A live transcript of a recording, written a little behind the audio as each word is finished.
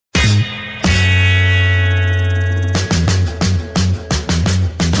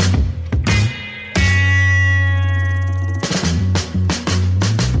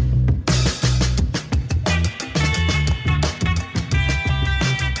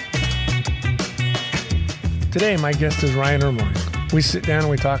Today, my guest is Ryan Ermeling. We sit down and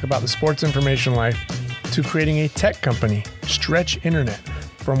we talk about the sports information life to creating a tech company, Stretch Internet,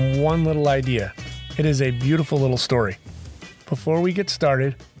 from one little idea. It is a beautiful little story. Before we get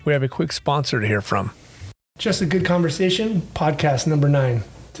started, we have a quick sponsor to hear from. Just a Good Conversation, podcast number 9.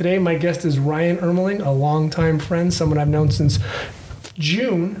 Today, my guest is Ryan Ermeling, a longtime friend, someone I've known since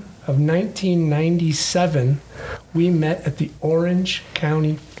June of 1997. We met at the Orange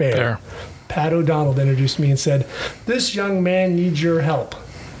County Fair. Pat O'Donnell introduced me and said, "This young man needs your help."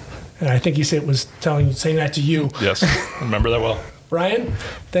 And I think he said was saying that to you. Yes, I remember that well. Ryan,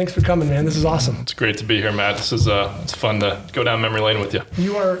 thanks for coming, man. This is awesome. It's great to be here, Matt. This is it's fun to go down memory lane with you.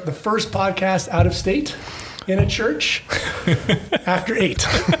 You are the first podcast out of state in a church after 8.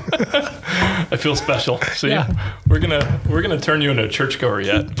 I feel special. See, Yeah. we're gonna turn you into a churchgoer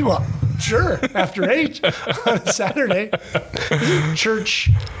yet. Well, sure. After 8 on a Saturday. Church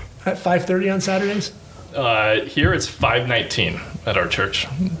at 5:30 on Saturdays? Here it's 5:19 at our church.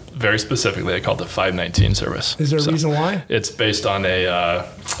 Very specifically, I call it the 5:19 service. Is there a reason why? It's based on a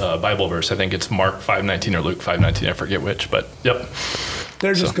Bible verse. I think it's Mark 5:19 or Luke 5:19. I forget which, but yep.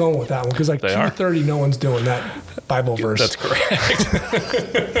 They're just going with that one because like 2:30, no one's doing that Bible verse. That's correct.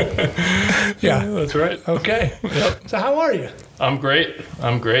 Yeah, that's right. Okay. Yep. So how are you? I'm great.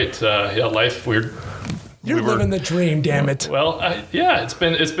 Life weird. You're living the dream, damn it. Well, it's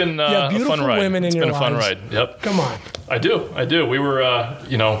been a fun ride. Women in it's your been a fun lives. ride. Yep. Come on. I do. We were,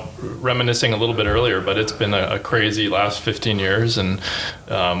 reminiscing a little bit earlier, but it's been a crazy last 15 years, and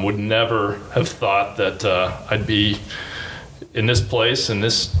would never have thought that I'd be in this place and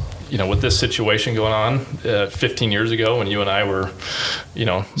this, with this situation going on 15 years ago when you and I were,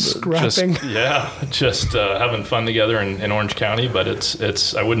 scrapping. just having fun together in Orange County. But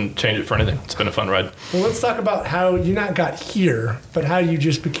it's I wouldn't change it for anything. It's been a fun ride. Well, let's talk about how you not got here, but how you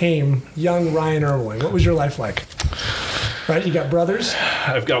just became young Ryan Ermeling. What was your life like? Right, you got brothers?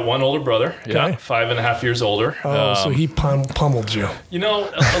 I've got one older brother, Okay. 5.5 years older. So he pummeled you.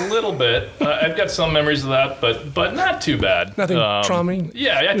 A little bit. I've got some memories of that, but not too bad. Nothing trauming?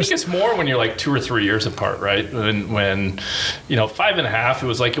 Yeah, I think it's more when you're like 2 or 3 years apart, right? When 5.5, it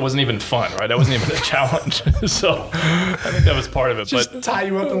was like it wasn't even fun, right? That wasn't even a challenge. So I think that was part of it. Just tie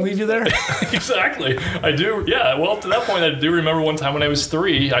you up and leave you there? Exactly. I do. Yeah. Well, to that point, I do remember one time when I was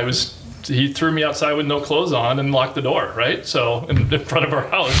 3, he threw me outside with no clothes on and locked the door, right? So in front of our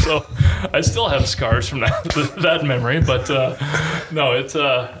house. So I still have scars from that memory. But no, it's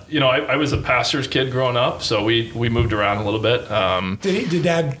I was a pastor's kid growing up, so we moved around a little bit. Did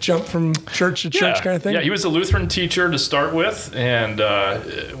Dad jump from church to church kind of thing? Yeah, he was a Lutheran teacher to start with, and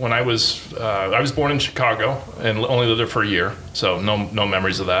when I was born in Chicago and only lived there for a year, so no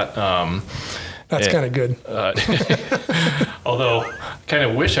memories of that. That's kind of good. Although, I kind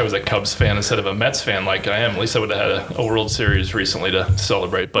of wish I was a Cubs fan instead of a Mets fan like I am. At least I would have had a World Series recently to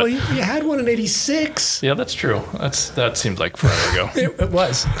celebrate. But well, you had one in '86. Yeah, that's true. That seems like forever ago. It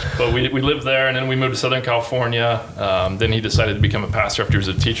was. But we lived there, and then we moved to Southern California. Then he decided to become a pastor after he was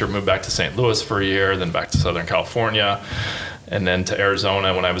a teacher, moved back to St. Louis for a year, then back to Southern California, and then to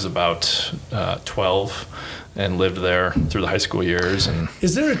Arizona when I was about 12. And lived there through the high school years. And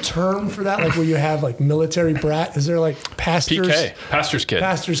is there a term for that, like where you have like military brat? Is there like pastors? PK, pastor's kid.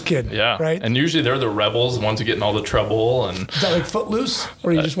 Pastor's kid. Yeah. Right. And usually they're the rebels, the ones who get in all the trouble. And is that like Footloose,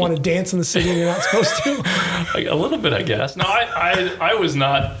 where you just want to dance in the city and you're not supposed to? A little bit, I guess. No, I was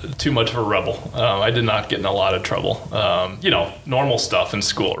not too much of a rebel. I did not get in a lot of trouble. Normal stuff in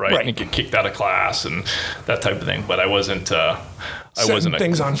school, right? You get kicked out of class and that type of thing. But I wasn't. Setting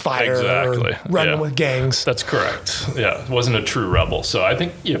things on fire. Exactly. Or running with gangs. That's correct. Yeah, wasn't a true rebel. So I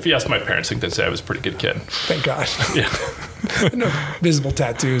think if you ask my parents, I think they'd say I was a pretty good kid. Thank God. Yeah. No visible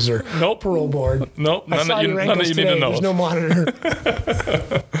tattoos or parole board. Nope. None that you need to know. There's no monitor.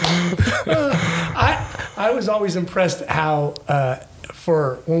 I was always impressed how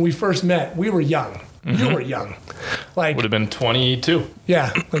for when we first met, we were young. Mm-hmm. You were young. Like would have been 22.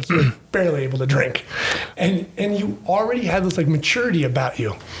 Yeah, like you were barely able to drink. And you already had this like maturity about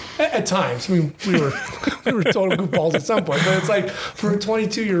you at times. I mean, we were total goofballs at some point, but it's like for a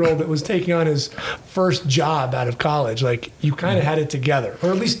 22-year-old that was taking on his first job out of college, like you kind of had it together, or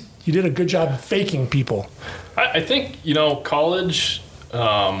at least you did a good job of faking people. I think, college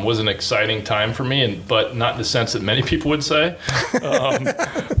was an exciting time for me, but not in the sense that many people would say.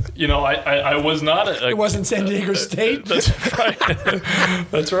 I was not it wasn't San Diego State. That's right.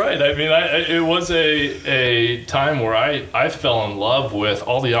 That's right. I mean, it was a time where I fell in love with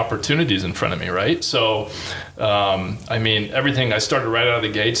all the opportunities in front of me, right? So, everything, I started right out of the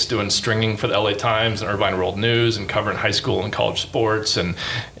gates doing stringing for the LA Times and Irvine World News and covering high school and college sports, and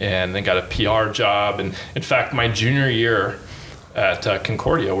then got a PR job. And in fact, my junior year at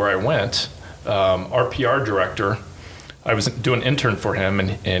Concordia, where I went, our PR director, I was doing an intern for him,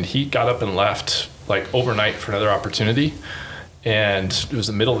 and he got up and left like overnight for another opportunity. And it was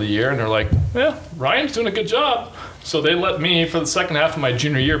the middle of the year, and they're like, yeah, Ryan's doing a good job. So they let me, for the second half of my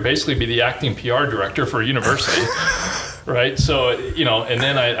junior year, basically be the acting PR director for a university. Right. So, and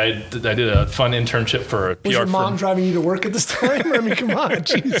then I did a fun internship for a PR Was your mom firm. driving you to work at this time? I mean, come on,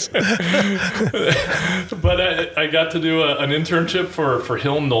 jeez. But I got to do an internship for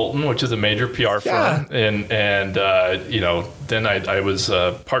Hill Knowlton, which is a major PR firm. And then I was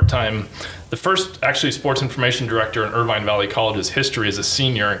part-time. The first, actually, sports information director in Irvine Valley College's history as a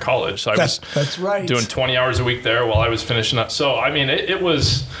senior in college. So That's right. Doing 20 hours a week there while I was finishing up. So, it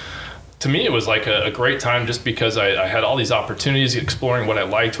was... To me, it was like a great time just because I had all these opportunities, exploring what I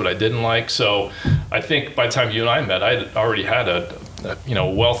liked, what I didn't like. So I think by the time you and I met, I already had a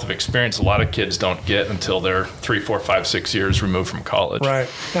wealth of experience a lot of kids don't get until they're 3, 4, 5, 6 years removed from college. Right.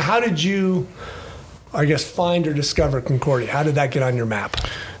 Now, how did you, find or discover Concordia? How did that get on your map?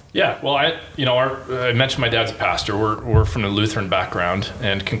 Yeah, well, I mentioned my dad's a pastor. We're from a Lutheran background,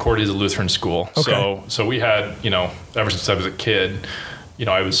 and Concordia is a Lutheran school. Okay. So we had, ever since I was a kid,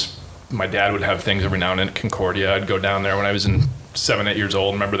 my dad would have things every now and then at Concordia. I'd go down there when I was 7, 8 years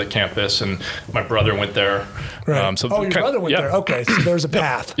old, remember the campus, and my brother went there. Right. Your brother went there. Okay, so there's a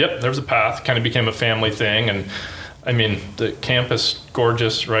path. Yep, there was a path. Kind of became a family thing. And the campus,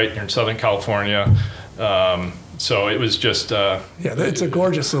 gorgeous, right? You're in Southern California. So it was just... it's a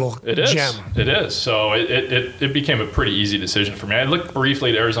gorgeous little gem. It is. So it became a pretty easy decision for me. I looked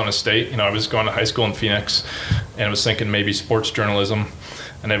briefly at Arizona State. I was going to high school in Phoenix, and I was thinking maybe sports journalism.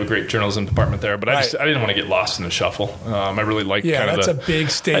 And they have a great journalism department there, but I didn't want to get lost in the shuffle. I really liked that's a big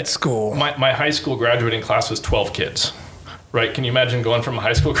state school. My high school graduating class was 12 kids, right? Can you imagine going from a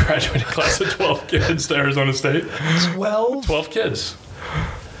high school graduating class of 12 kids to Arizona State? 12? 12 kids.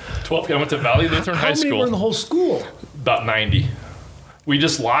 12 kids. I went to Valley Lutheran High School. How many were in the whole school? About 90. We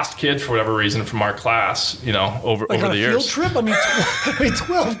just lost kids for whatever reason from our class, over the years. Field trip?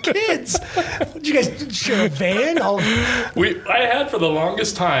 12 kids. Did you guys share a van? I had for the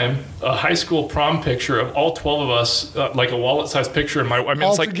longest time a high school prom picture of all 12 of us, like a wallet-sized picture in my.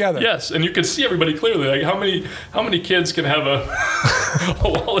 All together. Yes, and you could see everybody clearly. Like how many kids can have a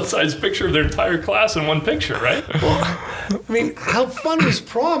wallet-sized picture of their entire class in one picture, right? Well, how fun was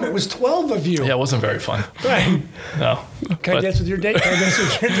prom? It was 12 of you. Yeah, it wasn't very fun. Right. No. Can I dance with your date?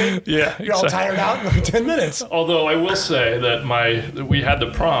 Yeah, you're all tired out in like 10 minutes. Although I will say that we had the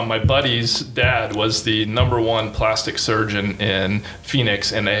prom. My buddy's dad was the #1 plastic surgeon in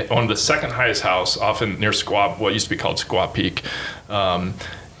Phoenix, and they owned the second highest house, often near what used to be called Squaw Peak.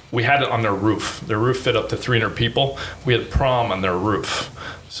 We had it on their roof. Their roof fit up to 300 people. We had prom on their roof.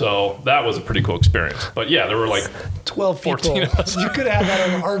 So that was a pretty cool experience. But yeah, there were like 12 14 people. Of us. You could have that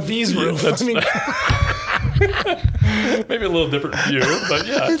on RV's roof. Maybe a little different view, but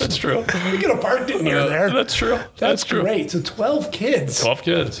yeah, that's true. You could have parked it near there. That's true. That's true. Great. So 12 kids. 12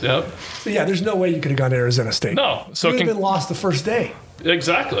 kids, yep. So yeah, there's no way you could have gone to Arizona State. No. So you would have been lost the first day.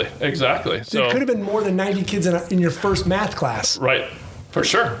 Exactly. So it could have been more than 90 kids in your first math class. Right. For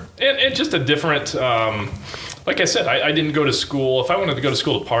sure. And just a different, like I said, I didn't go to school. If I wanted to go to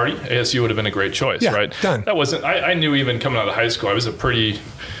school to party, ASU would have been a great choice, right? Done. That wasn't, I knew even coming out of high school, I was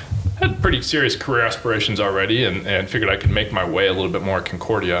had pretty serious career aspirations already, and figured I could make my way a little bit more at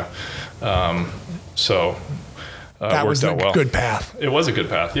Concordia. That was a good path. It was a good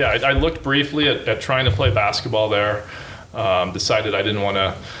path. Yeah. I looked briefly at trying to play basketball there, decided I didn't want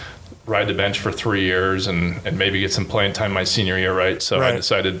to ride the bench for 3 years and maybe get some playing time my senior year, right? So I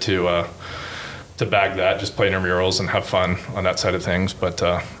decided to bag that, just play intramurals and have fun on that side of things. But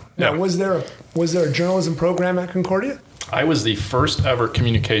now, was there a journalism program at Concordia? I was the first ever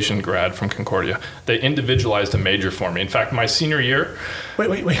communication grad from Concordia. They individualized a major for me. In fact, my senior year...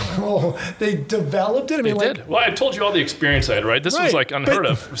 Wait. Oh, they developed it? They did. Well, I told you all the experience I had, right? This was like unheard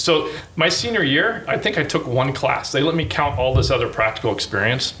of. So my senior year, I think I took one class. They let me count all this other practical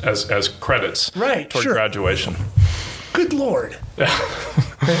experience as credits toward graduation. Good Lord.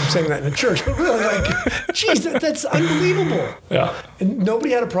 I'm saying that in a church, but really, like, geez, that's unbelievable. Yeah. And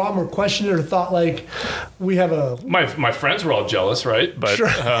nobody had a problem or questioned it or thought like, we have a... My friends were all jealous, right? But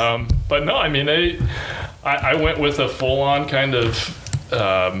Sure. But no, I mean, I went with a full-on kind of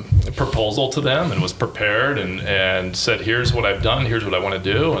proposal to them and was prepared and said, here's what I've done, here's what I want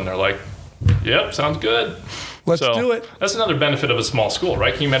to do. And they're like, yep, sounds good. Let's do it. That's another benefit of a small school,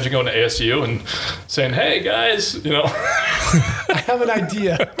 right? Can you imagine going to ASU and saying, hey, guys, I have an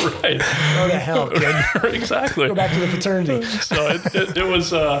idea. Right. Go to hell, kid. Exactly. Go back to the fraternity. So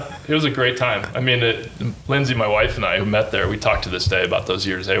it was a great time. I mean, Lindsay, my wife, and I, who met there, we talk to this day about those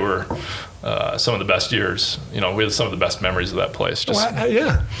years. They were some of the best years. We had some of the best memories of that place.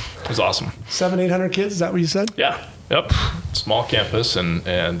 Yeah. It was awesome. 700-800 kids, is that what you said? Yeah. Yep. Small campus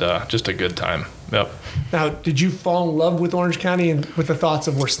and just a good time. Yep. Now, did you fall in love with Orange County and with the thoughts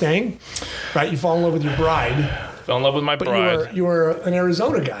of we're staying? Right? You fall in love with your bride. Fell in love with my bride. But you were an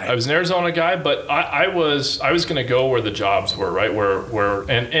Arizona guy. I was an Arizona guy, but I was going to go where the jobs were, right?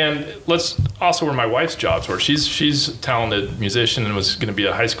 And let's also where my wife's jobs were. She's a talented musician and was going to be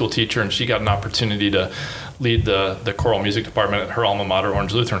a high school teacher, and she got an opportunity to lead the choral music department at her alma mater,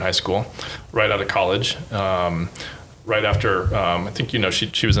 Orange Lutheran High School, right out of college. Right after, I think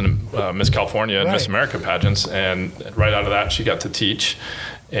she was in Miss California and Miss America pageants, and right out of that she got to teach,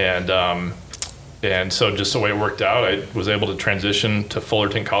 and so just the way it worked out, I was able to transition to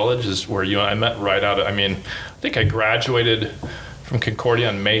Fullerton College, is where you and I met right out of. I mean, I think I graduated from Concordia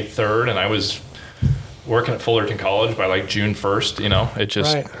on May 3rd, and I was working at Fullerton College by like June 1st. It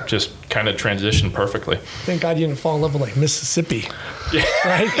just kind of transitioned perfully. Thank God you didn't fall in love with like Mississippi. Yeah.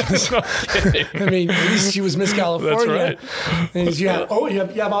 Right? No kidding. I mean, at least she was Miss California. That's right. And you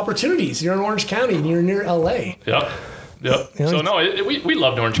have opportunities. You're in Orange County and you're near LA. Yep. So no, we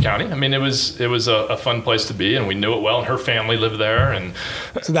loved Orange County. I mean, it was a fun place to be, and we knew it well. And her family lived there, and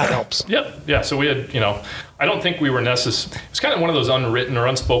so that helps. Yep. Yeah. So we had, I don't think we were necessarily. It's kind of one of those unwritten or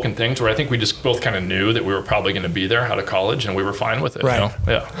unspoken things where I think we just both kind of knew that we were probably going to be there out of college, and we were fine with it. Right.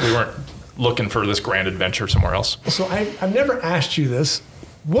 Yeah. We weren't looking for this grand adventure somewhere else. So I've never asked you this.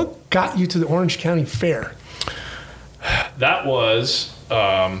 What got you to the Orange County Fair? That was.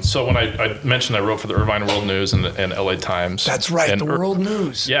 So when I mentioned I wrote for the Irvine World News and LA Times. That's right, and the World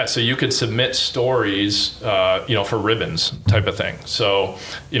News. Yeah, so you could submit stories, for ribbons type of thing. So,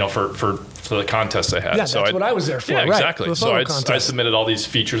 for the contest they had. Yeah, so that's what I was there for. Yeah, right, exactly. the So photo I submitted all these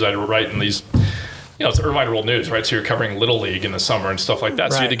features I'd write in these. It's Irvine World News, right? So you're covering Little League in the summer and stuff like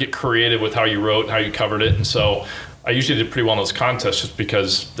that. So you had to get creative with how you wrote and how you covered it. And so I usually did pretty well in those contests just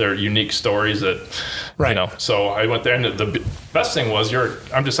because they're unique stories that, so I went there, and the best thing was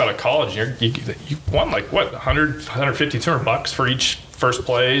I'm just out of college, and you won like what, 100, 150, $200 for each first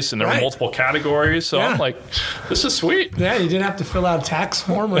place, and there were multiple categories. So I'm like, this is sweet. Yeah, you didn't have to fill out a tax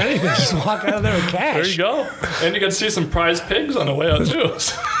form or anything. Just walk out of there with cash. There you go. And you got to see some prize pigs on the way out too.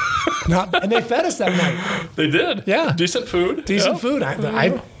 And they fed us that night. They did. Yeah. Decent food. Food.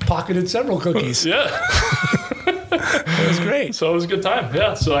 I pocketed several cookies. Yeah. It was great. So it was a good time.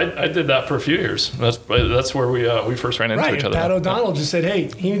 Yeah. So I did that for a few years. That's where we first ran into each other. Pat O'Donnell just said, hey,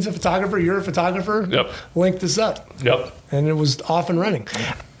 he needs a photographer. You're a photographer. Yep. Link this up. Yep. And it was off and running.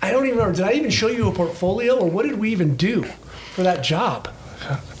 I don't even remember. Did I even show you a portfolio, or what did we even do for that job?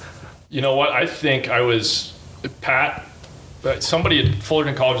 You know what? I think I was Pat. Somebody at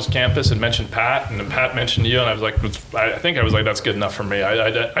Fullerton College's campus had mentioned Pat, and then Pat mentioned you, and I was like, that's good enough for me.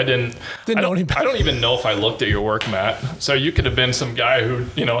 I didn't know any better. I don't even know if I looked at your work, Matt. So you could have been some guy who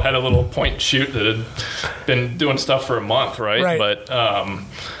had a little point shoot that had been doing stuff for a month, right? Right. But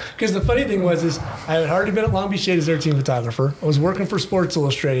because the funny thing was I had already been at Long Beach State as their team photographer. I was working for Sports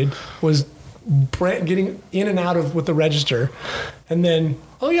Illustrated. Was getting in and out of with the Register, and then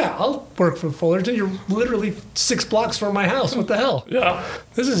I'll work for Fullerton. You're literally 6 blocks from my house. What the hell? Yeah,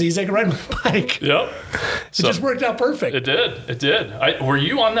 this is easy. I can ride my bike. Yep. It just worked out perfect. It did. Were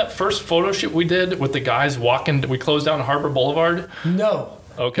you on that first photo shoot we did with the guys walking? We closed down Harbor Boulevard. No.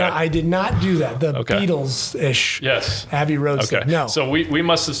 Okay. No, I did not do that. The Beatles-ish. Yes. Abbey Road stuff. No. So we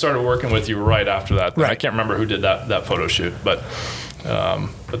must have started working with you right after that. Right. I can't remember who did that photo shoot, but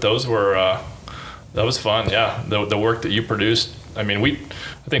those were that was fun. Yeah. The work that you produced. I mean,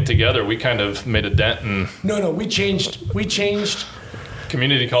 I think together we kind of made a dent in. No, we changed.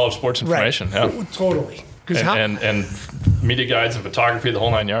 Community college sports information. Right. Yeah. Totally. And media guides and photography, the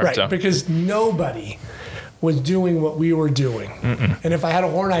whole 9 yards. Right. Yeah. Because nobody was doing what we were doing. Mm-mm. And if I had a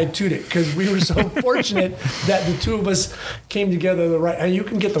horn, I'd toot it, because we were so fortunate that the two of us came together the right. And you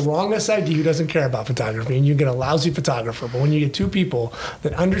can get the wrong SID who doesn't care about photography, and you get a lousy photographer. But when you get two people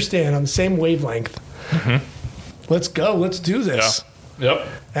that understand on the same wavelength, let's go, let's do this. Yep.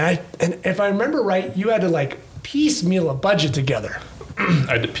 And if I remember right, you had to like piecemeal a budget together.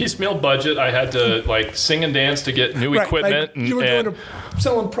 I had to piecemeal budget. I had to like sing and dance to get new equipment. Like you were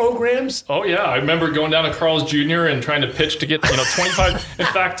selling programs. Oh yeah, I remember going down to Carl's Jr. and trying to pitch to get 25. In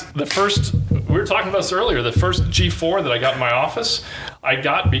fact, we were talking about this earlier. The first G4 that I got in my office, I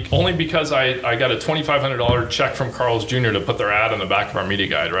got only because I got a $2,500 check from Carl's Jr. to put their ad on the back of our media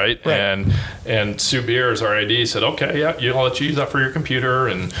guide, right? And Sue Beers, our AD, said, okay, yeah, I'll let you use that for your computer.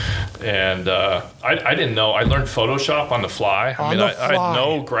 And I didn't know. I learned Photoshop on the fly. I had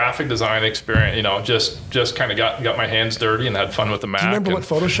no graphic design experience. Just kind of got my hands dirty and had fun with the Mac. Do you remember what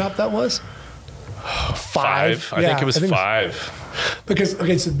Photoshop that was? 5. I think it was 5. Because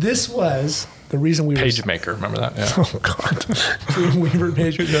so this was the reason we PageMaker, remember that? Yeah. Oh God, Dreamweaver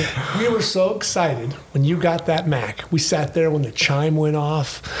PageMaker. We were so excited when you got that Mac. We sat there when the chime went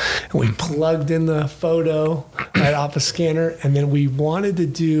off, and we plugged in the photo right off a scanner, and then we wanted to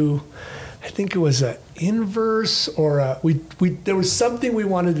do, I think it was a inverse or there was something we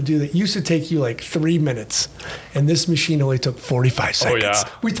wanted to do that used to take you like 3 minutes, and this machine only took 45 seconds. Oh, yeah.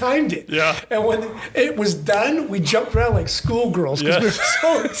 We timed it. Yeah. And when it was done, we jumped around like schoolgirls because we were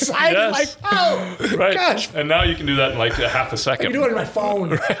so excited. Yes. Like, oh, right. gosh. And now you can do that in like a half a second. I can do it on my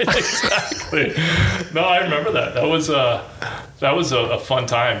phone. Right, exactly. No, I remember that. That was a fun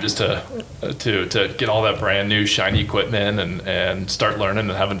time just to get all that brand new shiny equipment and start learning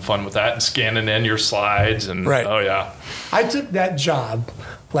and having fun with that and scanning in your slides and right. Oh yeah. I took that job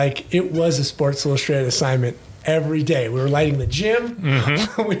like it was a Sports Illustrated assignment every day. We were lighting the gym.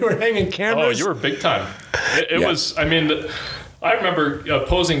 Mm-hmm. We were hanging cameras. Oh, you were big time. It was. I mean, I remember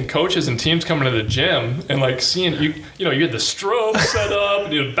opposing coaches and teams coming to the gym and like seeing you. You had the strobe set up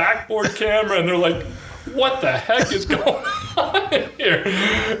and you had a backboard camera, and they're like, what the heck is going on here?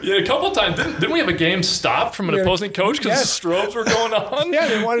 Yeah, a couple of times, didn't we have a game stopped from an opposing coach because the strobes were going on? Yeah,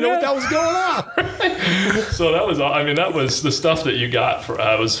 they wanted to know what that was going on. Right. So that was the stuff that you got.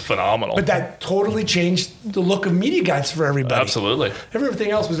 Was phenomenal. But that totally changed the look of media guides for everybody. Absolutely.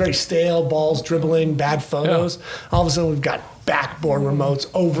 Everything else was very stale, balls dribbling, bad photos. Yeah. All of a sudden, we've got backboard remotes,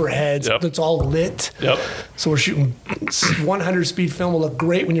 overheads. Yep. It's all lit. Yep. So we're shooting 100 speed film. Will look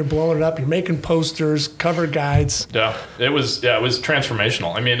great when you're blowing it up. You're making posters, cover guides. Yeah, it was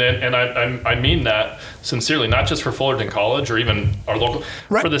transformational. I mean, and I mean that sincerely, not just for Fullerton College or even our local,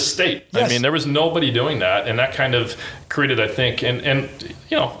 for the state. Yes. I mean, there was nobody doing that, and that kind of created, I think, and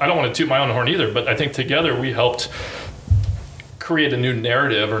I don't want to toot my own horn either, but I think together we helped create a new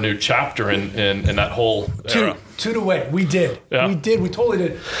narrative or new chapter in that whole era. Toot away. We did. Yeah. We did. We totally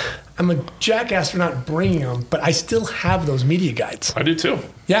did. I'm a jackass for not bringing them, but I still have those media guides. I do too.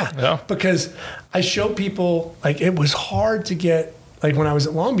 Yeah. Because I show people, like, it was hard to get, like when I was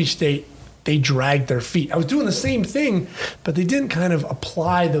at Long Beach State, they dragged their feet. I was doing the same thing, but they didn't kind of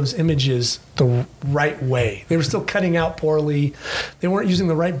apply those images the right way. They were still cutting out poorly. They weren't using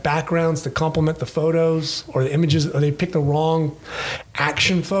the right backgrounds to complement the photos or the images, or they picked the wrong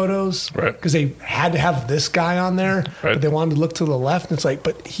action photos. Right. Because they had to have this guy on there, right. But they wanted to look to the left. And it's like,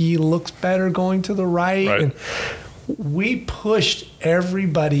 but he looks better going to the right. Right. And we pushed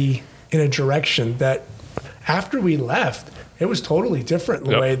everybody in a direction that after we left, it was totally different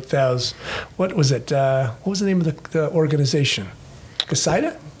the way that was. What was it? What was the name of the organization?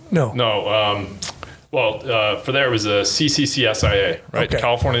 Casida? No. No. For there it was a CCCSIA, right? Okay.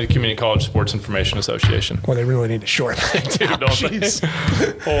 California Community College Sports Information Association. Well, they really need a short. Dude, don't they?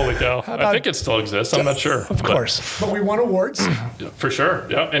 Holy cow. I think it still exists. I'm not sure. Of course. But we won awards. For sure,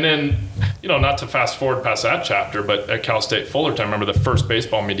 yeah. And then, not to fast forward past that chapter, but at Cal State Fullerton, I remember the first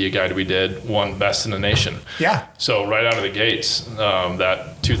baseball media guide we did won Best in the Nation. Yeah. So right out of the gates,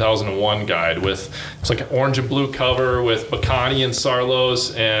 that 2001 guide it's like an orange and blue cover with Bacani and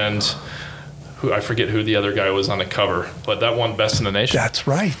Sarlos and I forget who the other guy was on the cover, but that won Best in the Nation. That's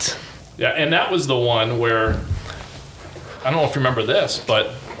right. Yeah, and that was the one where, I don't know if you remember this, but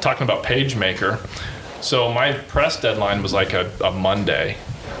talking about PageMaker, so my press deadline was like a Monday,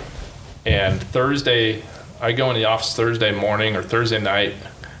 and Thursday, I go in the office Thursday morning or Thursday night,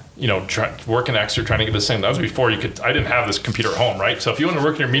 working extra, trying to get this thing. That was before I didn't have this computer at home, right? So if you want to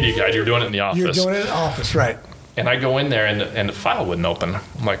work in your media guide, you're doing it in the office. You're doing it in the office, right. And I go in there and the file wouldn't open.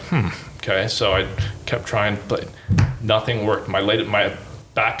 I'm like, okay. So I kept trying, but nothing worked. My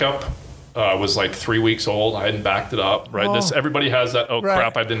backup was like 3 weeks old. I hadn't backed it up, right? Oh. Everybody has that,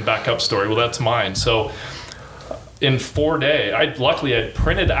 crap, I didn't back up story. Well, that's mine. So in 4 days, luckily I'd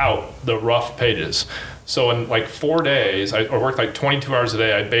printed out the rough pages. So in like 4 days, I worked like 22 hours a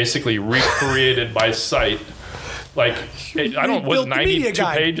day. I basically recreated by sight, like, I don't know, was 92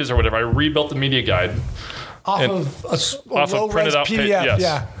 pages or whatever. I rebuilt the media guide. off And of a off of low-res printed out PDF. yes.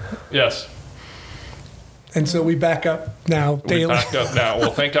 Yeah. Yes. And so we back up now We daily. backed up now.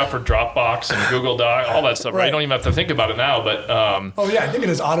 Well, thank God for Dropbox and Google Doc, all that stuff. Right? Right. You don't even have to think about it now. But Oh yeah, I think it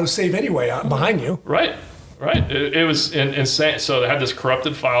is autosave anyway behind you. right. It was insane. So they had this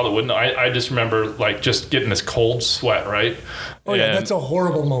corrupted file that wouldn't. I just remember like just getting this cold sweat. Right. Oh yeah, And- that's a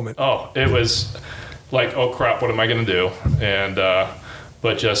horrible moment. Oh, it was like, oh crap, what am I going to do? And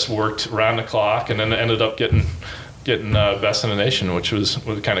but just worked around the clock, and then ended up getting best in the nation, which was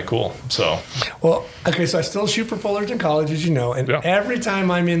kind of cool. So Well, okay, so I still shoot for Fullerton College, as you know, and Yeah. every time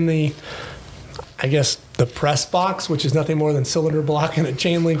I'm in the press box, which is nothing more than cylinder block and a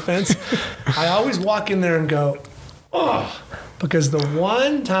chain link fence, I always walk in there and go, oh, because the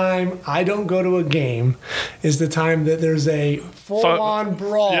one time I don't go to a game is the time that there's a full-on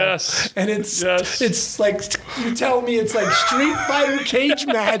brawl. Yes. And it's Yes. like, you tell me it's like Street Fighter cage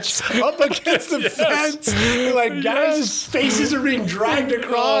match up against the Yes. fence. And like guys' Yes. faces are being dragged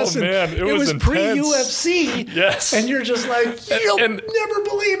across. Oh, man, it was intense. pre-UFC. Yes. And you're just like, you'll And- never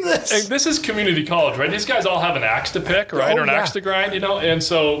believe this. and this is community college, right? These guys all have an axe to pick, right, Oh, or an yeah. axe to grind, and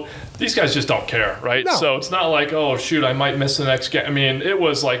so these guys just don't care, right? No. So it's not like, oh shoot, I might miss the next game. I mean, it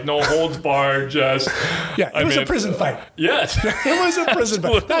was like no holds barred, just Yeah, it was a mean, prison fight. Yes. It was a prison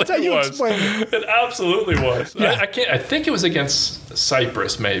fight. That's how you was. explain it. It absolutely was. Yeah. I can't. I think it was against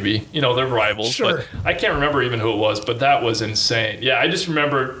Cyprus, maybe. They're rivals. Sure. But I can't remember even who it was. But that was insane. Yeah, I just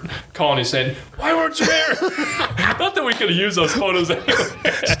remember calling you saying, "Why weren't you there?" Not that we could have used those photos anyway.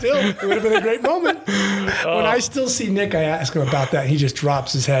 Still, it would have been a great moment. When I still see Nick, I ask him about that. He just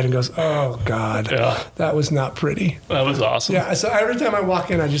drops his head and goes, "Oh God, Yeah. that was not pretty." That was awesome. Yeah. So every time I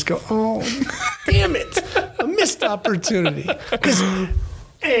walk in, I just go, "Oh, damn it, a missed opportunity." Because,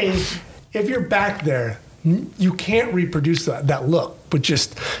 if you're back there, you can't reproduce that look with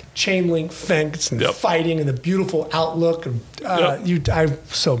just chain link fence and Yep. fighting and the beautiful outlook. Yep. I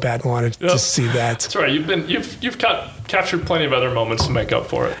so bad wanted Yep. to see that. That's right. You've captured plenty of other moments to make up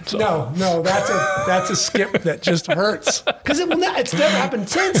for it. So. No, that's a skip that just hurts because it's never happened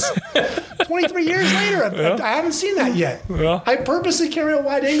since. 23 years later, I haven't seen that yet. Yeah. I purposely carry a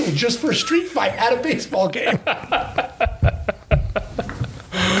wide angle just for a street fight at a baseball game,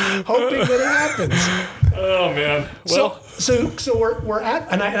 hoping that it happens. Oh man. Well. So we're at,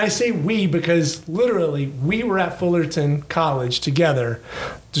 and I say we because literally we were at Fullerton College together,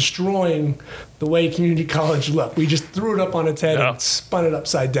 destroying the way community college looked. We just threw it up on its head Yeah. and spun it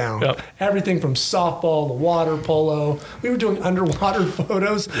upside down. Yep. Everything from softball to water polo. We were doing underwater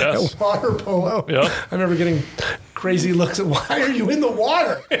photos Yes. at water polo. Yep. I remember getting crazy looks at, why are you in the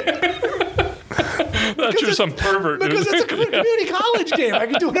water? That you're some pervert. Because dude. it's a community college game. I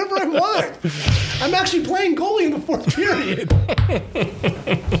can do whatever I want. I'm actually playing goalie in the fourth period.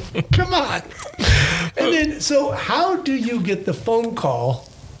 Come on. And then, so how do you get the phone call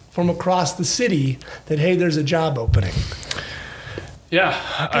from across the city that, hey, there's a job opening? Yeah.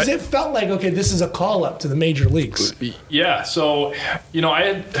 Because it felt like, okay, this is a call up to the major leagues. Yeah. So,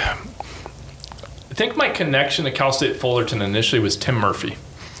 I think my connection to Cal State Fullerton initially was Tim Murphy,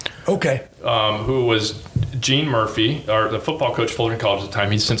 Okay. who was Gene Murphy, or the football coach at Fullerton College at the time.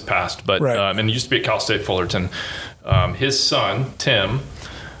 He's since passed, but Right. And he used to be at Cal State Fullerton. His son, Tim,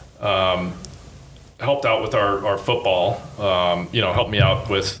 helped out with our football, helped me out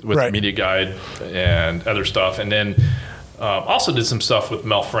with Right. Media Guide and other stuff. And then also did some stuff with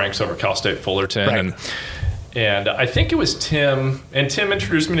Mel Franks over at Cal State Fullerton. Right. And I think it was Tim, and Tim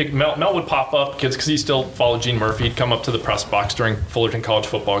introduced me to Mel. Mel would pop up because he still followed Gene Murphy. He'd come up to the press box during Fullerton College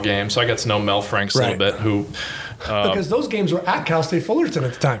football games. So I got to know Mel Franks a Right. little bit, who Because those games were at Cal State Fullerton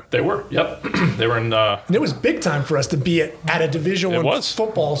at the time. they were. Yep. They were in, And it was big time for us to be at a Division I was.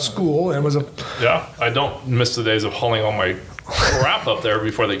 football school. And it was a yeah. I don't miss the days of hauling all my crap up there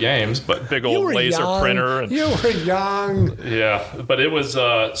before the games, but big you old were laser young. printer. And, You were young. yeah. But it was,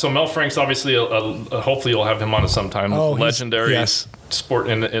 so Mel Franks, obviously, hopefully you'll have him on at some time. Oh, legendary yes. sport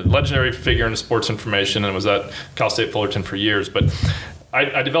and legendary figure in sports information, and was at Cal State Fullerton for years. But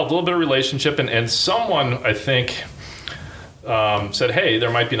I developed a little bit of relationship, and someone, I think, said, hey,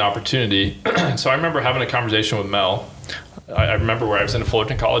 there might be an opportunity. So I remember having a conversation with Mel. I remember where I was in the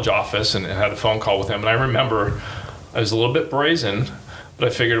Fullerton College office and had a phone call with him. And I remember I was a little bit brazen, but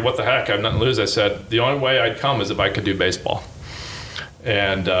I figured, what the heck, I have nothing to lose. I said, the only way I'd come is if I could do baseball.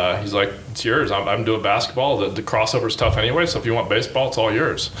 And he's like, it's yours. I'm doing basketball. The crossover's tough anyway, so if you want baseball, it's all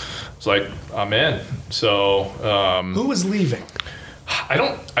yours. It's like, I'm in. So Who was leaving?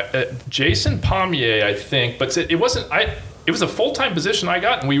 Jason Pommier, I think, but it wasn't. It was a full-time position I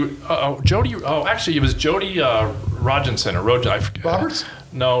got, and Jody. Oh, actually, it was Jody Rogensen or Roberts?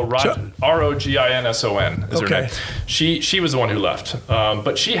 No, Rogginson is her Okay. name. She was the one who left,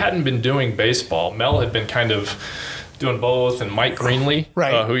 but she hadn't been doing baseball. Mel had been kind of doing both, and Mike Greenlee,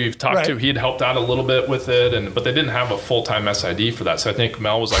 Right. who you've talked to, he had helped out a little bit with it, but they didn't have a full-time SID for that. So I think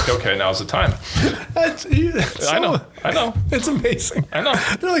Mel was like, okay, now's the time. That's I know. It's amazing. I know.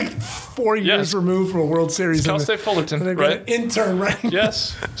 They're like 4 years Yes. removed from a World Series. Cal and State Fullerton, they've got right? an intern, right?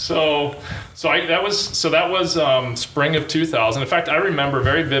 Yes. That was spring of 2000. In fact, I remember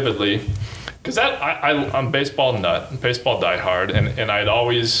very vividly because I'm baseball nut, baseball diehard, and I'd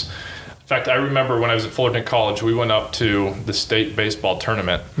always. In fact, I remember when I was at Fullerton College, we went up to the state baseball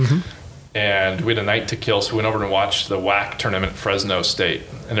tournament, and we had a night to kill, so we went over and watched the WAC tournament at Fresno State.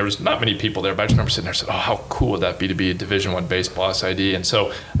 And there was not many people there, but I just remember sitting there and said, oh, how cool would that be to be a Division I baseball SID? And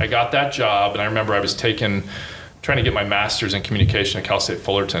so I got that job, and I remember I was trying to get my master's in communication at Cal State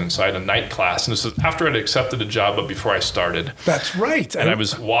Fullerton. So I had a night class, and this was after I'd accepted a job, but before I started. That's right. And I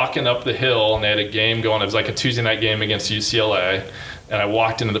was walking up the hill, and they had a game going. It was like a Tuesday night game against UCLA. And I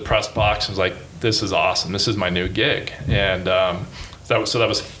walked into the press box and was like, this is awesome. This is my new gig. And that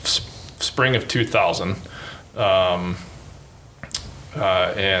was spring of 2000. So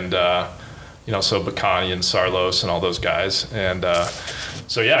Bacani and Sarlos and all those guys. And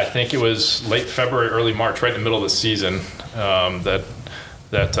I think it was late February, early March, right in the middle of the season,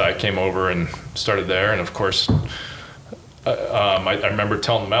 that I came over and started there. And of course, I remember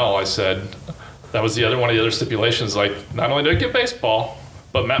telling Mel, I said, that was one of the other stipulations. Like, not only do I get baseball,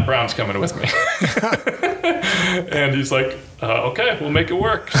 but Matt Brown's coming with me. And he's like, okay, we'll make it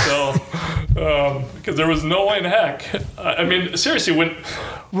work. So, because there was no way in heck. I mean, seriously, when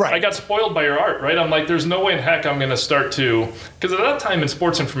I got spoiled by your art, right? I'm like, there's no way in heck I'm going to start to, because at that time in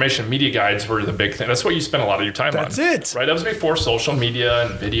sports information, media guides were the big thing. That's what you spent a lot of your time on. That's it. Right? That was before social media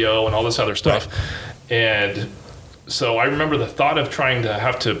and video and all this other stuff. Right. And so I remember the thought of trying to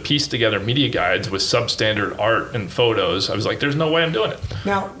have to piece together media guides with substandard art and photos. I was like, there's no way I'm doing it.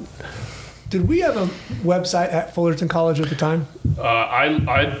 Now, did we have a website at Fullerton College at the time?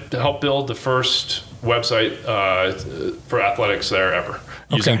 I helped build the first website for athletics there ever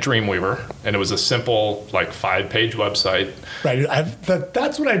using Dreamweaver. And it was a simple, 5-page website. Right.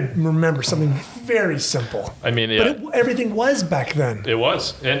 That's what I remember, something very simple. I mean, yeah. But everything was back then. It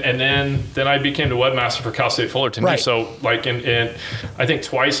was. And then I became the webmaster for Cal State Fullerton. Right. So in I think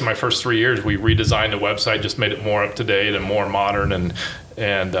twice in my first 3 years, we redesigned the website, just made it more up to date and more modern. And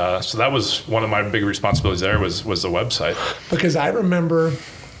so that was one of my big responsibilities there was the website. Because I remember,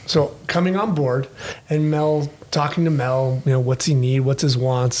 so coming on board and Mel talking to Mel, what's he need, what's his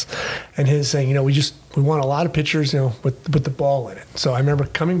wants, and his saying, we want a lot of pictures, with the ball in it. So I remember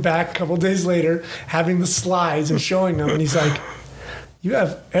coming back a couple of days later, having the slides and showing them, and he's like, you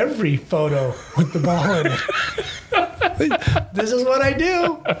have every photo with the ball in it. This is what I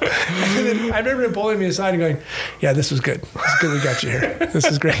do. And then I remember him pulling me aside and going, yeah, this was good. It's good we got you here. This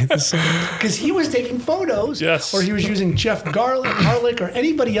is great. Because he was taking photos. Yes. Or he was using Jeff Garlick or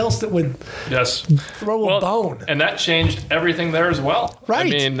anybody else that would throw a bone. And that changed everything there as well. Right. I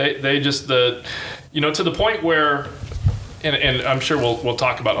mean, they just, to the point where, and I'm sure we'll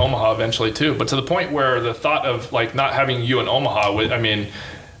talk about Omaha eventually too, but to the point where the thought of not having you in Omaha,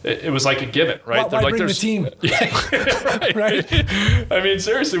 it was like a given, right? Why bring the team? Yeah, right. I mean,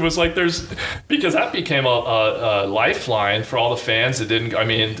 seriously, it was like because that became a lifeline for all the fans that didn't. I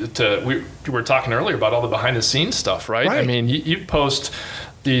mean, we were talking earlier about all the behind the scenes stuff, right? I mean, you post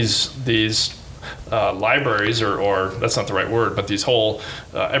these libraries, or that's not the right word, but these whole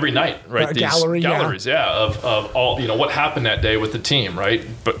every night, right? These galleries, of all what happened that day with the team, right?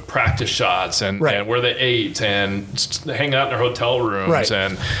 But practice shots and where they ate and hanging out in their hotel rooms,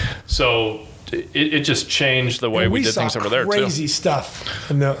 and so it just changed the way we did things over there too. Crazy stuff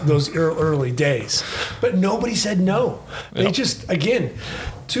in those early days, but nobody said no. They just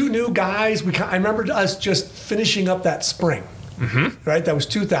two new guys. I remember us just finishing up that spring. Mm-hmm. Right, that was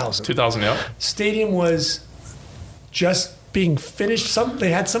 2000. 2000, yeah. Stadium was just being finished.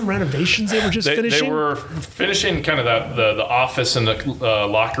 They had some renovations they were just finishing. They were finishing kind of the office and the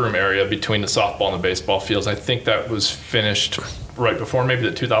locker room area between the softball and the baseball fields. I think that was finished right before maybe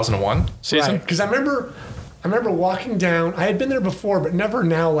the 2001 season. Right, because I remember walking down. I had been there before, but never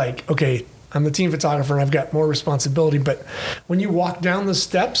now. Okay, I'm the team photographer and I've got more responsibility. But when you walk down the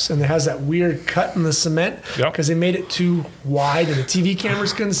steps and it has that weird cut in the cement because they made it too wide and the TV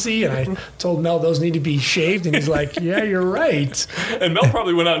cameras couldn't see, and I told Mel those need to be shaved, and he's like, yeah, you're right. And Mel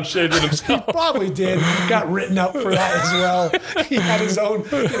probably went out and shaved it himself. He probably did. Got written up for that as well. He had his own,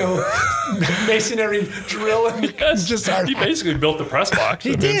 masonry drill, and he basically built the press box.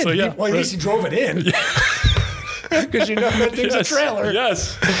 He did. So, at least he drove it in. because you know that thing's a trailer.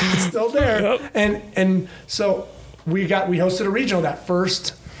 Yes. It's still there. Yep. And so we hosted a regional our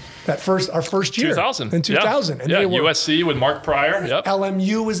first year 2000. in 2000. Yeah. And yeah. they were, USC with Mark Pryor. Yep.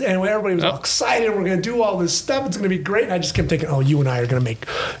 LMU was, and everybody was all excited. We're going to do all this stuff. It's going to be great. And I just kept thinking, oh, you and I are going to make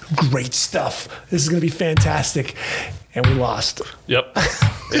great stuff. This is going to be fantastic. And we lost. Yep.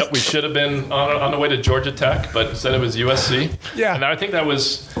 Yep. We should have been on the way to Georgia Tech, but instead it was USC. Yeah. And I think that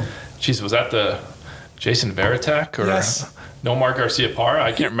was, was that the Jason Veritek or Yes. Nomar Garcia Parra?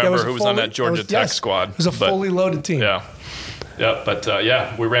 I can't remember who was on that Georgia Tech squad. It was a fully loaded team. Yeah. Yeah, but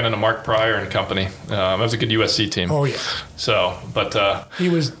we ran into Mark Pryor and company. That was a good USC team. Oh yeah. So, but he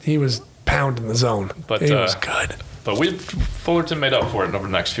was pounding the zone. But he was good. But Fullerton made up for it over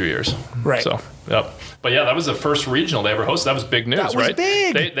the next few years. Right. So, yep. But yeah, that was the first regional they ever hosted. That was big news, That was right?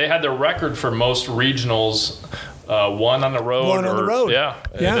 big. They had the record for most regionals. One on the road. One on the road. Yeah.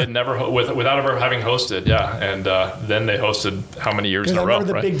 They'd never without ever having hosted. Yeah. And then they hosted how many years in a row? I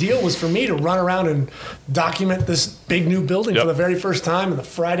remember the big deal was for me to run around and document this big new building for the very first time. And the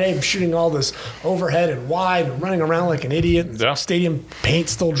Friday, I'm shooting all this overhead and wide and running around like an idiot. And stadium paint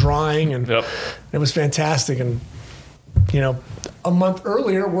still drying. And it was fantastic. And, a month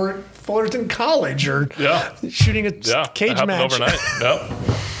earlier, we're at Fullerton College or shooting a cage match. Overnight. Yep.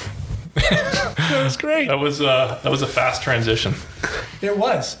 That was great. That was a fast transition. It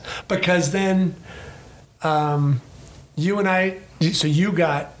was, because then you and I, so you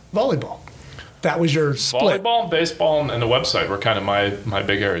got volleyball. That was your split. Volleyball, baseball, and the website were kind of my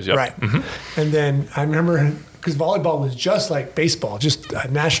big areas. Yep. Right. Mm-hmm. And then I remember, because volleyball was just like baseball, just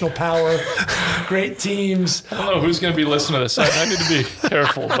national power, great teams. I don't know who's going to be listening to this. I need to be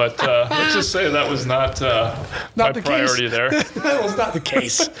careful, but let's just say that was not my the priority case. there. That was not the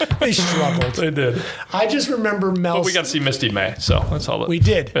case. They struggled. They did. I just remember Mel. But we got to see Misty May, so that's all. We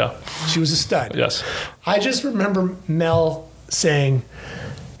did. Yeah. She was a stud. Yes. I just remember Mel saying,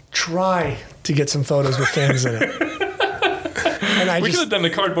 try to get some photos with fans in it. And we could have done the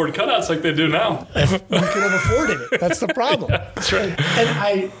cardboard cutouts like they do now. We could have afforded it. That's the problem. That's right.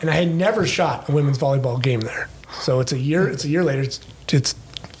 And I had never shot a women's volleyball game there. So it's a year later. It's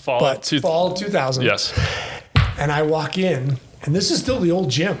fall 2000. Yes. And I walk in, and this is still the old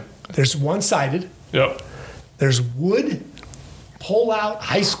gym. There's one-sided. Yep. There's wood pull-out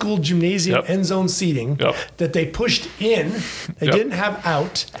high school gymnasium end zone seating that they pushed in. They didn't have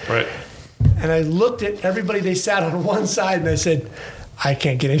out. Right. And I looked at everybody. They sat on one side, and I said, I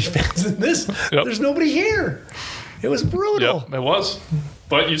can't get any fans in this. There's nobody here. It was brutal. Yep, it was.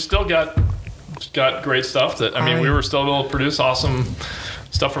 But you still got great stuff that, I mean, we were still able to produce awesome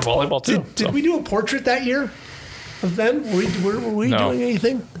stuff for volleyball too. Did we do a portrait that year of them? Were we doing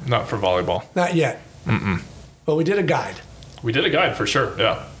anything? Not for volleyball. Not yet. But we did a guide. We did a guide for sure,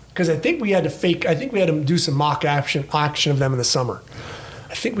 yeah. Because I think we had to do some mock action of them in the summer.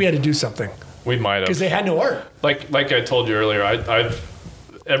 I think we had to do something. We might have. Because they had no art. Like I told you earlier, I've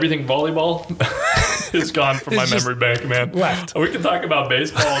everything volleyball is gone from my memory bank, man. Left. We can talk about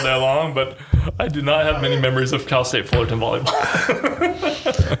baseball all day long, but I do not have many memories of Cal State Fullerton volleyball.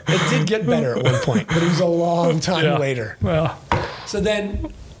 It did get better at one point, but it was a long time later. Well, so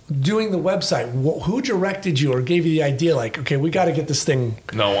then, doing the website, who directed you or gave you the idea? Like, okay, we got to get this thing.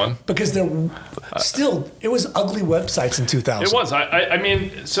 No one. Because it was ugly websites in 2000. It was. I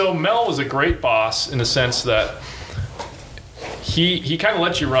mean, so Mel was a great boss in the sense that he kind of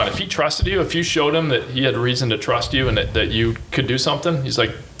let you run. If he trusted you, if you showed him that he had reason to trust you and that you could do something, he's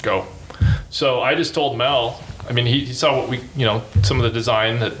like, go. So I just told Mel, I mean, he saw what we, some of the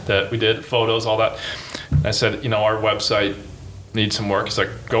design that we did, photos, all that. And I said, our website needs some work. He's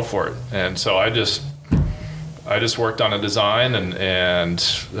like, go for it. And so I just worked on a design and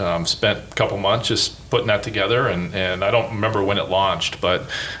spent a couple months just putting that together. And I don't remember when it launched, but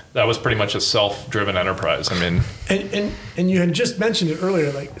that was pretty much a self-driven enterprise. I mean, and you had just mentioned it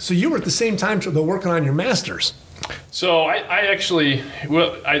earlier, like, so you were at the same time working on your master's. So I actually,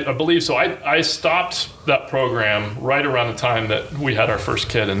 I believe so. I stopped that program right around the time that we had our first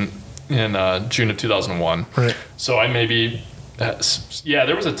kid in June of 2001. Right. So I maybe,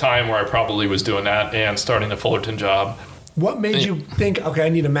 there was a time where I probably was doing that and starting the Fullerton job. What made you think, okay, I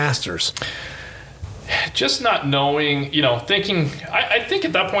need a master's? Just not knowing, thinking, I think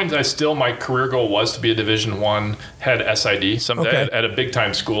at that point, my career goal was to be a Division I head SID someday at a big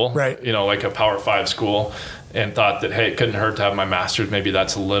time school, right? Like a Power 5 school, and thought that, hey, it couldn't hurt to have my master's. Maybe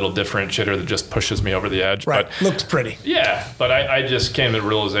that's a little differentiator that just pushes me over the edge. Right, but, looks pretty. Yeah, but I just came to the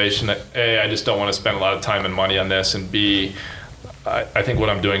realization that, A, I just don't want to spend a lot of time and money on this, and B, I think what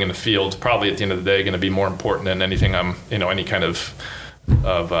I'm doing in the field is probably at the end of the day going to be more important than anything any kind of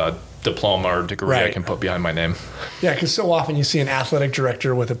diploma or degree I Right. can put behind my name. Yeah, because so often you see an athletic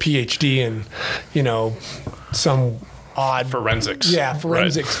director with a PhD in, some odd Forensics.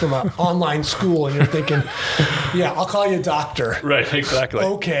 forensics from an online school, and you're thinking, yeah, I'll call you a doctor. Right, exactly.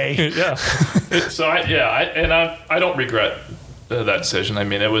 Okay. Yeah. So I don't regret that decision. I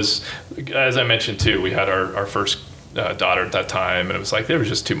mean, it was, as I mentioned too, we had our first daughter at that time, and it was like there was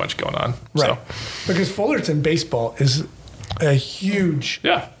just too much going on. Right. So, Because Fullerton baseball is a huge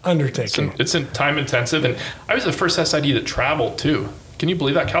undertaking. it's time intensive, and I was the first SID that traveled too. Can you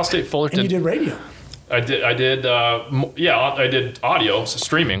believe that? Cal State Fullerton. And you did radio. I did audio, so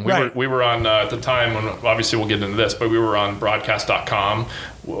streaming. We were on at the time when, obviously we'll get into this, but we were on broadcast.com.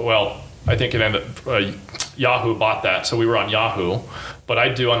 Well, I think it ended Yahoo bought that, so we were on Yahoo. But I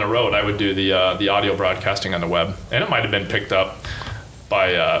would do the audio broadcasting on the web, and it might have been picked up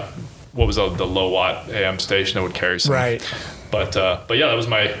by what was the low watt AM station that would carry some. Right. But yeah, that was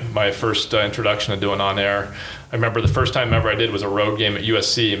my first introduction to doing on air. I remember the first time ever I did was a road game at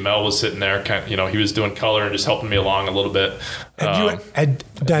USC. And Mel was sitting there, he was doing color and just helping me along a little bit. Had you had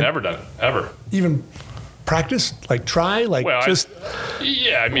done Never done it, ever. even practice, like try, like Well, just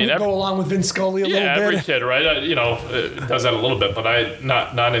I mean, go along with Vince Scully a little every bit? kid, right? Does that a little bit, but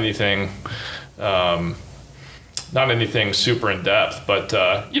not anything. Not anything super in depth, but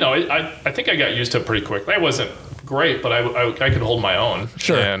I think I got used to it pretty quickly. I wasn't great, but I could hold my own.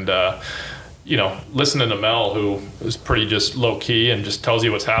 Sure. And listening to Mel, who is pretty just low key and just tells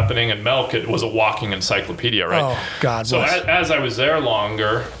you what's happening, and Mel was a walking encyclopedia, right? Oh, God So bless. as I was there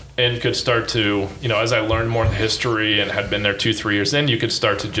longer and could start to, as I learned more of the history and had been there 2-3 years, then you could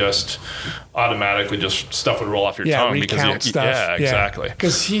start to just automatically stuff would roll off your tongue recount stuff. Yeah, exactly.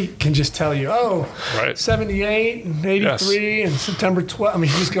 Because he can just tell you, Right. 78 and 83 and September 12th. I mean,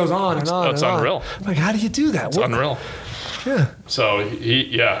 he just goes on and on. That's and unreal. On. Like, how do you do that? It's unreal. Yeah. So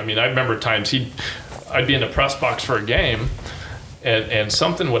I mean, I remember times I'd be in the press box for a game, and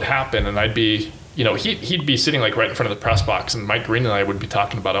something would happen, and I'd be, he'd be sitting like right in front of the press box, and Mike Green and I would be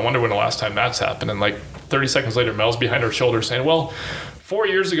talking about, I wonder when the last time that's happened, and like 30 seconds later, Mel's behind our shoulder saying, well, 4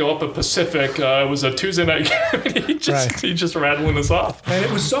 years ago up at Pacific, it was a Tuesday night game. He just rattling us off. And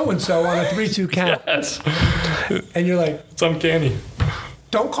it was so-and-so on a 3-2 count. Yes. And you're like, It's uncanny.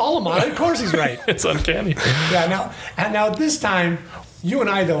 don't call him on it. Of course he's right. It's uncanny. Yeah. Now at this time, you and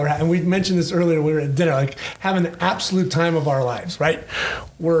I, though, and we mentioned this earlier, we were at dinner, like having the absolute time of our lives, right?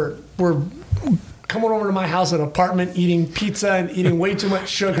 We're coming over to my house, an apartment, eating pizza and eating way too much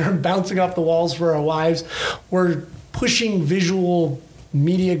sugar and bouncing off the walls for our wives. We're pushing visual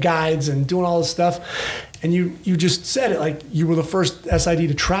media guides and doing all this stuff. And you just said it, like you were the first SID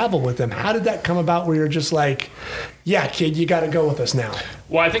to travel with them. How did that come about where you're just like, yeah, kid, you got to go with us now?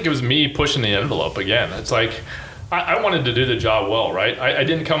 Well, I think it was me pushing the envelope again. It's like I wanted to do the job well, right? I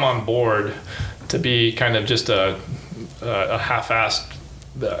didn't come on board to be kind of just a half-assed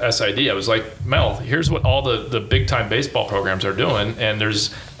SID. I was like, Mel, here's what all the big-time baseball programs are doing, and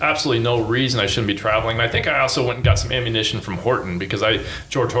there's absolutely no reason I shouldn't be traveling. And I think I also went and got some ammunition from Horton, because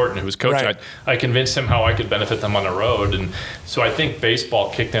George Horton, who was coaching, Right. I convinced him how I could benefit them on the road. And so I think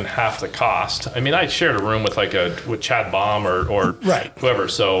baseball kicked in half the cost. I mean, I shared a room with with Chad Baum or Right. whoever,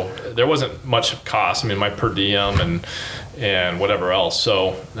 so there wasn't much cost. I mean, my per diem and whatever else.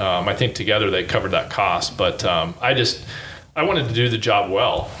 So I think together they covered that cost. But I wanted to do the job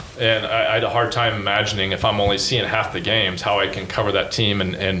well, and I had a hard time imagining, if I'm only seeing half the games, how I can cover that team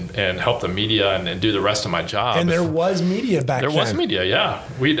and help the media and do the rest of my job. And there was media back then. There was media, yeah.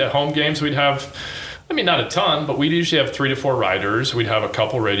 At home games, we'd have, I mean, not a ton, but we'd usually have 3 to 4 writers. We'd have a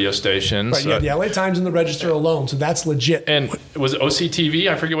couple radio stations. Right, you had the LA Times in the Register alone, so that's legit. And it was OCTV,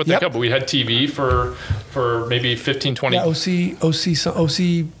 I forget what they called, but we had TV for maybe 15, 20.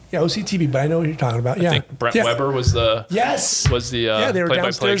 Yeah, OCTV, but I know what you're talking about. I think Brent Weber was the they were play-by-play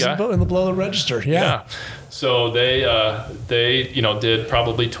downstairs guy. in the below the register. Yeah. So they did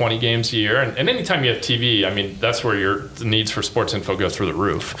probably 20 games a year, and anytime you have TV, I mean, that's where the needs for sports info go through the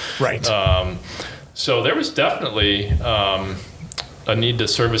roof. Right. So there was definitely a need to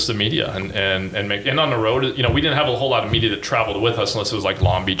service the media and make, and on the road, we didn't have a whole lot of media that traveled with us unless it was like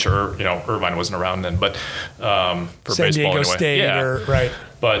Long Beach or Irvine wasn't around then, but for San baseball Diego anyway. State right.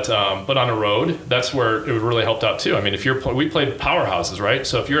 But on the road, that's where it really helped out too. I mean, we played powerhouses, right?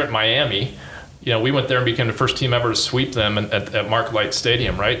 So if you're at Miami, we went there and became the first team ever to sweep them at Mark Light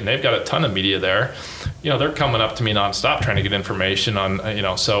Stadium, right? And they've got a ton of media there. They're coming up to me nonstop trying to get information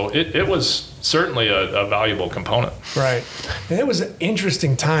on, so it was certainly a valuable component. Right. And it was an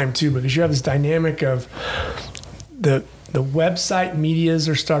interesting time too, because you have this dynamic of the website medias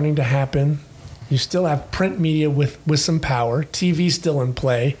are starting to happen. You still have print media with some power. TV still in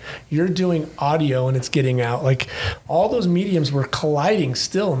play. You're doing audio and it's getting out. Like all those mediums were colliding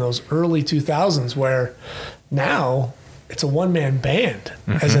still in those early 2000s, where now it's a one-man band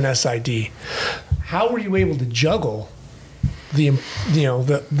as an SID. How were you able to juggle the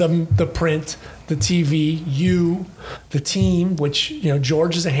print, the TV, the team, which,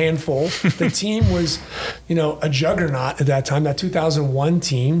 George is a handful. The team was, a juggernaut at that time. That 2001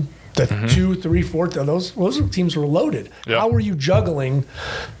 team, the 2, 3, 4, those teams were loaded. Yep. How were you juggling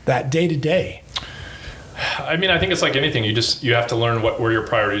that day to day? I mean, I think it's like anything. You have to learn where your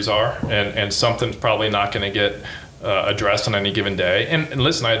priorities are, and something's probably not going to get addressed on any given day. And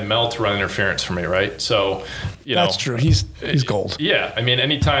listen, I had Mel to run interference for me, right? So, that's true. He's gold. Yeah, I mean,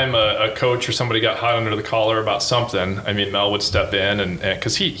 anytime a coach or somebody got hot under the collar about something, I mean, Mel would step in, and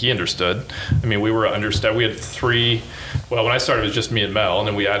because he understood. I mean, we were understaffed. We had 3. Well, when I started, it was just me and Mel, and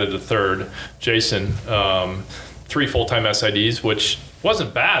then we added a third, Jason. 3 full-time SIDs, which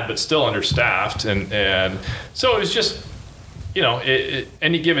wasn't bad, but still understaffed, and so it was just.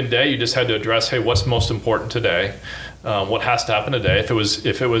 Any given day, you just had to address, hey, what's most important today? What has to happen today?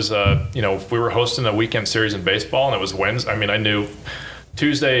 If we were hosting a weekend series in baseball and it was Wednesday, I mean, I knew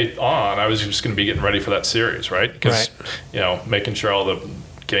Tuesday on, I was just going to be getting ready for that series, right? Because, making sure all the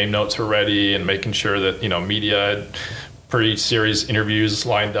game notes were ready and making sure that, media had pre-series interviews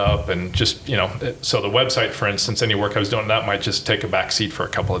lined up, and just, so the website, for instance, any work I was doing on that might just take a back seat for a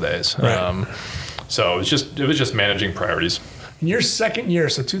couple of days. Right. So it was just managing priorities. In your second year,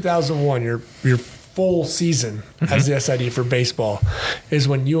 so 2001, your full season as the SID for baseball is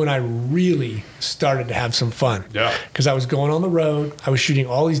when you and I really started to have some fun. Yeah. Because I was going on the road. I was shooting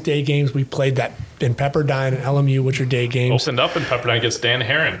all these day games. We played that in Pepperdine and LMU, which are day games. Opened up in Pepperdine against Dan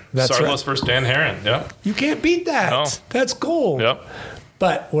Herron. That's Sarlos right. versus Dan Herron. Yeah. You can't beat that. No. That's gold. Yep.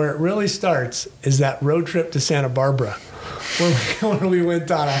 But where it really starts is that road trip to Santa Barbara. When we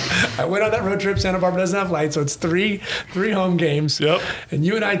went on, I went on that road trip. Santa Barbara doesn't have lights, so it's three home games. Yep. And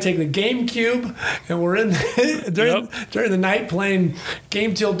you and I take the GameCube, and we're in during the night playing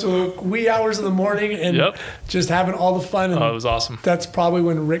game till wee hours in the morning, and just having all the fun. And it was awesome. That's probably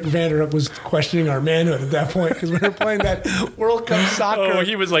when Rick Vanderup was questioning our manhood at that point, because we were playing that World Cup soccer. Oh,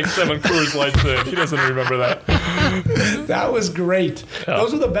 he was like 7 Coors Lights in. He doesn't remember that. That was great. Yeah.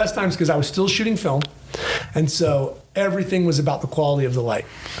 Those were the best times because I was still shooting film, and so everything was about the quality of the light.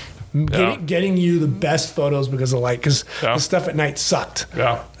 Getting you the best photos because of the light, because the stuff at night sucked.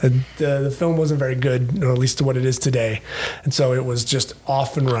 Yeah. The film wasn't very good, or at least to what it is today. And so it was just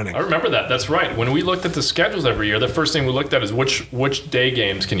off and running. I remember that. That's right. When we looked at the schedules every year, the first thing we looked at is which day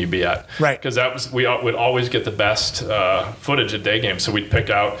games can you be at? Right. Because we would always get the best footage at day games. So we'd pick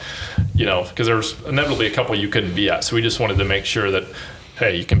out, because there was inevitably a couple you couldn't be at. So we just wanted to make sure that,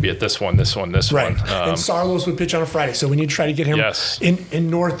 hey, you can be at this one. Right. And Sarlos would pitch on a Friday. So we need to try to get him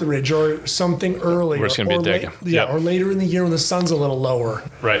in Northridge or something early. Where it's going to be a day game. Or later in the year when the sun's a little lower.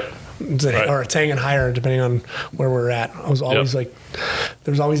 Right. Or it's hanging higher, depending on where we're at. I was always there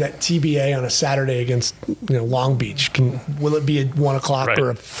was always that TBA on a Saturday against Long Beach. Will it be at 1 o'clock or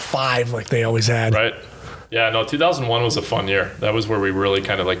at 5 like they always had? Right. Yeah, no, 2001 was a fun year. That was where we really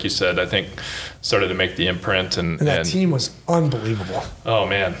kind of, like you said, I think started to make the imprint. And that team was unbelievable. Oh,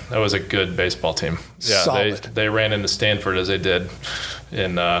 man, that was a good baseball team. Yeah, solid. They ran into Stanford as they did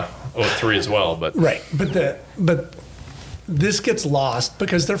in 03 as well. But right, but this gets lost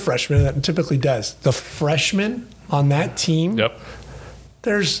because they're freshmen, and that typically does. The freshmen on that team,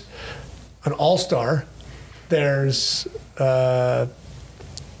 there's an all-star. There's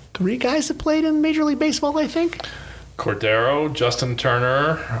 3 guys that played in Major League Baseball, I think. Cordero, Justin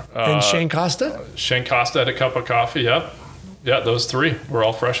Turner. And Shane Costa? Shane Costa had a cup of coffee, yep. Yeah, those 3 were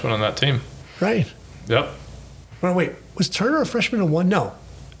all freshmen on that team. Right. Yep. Well, wait, was Turner a freshman in 1? No,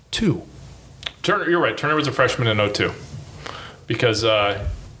 2. Turner, you're right. Turner was a freshman in 02. Because I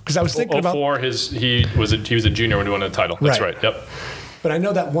was thinking about 04, he was a junior when he won the title. That's right. Yep. But I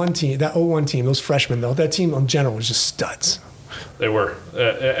know that one team, that 01 team, those freshmen though, that team in general was just studs. They were,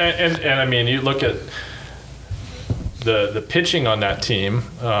 and I mean, you look at the pitching on that team.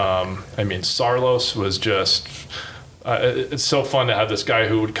 I mean, Sarlos was just. It's so fun to have this guy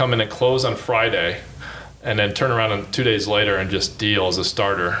who would come in and close on Friday, and then turn around 2 days later and just deal as a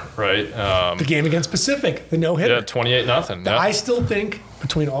starter, right? The game against Pacific, the no-hitter. Yeah, 28-0. Yeah. I still think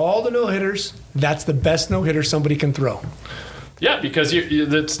between all the no-hitters, that's the best no-hitter somebody can throw. Yeah, because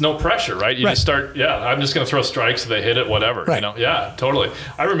it's no pressure, right? You just start, I'm just going to throw strikes, so they hit it, whatever. Right. Yeah, totally.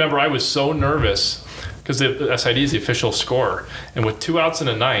 I remember I was so nervous because the SID is the official scorer, and with 2 outs in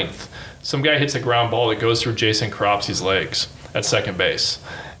the 9th, some guy hits a ground ball that goes through Jason Kropsky's legs at second base.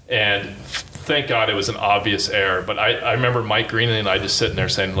 And thank God it was an obvious error. But I remember Mike Greenley and I just sitting there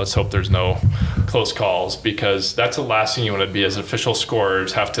saying, let's hope there's no close calls, because that's the last thing you want to be as official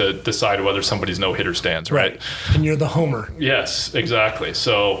scorers, have to decide whether somebody's no-hitter stands, right? And you're the homer. Yes, exactly.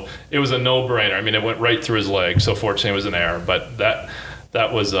 So it was a no-brainer. I mean, it went right through his leg. So fortunately it was an error. But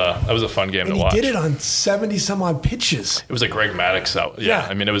that was a fun game to watch. He did it on 70 some odd pitches. It was a Greg Maddux out. Yeah.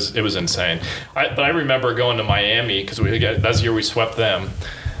 I mean, it was insane. But I remember going to Miami because that's the year we swept them,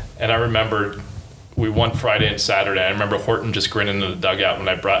 and I remember we won Friday and Saturday. I remember Horton just grinning in the dugout when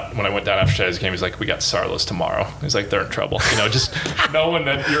I went down after Saturday's game. He's like, "We got Sarlos tomorrow." He's like, "They're in trouble," just knowing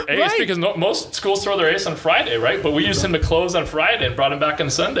that your ace, Right. because most schools throw their ace on Friday, right? But we used him to close on Friday and brought him back on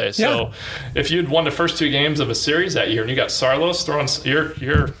Sunday. So if you'd won the first 2 games of a series that year and you got Sarlos throwing,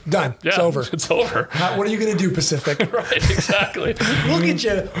 you're Done. Yeah, It's over. It's over. What are you going to do, Pacific? Right, exactly.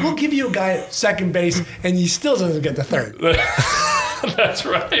 We'll give you a guy at second base, and he still doesn't get the third. That's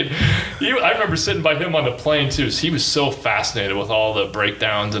right. I remember sitting by him on the plane too. So he was so fascinated with all the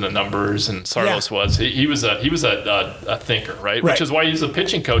breakdowns and the numbers, and Sarlos was. He was a thinker, right? Which is why he's a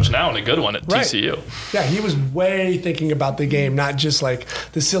pitching coach now and a good one at TCU. Yeah, he was way thinking about the game, not just like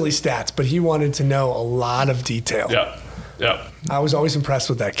the silly stats, but he wanted to know a lot of detail. Yeah. I was always impressed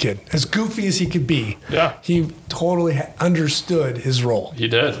with that kid. As goofy as he could be, he totally understood his role. He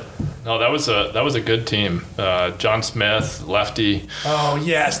did. No, that was a good team. John Smith, lefty. Oh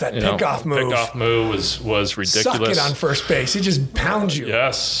yes, that pickoff move. Pickoff move was ridiculous. Suck it on first base. He just pounds you.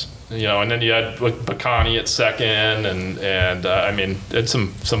 Yes. And then you had Bacani at second, and I mean, it's some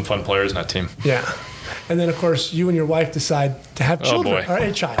fun players in that team. Yeah. And then, of course, you and your wife decide to have children, or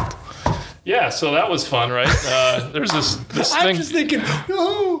a child. Yeah, so that was fun, right? There's this I'm thing. just thinking,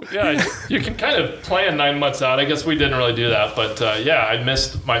 oh. Yeah, you can kind of plan 9 months out. I guess we didn't really do that, but I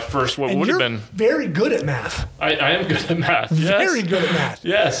missed my first. What would have been very good at math. I am good at math. Very good at math.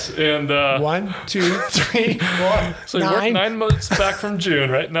 Yes, and 1, 2, 3, 4. So you worked 9 months back from June,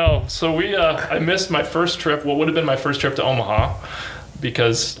 right? No, so I missed my first trip. What would have been my first trip to Omaha,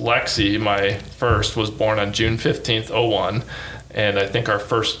 because Lexi, my first, was born on June 15th, 01. And I think our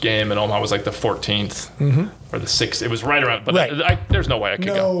first game in Omaha was like the 14th or the 6th. It was right around, but there's no way I could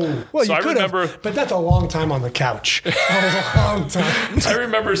go. Well, so you could have, but that's a long time on the couch. That was a long time. I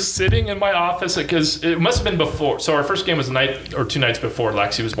remember sitting in my office because it must have been before. So our first game was a night or 2 nights before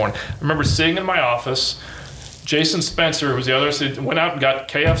Lexi was born. I remember sitting in my office. Jason Spencer, who was the other, went out and got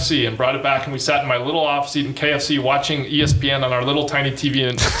KFC and brought it back, and we sat in my little office eating KFC, watching ESPN on our little tiny TV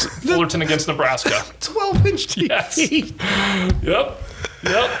in Fullerton against Nebraska. 12-inch TV. Yes. Yep.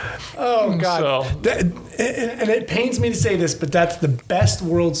 Oh, God. So. And it pains me to say this, but that's the best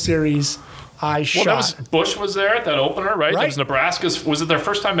World Series I shot. Bush was there at that opener, right? That was Nebraska's. Was it their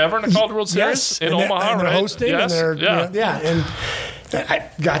first time ever in the College World Series in Omaha? And they're right? hosting. Yes. And and I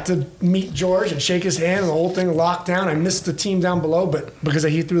got to meet George and shake his hand, and the whole thing locked down. I missed the team down below, but because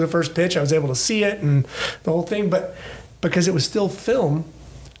he threw the first pitch, I was able to see it and the whole thing. But because it was still film,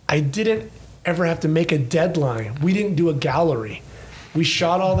 I didn't ever have to make a deadline. We didn't do a gallery. We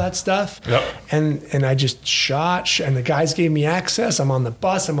shot all that stuff, and I just shot, and the guys gave me access. I'm on the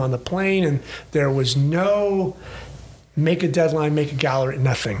bus, I'm on the plane, and there was no make a deadline, make a gallery,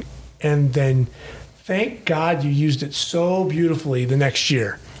 nothing. And then thank God you used it so beautifully the next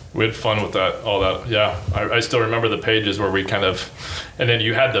year. We had fun with that, all that. Yeah, I still remember the pages where we kind of, and then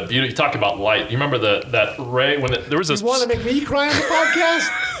you had the beauty. You talk about light. You remember that ray when there was this. You want to make me cry on the podcast?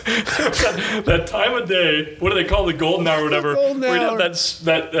 that time of day. What do they call the golden hour or whatever? Golden We'd hour. have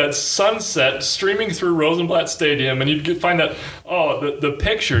that sunset streaming through Rosenblatt Stadium, and you'd find that the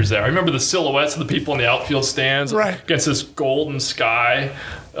pictures there. I remember the silhouettes of the people in the outfield stands against this golden sky.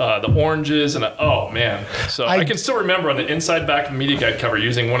 The oranges and oh man, so I can still remember on the inside back of the media guide cover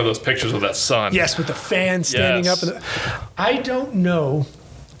using one of those pictures with that sun. Yes, with the fan standing up. I don't know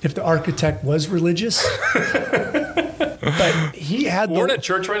if the architect was religious, but he had. We're at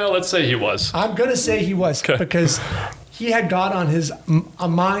church right now. Let's say he was. I'm gonna say he was because he had God on his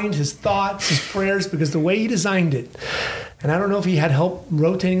mind, his thoughts, his prayers, because the way he designed it. And I don't know if he had help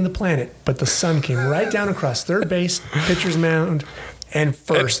rotating the planet, but the sun came right down across third base, pitcher's mound, and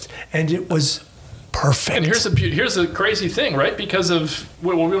first, and it was perfect. And here's the crazy thing, right? Because of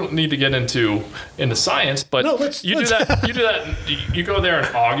we don't need to get into science, but you do that. You go there in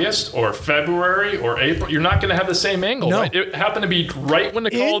August or February or April. You're not going to have the same angle. No. Right? It happened to be right when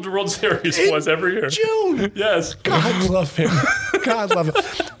the College World Series was every year. June. Yes. God love him. God love him.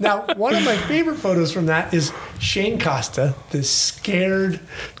 Now, one of my favorite photos from that is Shane Costa, this scared.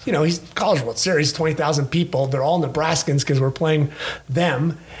 He's College World Series, 20,000 people. They're all Nebraskans because we're playing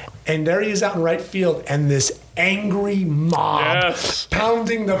them. And there he is out in right field, and this angry mob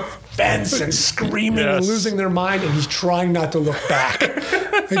pounding the fence and screaming and losing their mind, and he's trying not to look back.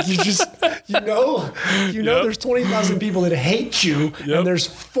 Like there's 20,000 people that hate you, and there's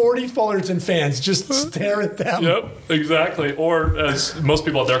 40 Fullerton fans. Just stare at them. Yep, exactly. Or as most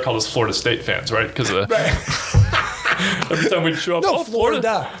people out there call us Florida State fans, right? Because every time we'd show up,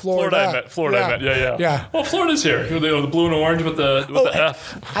 Florida. I meant. Yeah. Well, Florida's here. The blue and orange with the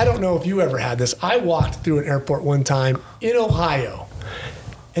F. I don't know if you ever had this. I walked through an airport one time in Ohio,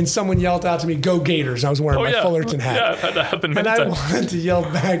 and someone yelled out to me, "Go Gators!" I was wearing my Fullerton hat. Yeah, I've had that happen many times. And I wanted to yell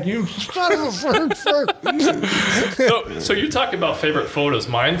back, "You son of a So you talk about favorite photos.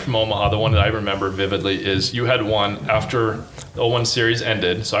 Mine from Omaha, the one that I remember vividly is you had one after the 01 series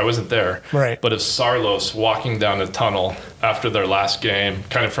ended, so I wasn't there. Right. But of Sarlos walking down the tunnel after their last game,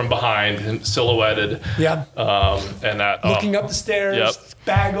 kind of from behind, silhouetted. Yeah. And that looking up the stairs,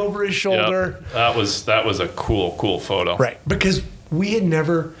 bag over his shoulder. Yep. That was a cool photo. Right. Because we had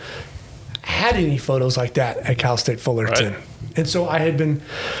never had any photos like that at Cal State Fullerton. Right. And so I had been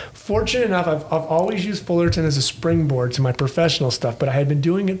fortunate enough, I've always used Fullerton as a springboard to my professional stuff, but I had been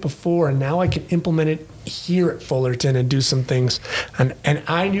doing it before, and now I can implement it here at Fullerton and do some things. And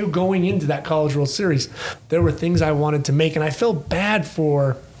I knew going into that College World Series, there were things I wanted to make, and I felt bad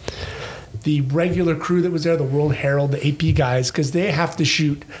for the regular crew that was there, the World Herald, the AP guys, because they have to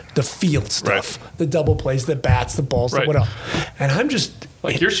shoot the field stuff, the double plays, the bats, the balls, the what else. And I'm just...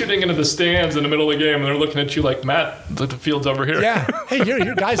 Like you're shooting into the stands in the middle of the game, and they're looking at you like, Matt, the field's over here. Yeah. Hey,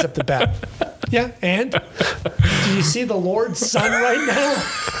 your guy's up the bat. Yeah, and do you see the Lord's son right now?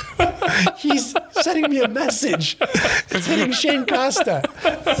 He's sending me a message. It's hitting Shane Costa.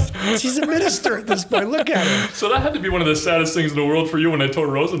 He's a minister at this point. Look at him. So that had to be one of the saddest things in the world for you when they tore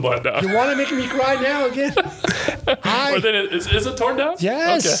Rosenblatt down. You want to make me cry now again? Is it torn down?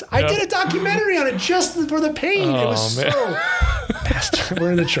 Yes. Okay. I did a documentary on it just for the pain. It was so... Pastor,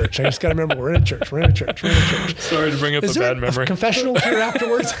 we're in the church. I just got to remember we're in a church. Sorry to bring up a bad memory. A confessional here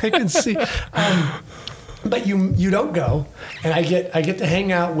afterwards? I can see. But you don't go, and I get to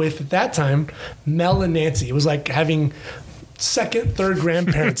hang out with, at that time, Mel and Nancy. It was like having second, third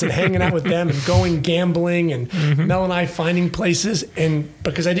grandparents and hanging out with them and going gambling, and Mel and I finding places. And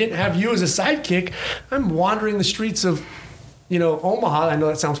because I didn't have you as a sidekick, I'm wandering the streets of Omaha. I know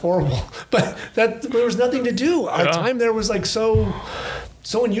that sounds horrible, but there was nothing to do. Our time there was like so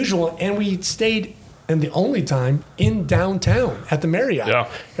unusual, and we stayed, and the only time, in downtown at the Marriott. Yeah.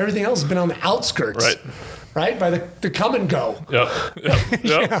 Everything else has been on the outskirts. Right? By the come and go. Yep.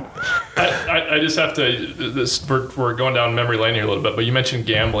 I just have to, we're going down memory lane here a little bit, but you mentioned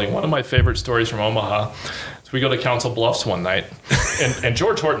gambling. One of my favorite stories from Omaha is we go to Council Bluffs one night, and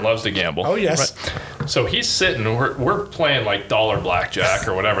George Horton loves to gamble. Oh, yes. Right? So he's sitting, we're playing like dollar blackjack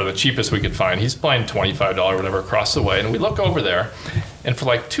or whatever, the cheapest we could find. He's playing $25 whatever across the way, and we look over there, and for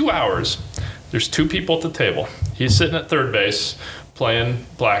like 2 hours, there's two people at the table. He's sitting at third base playing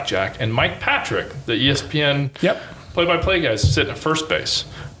blackjack, and Mike Patrick, the ESPN play-by-play guy, is sitting at first base,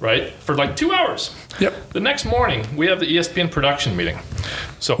 right, for like 2 hours. The next morning, we have the ESPN production meeting.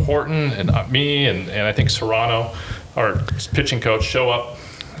 So Horton and me and I think Serrano, our pitching coach, show up,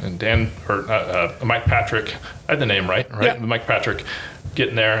 and Mike Patrick, I had the name right? Yeah. Mike Patrick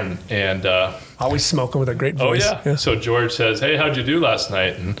getting there and always smoking with a great voice. Oh yeah. So George says, "Hey, how'd you do last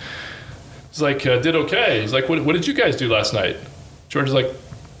night?" And he's like, "Did okay." He's like, "What did you guys do last night?" George is like,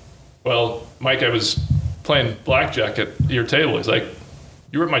 "Well, Mike, I was playing blackjack at your table." He's like,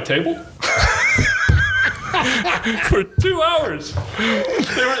 "You were at my table?" For 2 hours.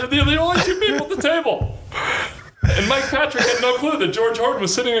 They were the only two people at the table. And Mike Patrick had no clue that George Horton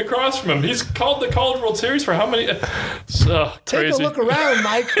was sitting across from him. He's called the College World Series for how many? Take a look around,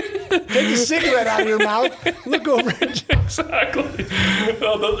 Mike. Take a cigarette out of your mouth. Look over. Exactly.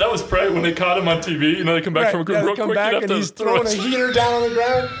 Well, that was probably when they caught him on TV. They come back from a group real quick. Back and he's throwing a heater down on the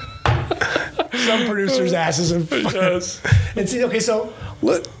ground. Some producers' asses. Yes. And see, okay, so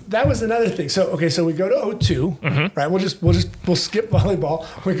look, that was another thing. So we go to O2, right? We'll skip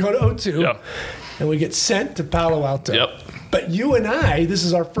volleyball. We go to O2, and we get sent to Palo Alto. Yep. But you and I, this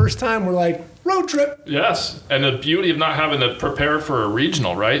is our first time. We're like, road trip. Yes, and the beauty of not having to prepare for a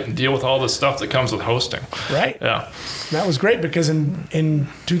regional, right, and deal with all the stuff that comes with hosting. Right. Yeah. That was great because in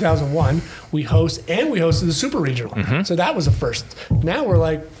 2001 we hosted the Super Regional. So that was a first. Now we're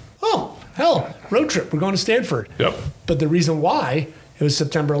like, oh hell, road trip. We're going to Stanford. Yep. But the reason why, it was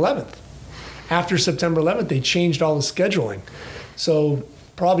September 11th. After September 11th, they changed all the scheduling. So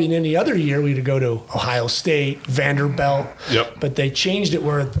probably in any other year we'd go to Ohio State, Vanderbilt. Yep. But they changed it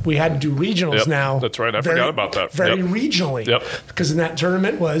where we had to do regionals Yep. now. That's right. I forgot about that. Very Yep. regionally. Yep. Because in that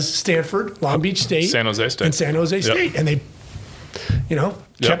tournament was Stanford, Long Beach State, San Jose State. and San Jose State, and they,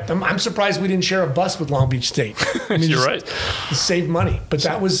 kept them. I'm surprised we didn't share a bus with Long Beach State. I mean, You're right. Save money, but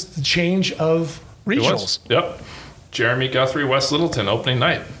that was the change of It regionals. was. Yep. Jeremy Guthrie, West Littleton, opening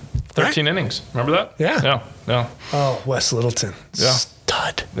night. 13 innings. Remember that? Yeah. Yeah. Oh, West Littleton, Yeah.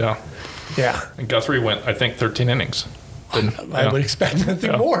 stud. Yeah. Yeah, And Guthrie went, I think, 13 innings. I would expect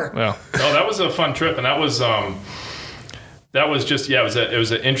nothing more. Yeah. No, that was a fun trip, and that was just it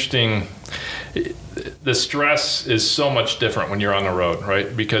was an interesting. The stress is so much different when you're on the road,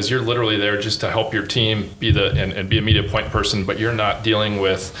 right? Because you're literally there just to help your team and be a media point person, but you're not dealing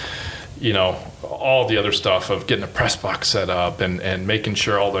with, all the other stuff of getting a press box set up and making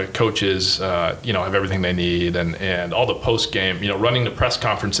sure all the coaches, have everything they need and all the post game, running the press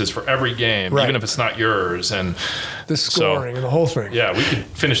conferences for every game, Right. even if it's not yours, and The scoring and the whole thing. yeah, we could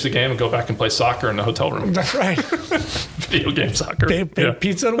finish the game and go back and play soccer in the hotel room. That's right. Video game soccer.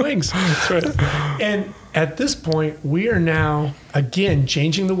 Pizza and wings. That's right. And at this point, we are now, again,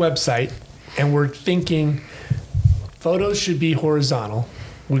 changing the website, and we're thinking photos should be horizontal.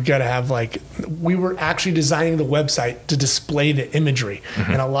 We've got to have we were actually designing the website to display the imagery,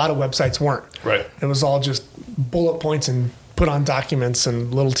 and a lot of websites weren't. Right. It was all just bullet points and put on documents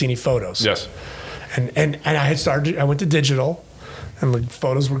and little teeny photos. Yes. And I went to digital, and the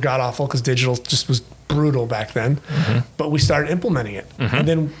photos were god awful because digital just was brutal back then. But we started implementing it, and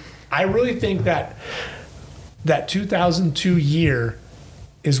then I really think that 2002 year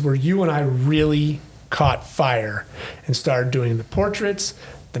is where you and I really caught fire and started doing the portraits,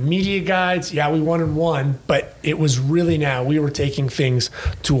 the media guides. Yeah, we wanted one, but it was really now we were taking things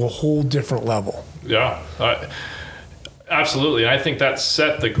to a whole different level. Yeah. Absolutely. And I think that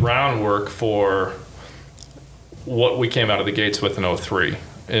set the groundwork for what we came out of the gates with in 2003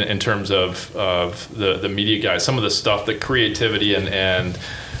 in terms of the media guys, some of the stuff, the creativity and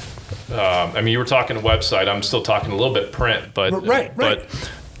you were talking website. I'm still talking a little bit print, but Right.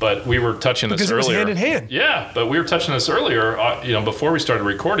 But we were touching this Because it was earlier. hand in hand. Yeah, but we were touching this earlier. Before we started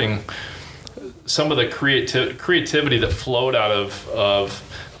recording, some of the creativity that flowed out of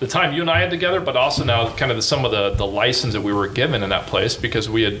the time you and I had together, but also now kind of some of the license that we were given in that place because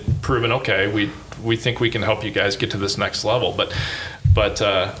we had proven we think we can help you guys get to this next level. But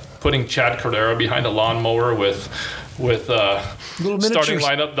putting Chad Cordero behind a lawnmower with Little starting miniatures.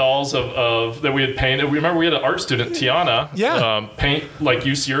 lineup dolls of that we had painted. We remember we had an art student, Tiana, Yeah. paint like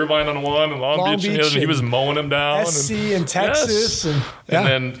UC Irvine on one and Long Beach, and he was mowing them down. SC and Texas. Yes.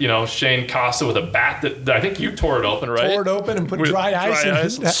 And then, Shane Costa with a bat that I think you tore it open, right? Tore it open and put With dry ice in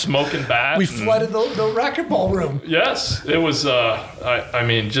it. smoking bat. We and- flooded the racquetball room. Yes, it was.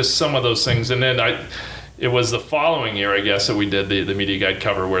 Just some of those things, and then it was the following year, I guess, that we did the media guide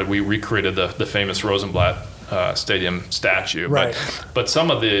cover where we recreated the famous Rosenblatt Stadium statue. Right. But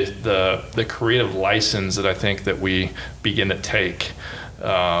some of the creative license that I think that we begin to take,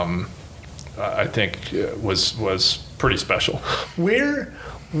 I think was pretty special. Where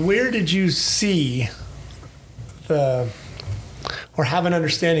did you see or have an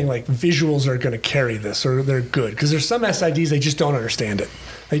understanding like visuals are going to carry this or they're good? Because there's some SIDs, they just don't understand it.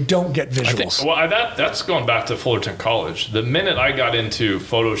 They don't get visuals. That's going back to Fullerton College. The minute I got into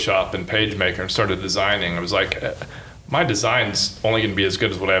Photoshop and PageMaker and started designing, I was like, my design's only going to be as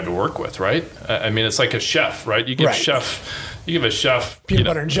good as what I have to work with, right? It's like a chef, right? You give a chef Peanut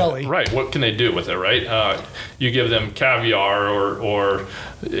butter and jelly. right? What can they do with it, right? You give them caviar or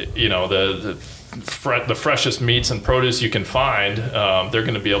the freshest meats and produce you can find, they're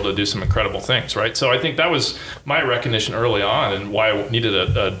going to be able to do some incredible things, right? So I think that was my recognition early on, and why I needed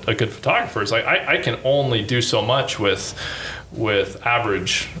a good photographer is I can only do so much with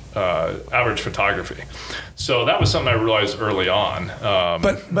average photography. So that was something I realized early on.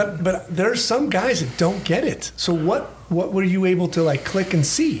 But there's some guys that don't get it. So what were you able to like click and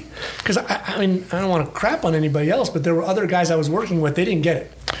see? Because I don't want to crap on anybody else, but there were other guys I was working with, they didn't get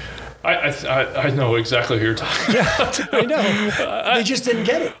it. I know exactly who you're talking about. Yeah, I know. They just didn't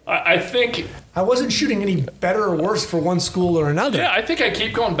get it. I think I wasn't shooting any better or worse for one school or another. Yeah, I think I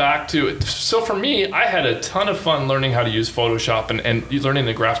keep going back to it. So for me, I had a ton of fun learning how to use Photoshop and learning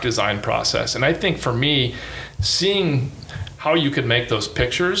the graphic design process. And I think for me, seeing how you could make those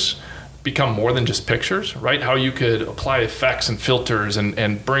pictures become more than just pictures, right? How you could apply effects and filters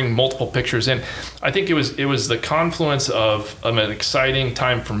and bring multiple pictures in. I think it was the confluence of an exciting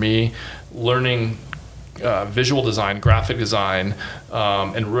time for me learning visual design, graphic design,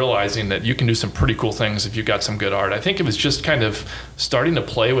 and realizing that you can do some pretty cool things if you've got some good art. I think it was just kind of starting to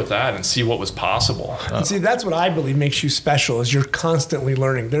play with that and see what was possible. And see, that's what I believe makes you special, is you're constantly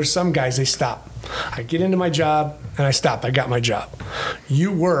learning. There's some guys, they stop. I get into my job and I stop. I got my job.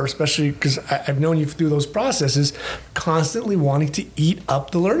 You were, especially because I've known you through those processes, constantly wanting to eat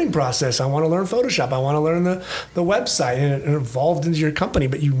up the learning process. I want to learn Photoshop. I want to learn the website, and it evolved into your company,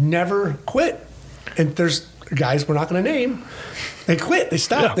 but you never quit. And there's guys we're not going to name, they quit. They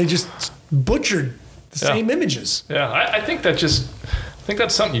stopped. Yeah. They just butchered the same images. Yeah, I think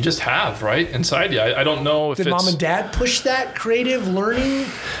that's something you just have right inside you. I don't know if Did mom and dad push that creative learning?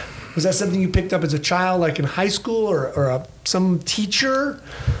 Was that something you picked up as a child, like in high school, or some teacher?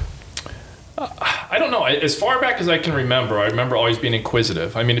 I don't know. As far back as I can remember, I remember always being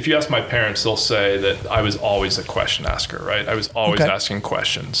inquisitive. I mean, if you ask my parents, they'll say that I was always a question asker, right? I was always asking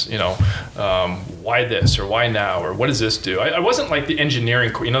questions, why this or why now or what does this do? I wasn't like the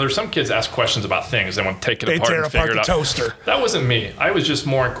engineering, there's some kids ask questions about things. They want to take it apart and figure it out. Toaster. That wasn't me. I was just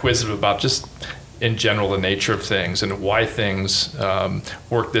more inquisitive about just in general the nature of things and why things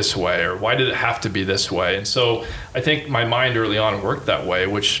work this way or why did it have to be this way. And so I think my mind early on worked that way,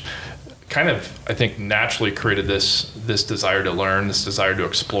 which kind of, I think, naturally created this desire to learn, this desire to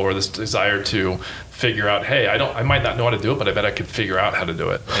explore, this desire to figure out, hey, I might not know how to do it, but I bet I could figure out how to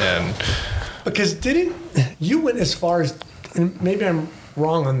do it. And because you went as far as, and maybe I'm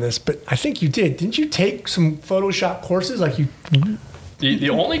wrong on this, but I think you didn't you take some Photoshop courses like you?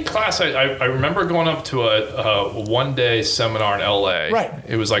 The only class I remember going up to a one-day seminar in LA. Right.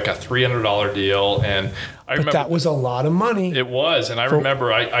 It was like a $300 deal, and I remember that was a lot of money. It was, and I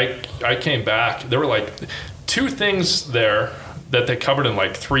remember I came back. There were like two things there that they covered in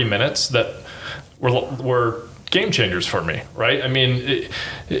like 3 minutes that were game changers for me. Right. I mean,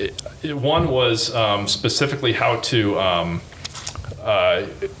 one was specifically how to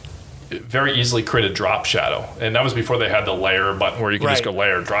very easily create a drop shadow, and that was before they had the layer button where you can just go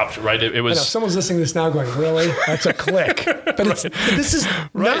layer drop. Right, it was. I know, someone's listening to this now, going, "Really? That's a click." But this is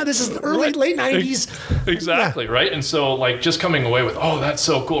this is early late '90s. Exactly right, and so like just coming away with, oh, that's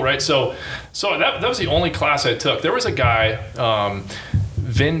so cool, right? So that was the only class I took. There was a guy.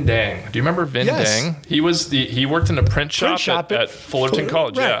 Vin Dang. Do you remember Vin Dang? He worked in a print shop at Fullerton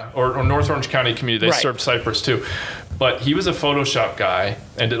College, or North Orange County Community. They served Cypress too. But he was a Photoshop guy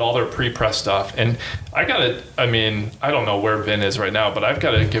and did all their pre-press stuff. And I don't know where Vin is right now, but I've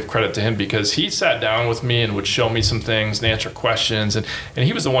got to give credit to him because he sat down with me and would show me some things and answer questions. And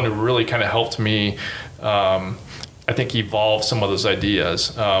he was the one who really kind of helped me, I think, evolve some of those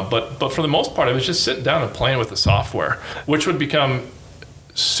ideas. But for the most part, I was just sitting down and playing with the software, which would become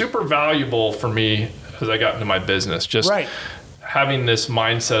super valuable for me as I got into my business. Just having this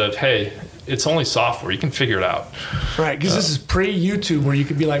mindset of, hey, it's only software. You can figure it out. Right, because this is pre-YouTube where you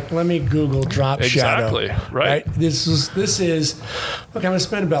could be like, let me Google drop shadow. Exactly, right. This is, look, I'm going to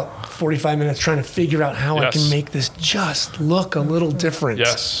spend about 45 minutes trying to figure out how I can make this just look a little different.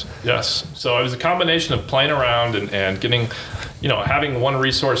 Yes. So it was a combination of playing around and getting, having one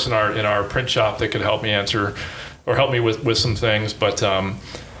resource in our print shop that could help me answer or help me with some things. But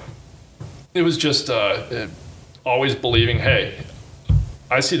it was just always believing, hey,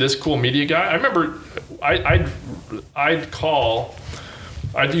 I see this cool media guy. I remember I'd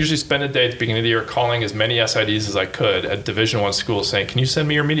usually spend a day at the beginning of the year calling as many SIDs as I could at Division I schools saying, can you send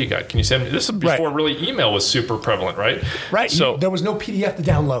me your media guide? Can you send me? This is before really email was super prevalent, right? Right. So there was no PDF to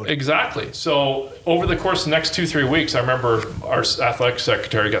download. Exactly. So over the course of the next 2-3 weeks, I remember our athletic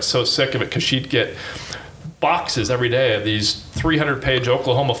secretary got so sick of it because she'd get boxes every day of these 300-page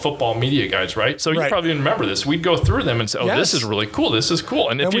Oklahoma football media guides, right? So you probably remember this. We'd go through them and say, this is really cool. This is cool.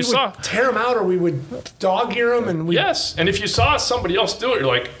 And if you saw... tear them out or we would dog ear them. And yes. And if you saw somebody else do it, you're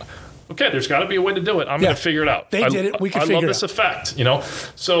like, okay, there's got to be a way to do it. I'm going to figure it out. They did it. We can figure it out. I love this effect,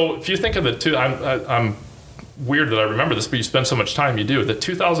 So if you think of the two... I'm weird that I remember this, but you spend so much time, you do. The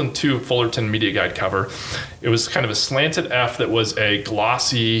 2002 Fullerton Media Guide cover, it was kind of a slanted F that was a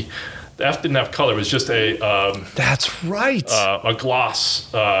glossy... The F didn't have color. It was just a... that's right. A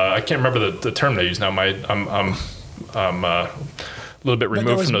gloss. I can't remember the term they use now. I'm a little bit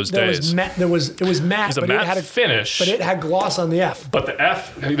removed from those days. It was matte, but it had a finish. But it had gloss on the F. But the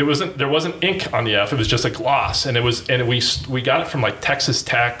F, there wasn't ink on the F. It was just a gloss, and we got it from like Texas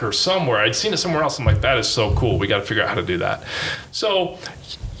Tech or somewhere. I'd seen it somewhere else. I'm like, that is so cool. We got to figure out how to do that. So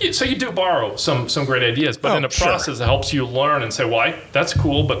you do borrow some great ideas, but in a process it helps you learn and say, well, that's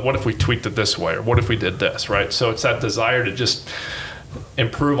cool, but what if we tweaked it this way, or what if we did this, right? So it's that desire to just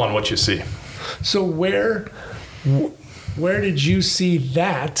improve on what you see. So where did you see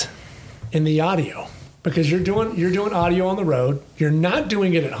that in the audio? because you're doing audio on the road. You're not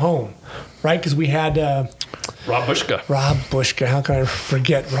doing it at home, right? Because we had Rob Bushka. Rob Bushka. How can I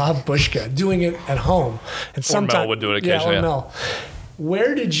forget Rob Bushka doing it at home? And sometimes Mel would do it occasionally. Yeah, Mel.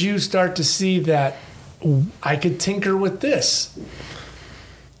 Where did you start to see that I could tinker with this?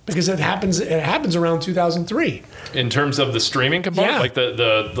 Because it happens around 2003. In terms of the streaming component, Yeah. like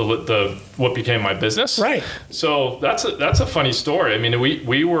the what became my business, Right. So that's a funny story. I mean,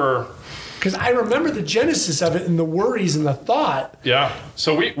 we were. Because I remember the genesis of it and the worries and the thought. Yeah.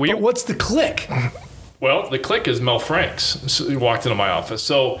 So we But what's the click? well, the click is Mel Franks. So he walked into my office.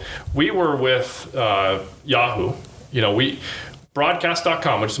 So we were with Yahoo.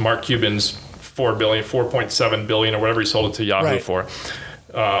 Broadcast.com, which is Mark Cuban's $4.7 billion or whatever he sold it to Yahoo Right. for.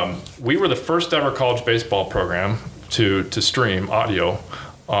 We were the first ever college baseball program to stream audio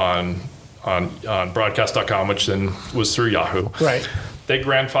on Broadcast.com, which then was through Yahoo. Right. They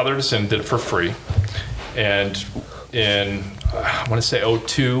grandfathered us in, did it for free. And in, I want to say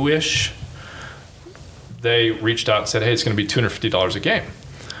 02-ish, they reached out and said, hey, it's going to be $250 a game.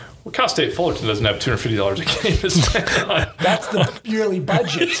 Well, Cal State Fullerton doesn't have $250 a game to spend on That's the yearly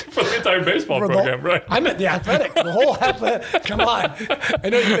budget. for the entire baseball For the- program, right? I meant the athletic, the whole athletic. Come on. I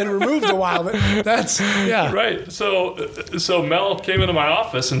know you've been removed a while, but that's, yeah. Right. So Mel came into my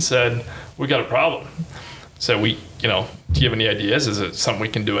office and said, we got a problem. So do you have any ideas? Is it something we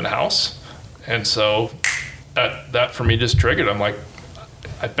can do in-house? And so that for me just triggered. I'm like,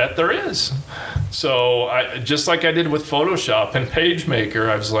 I bet there is. So just like I did with Photoshop and PageMaker,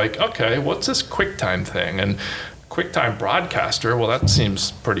 I was like, okay, what's this QuickTime thing? And QuickTime Broadcaster, well, that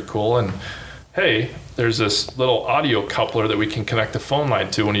seems pretty cool. And hey, there's this little audio coupler that we can connect the phone line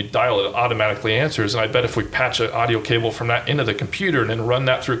to. When you dial it, it automatically answers. And I bet if we patch an audio cable from that into the computer and then run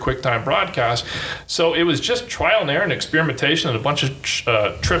that through QuickTime Broadcast. So it was just trial and error and experimentation and a bunch of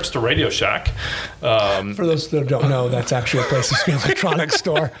trips to Radio Shack. For those that don't know, that's actually a place to be an electronics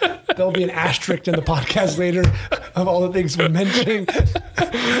store. There'll be an asterisk in the podcast later of all the things we're mentioning.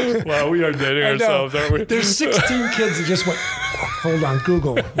 Wow, we are dating ourselves, aren't we? There's 16 kids that just went, hold on,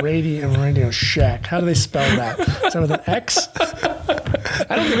 Google, Radio Shack. How do they spell that? Is that with an X?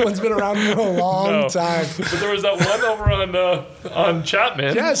 I don't think one's been around for a long time. But there was that one over on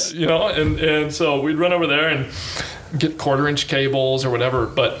Chapman. Yes. And so we'd run over there and get 1/4-inch cables or whatever.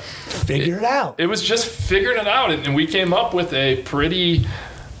 But Figure it out. it was just figuring it out. And we came up with a pretty,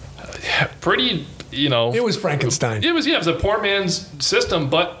 It was Frankenstein. It was a poor man's system,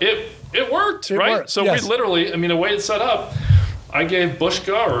 but it worked, right? worked, So yes. we literally, the way it's set up, I gave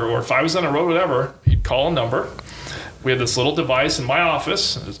Bushka, or if I was on the road, whatever, he'd call a number. We had this little device in my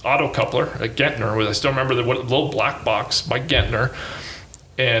office, this auto coupler, a Gentner. I still remember the little black box by Gentner,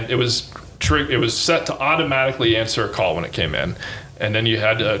 and it was set to automatically answer a call when it came in. And then you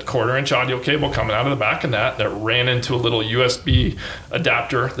had a 1/4-inch audio cable coming out of the back of that ran into a little USB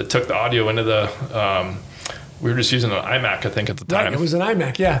adapter that took the audio into the. We were just using an iMac, I think, at the time. Right, it was an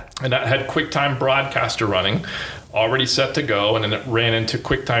iMac, yeah. And that had QuickTime Broadcaster running, already set to go, and then it ran into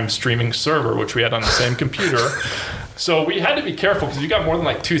QuickTime Streaming Server, which we had on the same computer. So we had to be careful because you got more than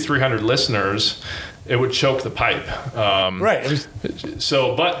like 200-300 listeners, it would choke the pipe. Right. It was,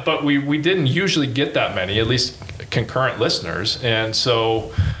 So, but we didn't usually get that many, at least concurrent listeners, and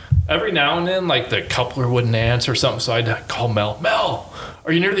so every now and then, like the coupler wouldn't answer or something, so I'd call Mel. Mel,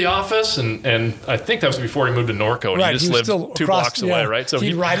 are you near the office? And I think that was before he moved to Norco, and right. he just was lived still 2 across, blocks away, right? So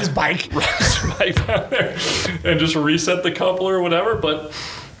he'd ride his bike. right down there and just reset the coupler or whatever. But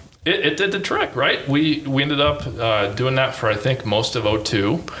it did the trick, right? We ended up doing that for I think most of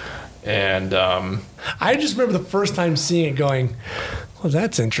 02, and I just remember the first time seeing it going, well,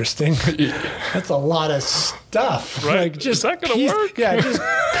 that's interesting. That's a lot of stuff. Right. Like, just Is that gonna work? Yeah,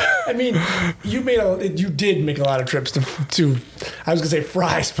 you did make a lot of trips to I was gonna say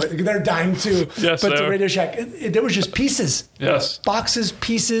Fry's, but they're dying too. Yes, but they to are. Radio Shack, there was just pieces. yes. Boxes,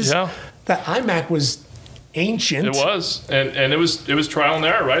 pieces. Yeah. That iMac was ancient. It was, and it was trial and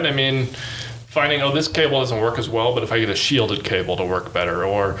error, right? I mean, finding this cable doesn't work as well, but if I get a shielded cable to work better,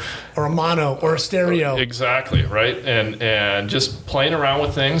 or Or a mono or a stereo. exactly, right? And just playing around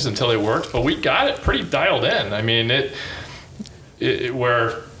with things until they worked. But we got it pretty dialed in. I mean, it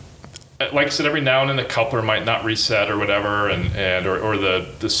where, like I said, every now and then the coupler might not reset or whatever, or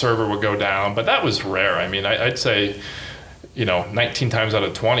the server would go down, but that was rare. I mean, I'd say, 19 times out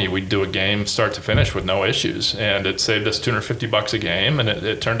of 20, we'd do a game start to finish with no issues, and it saved us $250 a game, and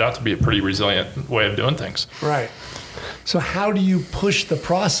it turned out to be a pretty resilient way of doing things. Right. So how do you push the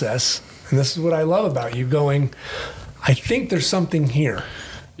process? And this is what I love about you going, I think there's something here.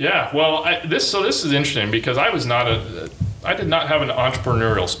 Yeah, well, this is interesting because I was not I did not have an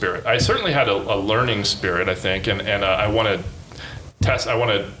entrepreneurial spirit. I certainly had a learning spirit, I think, and I want to test, I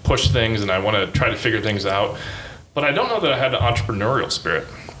want to push things, and I want to try to figure things out. But I don't know that I had an entrepreneurial spirit.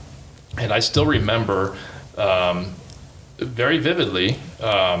 And I still remember very vividly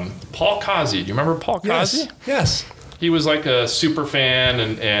Paul Kazi. Do you remember Paul Kazi? Yes. He was like a super fan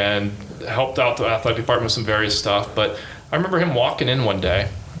and helped out the athletic department with some various stuff. But I remember him walking in one day,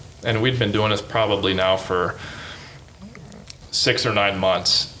 and we'd been doing this probably now for 6 or 9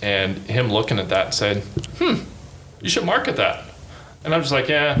 months, and him looking at that and said, you should market that. And I'm just like,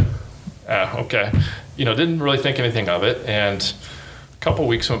 okay. Didn't really think anything of it. And a couple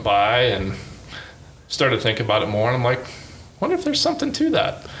weeks went by and started to think about it more. And I'm like, wonder if there's something to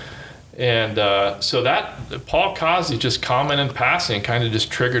that. And so that Paul Kazi just comment in passing kind of just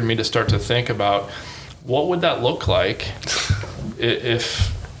triggered me to start to think about what would that look like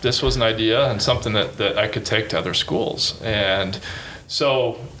if this was an idea and something that I could take to other schools. And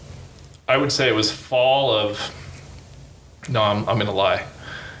so I would say it was fall of, no, I'm going to lie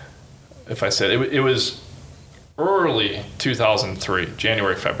if I said it was early 2003,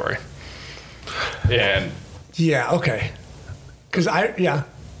 January, February. And yeah, okay. Because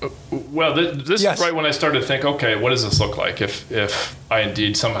well, this is right when I started to think, okay, what does this look like if I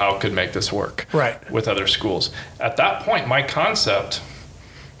indeed somehow could make this work with other schools? At that point, my concept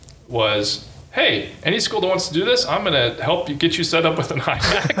was, hey, any school that wants to do this, I'm going to help you get you set up with an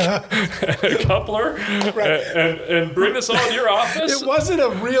iMac, a coupler, and bring this all to your office. It wasn't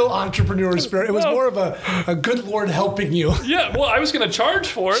a real entrepreneur spirit. It was more of a good Lord helping you. Yeah, well, I was going to charge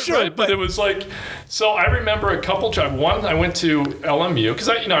for it, sure, right? But it was like, so I remember a couple jobs. One, I went to LMU because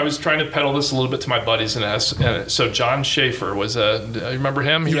I was trying to peddle this a little bit to my buddies, and so John Schaefer was you remember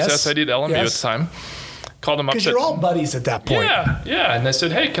him? He was SID at LMU at the time. Called him up. Because you're all buddies at that point. Yeah. And they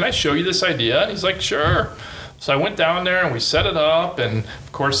said, hey, can I show you this idea? And he's like, sure. So I went down there and we set it up. And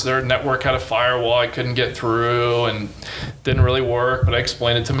of course, their network had a firewall I couldn't get through and didn't really work. But I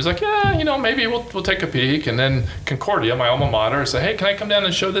explained it to him. He's like, yeah, maybe we'll take a peek. And then Concordia, my alma mater, said, hey, can I come down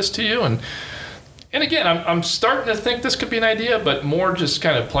and show this to you? And again, I'm starting to think this could be an idea, but more just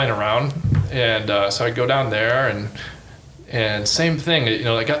kind of playing around. And so I go down there and same thing,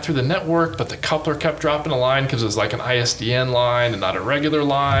 I got through the network, but the coupler kept dropping a line because it was like an ISDN line and not a regular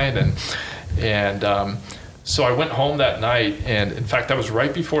line. And so I went home that night, and in fact, that was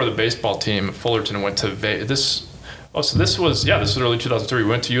right before the baseball team at Fullerton went to Vegas. This was early 2003. We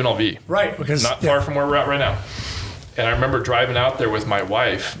went to UNLV. Right. Because not far from where we're at right now. And I remember driving out there with my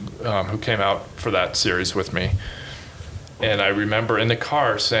wife, who came out for that series with me. And I remember in the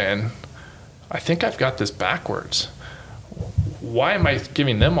car saying, I think I've got this backwards. Why am I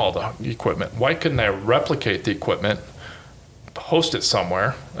giving them all the equipment? Why couldn't I replicate the equipment, host it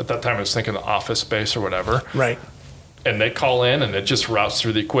somewhere? At that time, I was thinking the office space or whatever. Right. And they call in, and it just routes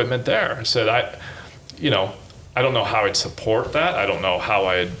through the equipment there. I said, I don't know how I'd support that. I don't know how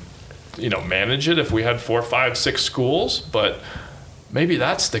I'd, manage it if we had 4, 5, 6 schools, but maybe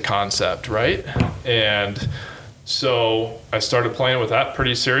that's the concept, right? And so I started playing with that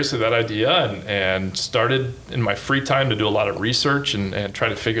pretty seriously, that idea, and started in my free time to do a lot of research and try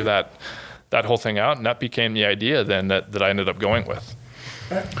to figure that whole thing out. And that became the idea then that I ended up going with.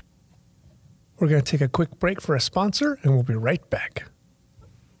 We're going to take a quick break for a sponsor, and we'll be right back.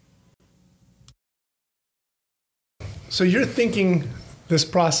 So you're thinking this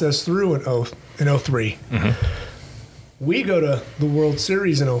process through in 03. Mm-hmm. We go to the World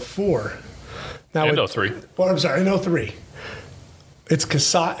Series in 04. Now in 03. Well, I'm sorry, in 03. It's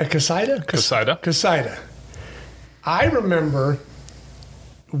Cassida? Cassida. I remember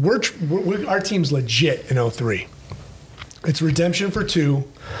our team's legit in 03. It's redemption for 2.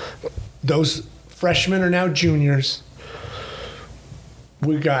 Those freshmen are now juniors.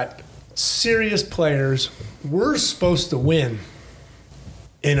 We got serious players. We're supposed to win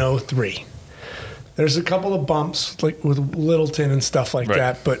in 03. There's a couple of bumps like with Littleton and stuff like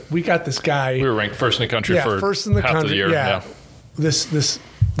that, but we got this guy. We were ranked first in the country for first in the half country. The year. Yeah. This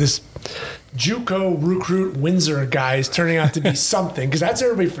JUCO recruit Windsor guy is turning out to be something, because that's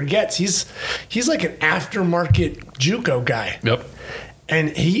everybody forgets. He's like an aftermarket JUCO guy. Yep. And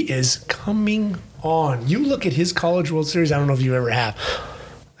he is coming on. You look at his College World Series. I don't know if you ever have.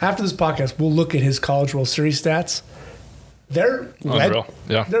 After this podcast, we'll look at his College World Series stats. They're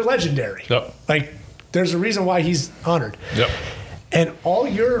they're legendary. Yep. Like, there's a reason why he's honored. Yep. And all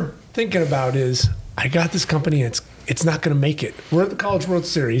you're thinking about is, I got this company, and it's not going to make it. We're at the College World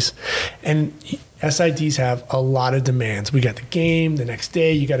Series, and SIDs have a lot of demands. We got the game the next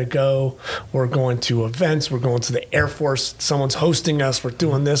day. You got to go. We're going to events. We're going to the Air Force. Someone's hosting us. We're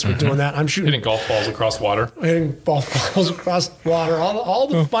doing this. We're doing that. I'm shooting Hitting golf balls across water. Hitting golf balls across water. All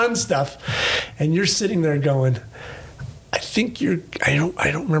the fun stuff. And you're sitting there going, I think I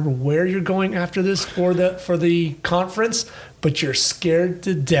don't remember where you're going after this for the conference, but you're scared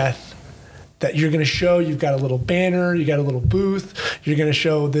to death that you're going to show. You've got a little banner, you got a little booth, you're going to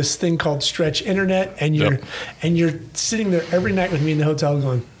show this thing called Stretch Internet, and you're sitting there every night with me in the hotel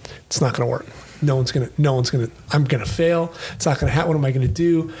going, it's not going to work. No one's going to, I'm going to fail. It's not going to happen. What am I going to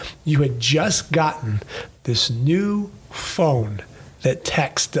do? You had just gotten this new phone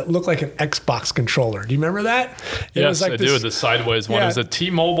that looked like an Xbox controller. Do you remember that? Yes, I do. The sideways one. It was a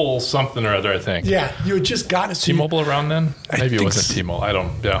T-Mobile something or other, I think. Yeah, you had just gotten it. T-Mobile around then? Maybe it wasn't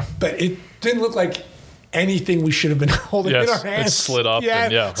T-Mobile. Yeah. But it didn't look like anything we should have been holding in our hands. It slid up.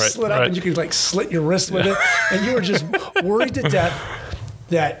 Slid up, and you could like slit your wrist with it. And you were just worried to death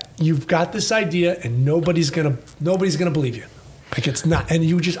that you've got this idea and nobody's gonna believe you. Like it's not, and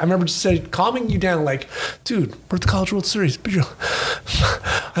I remember just calming you down, like, dude, we're at the College World Series, but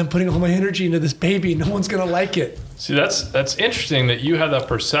I'm putting all my energy into this baby. No one's gonna like it. See, that's interesting that you have that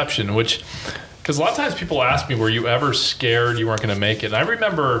perception, because a lot of times people ask me, were you ever scared you weren't gonna make it? And I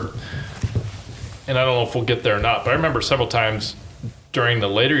remember, and I don't know if we'll get there or not, but I remember several times during the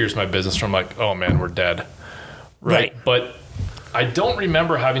later years of my business where I'm like, oh man, we're dead, right? But I don't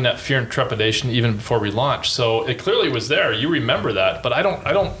remember having that fear and trepidation even before we launched. So it clearly was there. You remember that, but I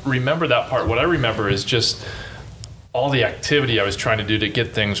don't remember that part. What I remember is just all the activity I was trying to do to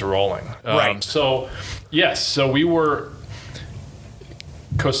get things rolling. So yes, so we were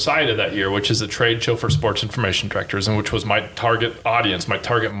COSIDA that year, which is a trade show for sports information directors, and which was my target audience, my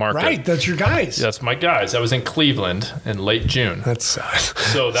target market. Right, that's your guys. That's my guys. That was in Cleveland in late June.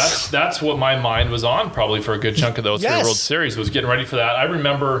 So that's what my mind was on probably for a good chunk of those three World Series, was getting ready for that. I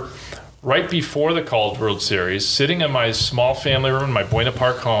remember right before the College World Series, sitting in my small family room in my Buena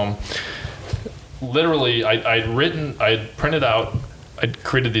Park home, literally I'd printed out, I'd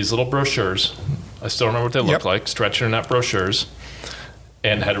created these little brochures. I still remember what they looked like, Stretch Internet brochures,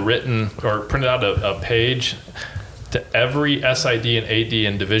 and had written or printed out a page to every SID and AD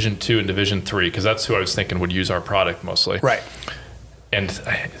in Division II and Division III, because that's who I was thinking would use our product mostly. Right. And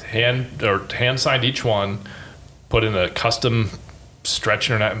hand signed each one, put in a custom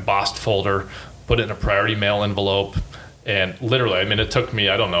Stretch Internet embossed folder, put it in a priority mail envelope, and literally, I mean, it took me,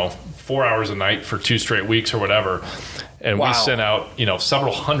 4 hours a night for 2 straight weeks or whatever. And we sent out,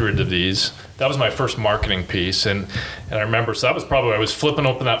 several hundred of these. That was my first marketing piece. And I remember, so that was probably, I was flipping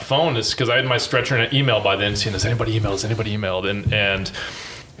open that phone because I had my Stretch Internet email by then, seeing, has anybody emailed?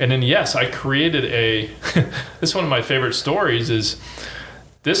 And then, yes, I created this is one of my favorite stories is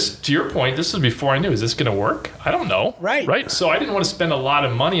this, to your point, this was before I knew, is this going to work? I don't know. Right. So I didn't want to spend a lot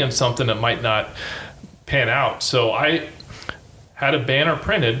of money on something that might not pan out. So I had a banner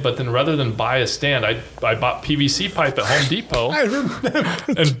printed, but then rather than buy a stand, I bought PVC pipe at Home Depot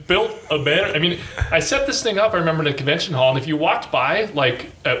and built a banner. I mean, I set this thing up, I remember, in a convention hall, and if you walked by at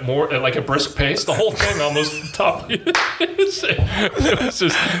a brisk pace, the whole thing almost topped. It was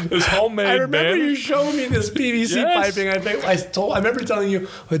just this homemade banner. I remember you showing me this PVC piping. I remember telling you,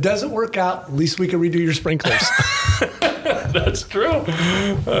 if it doesn't work out, at least we can redo your sprinklers. That's true.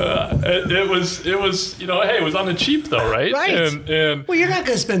 It was, hey, it was on the cheap though, right? Right. And well, you're not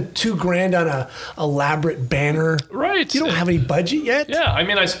going to spend $2,000 on a elaborate banner. Right. You don't have any budget yet. Yeah. I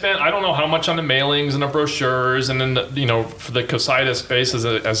mean, I spent, I don't know how much on the mailings and the brochures and then, for the COSIDA space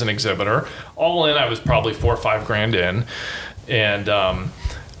as an exhibitor. All in, I was probably $4 or $5,000 in. And,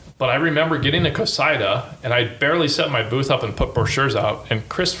 but I remember getting to COSIDA and I barely set my booth up and put brochures out. And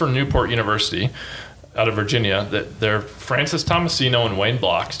Christopher Newport University out of Virginia, they're Francis Tomasino and Wayne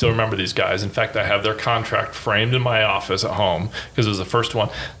Block. Still remember these guys. In fact, I have their contract framed in my office at home because it was the first one.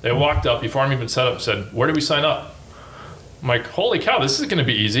 They walked up before I'm even set up and said, where do we sign up? I'm like, holy cow, this is going to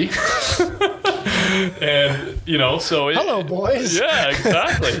be easy. And, so... Hello, boys. Yeah,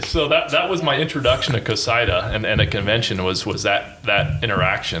 exactly. So that was my introduction to COSIDA and a convention was that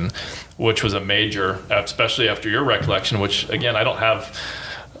interaction, which was a major, especially after your recollection, which, again, I don't have...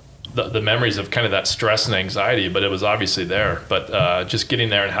 The memories of kind of that stress and anxiety, but it was obviously there. But just getting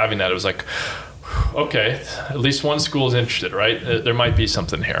there and having that, it was like, okay, at least one school is interested, right? There might be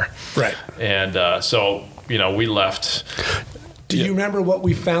something here. Right. And so, we left. Do you remember what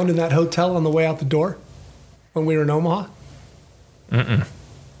we found in that hotel on the way out the door when we were in Omaha? Mm-mm.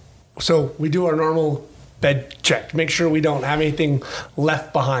 So we do our normal bed check, make sure we don't have anything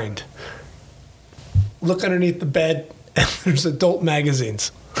left behind. Look underneath the bed, and there's adult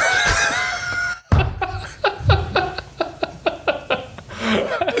magazines.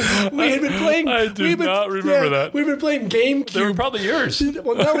 We had been playing. I do not remember that. We've been playing GameCube. They were probably yours.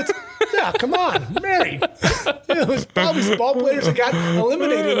 Well, no, it's come on, married. It was probably some ball players that got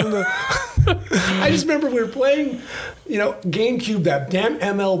eliminated in the. I just remember we were playing, GameCube. That damn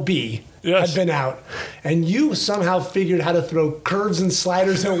MLB had been out, and you somehow figured how to throw curves and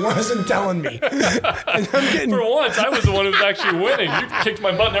sliders and wasn't telling me. And For once, I was the one who was actually winning. You kicked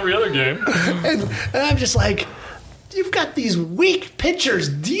my butt in every other game. And I'm just like, you've got these weak pitchers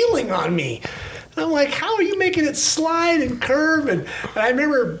dealing on me. And I'm like, how are you making it slide and curve? And I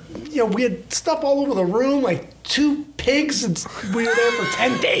remember, we had stuff all over the room, like 2 pigs, and we were there for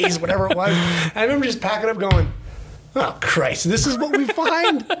 10 days, whatever it was. And I remember just packing up going, oh, Christ, this is what we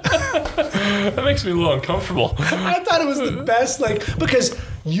find? That makes me a little uncomfortable. I thought it was the best, because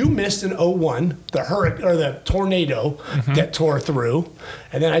you missed in 01, the hurricane or the tornado that tore through.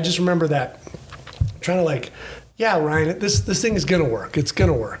 And then I just remember that trying to yeah, Ryan, this thing is going to work. It's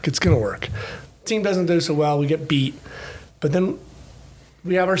going to work. It's going to work. Team doesn't do so well. We get beat. But then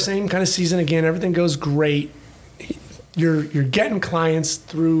we have our same kind of season again. Everything goes great. You're getting clients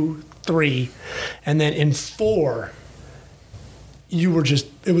through 3. And then in 4,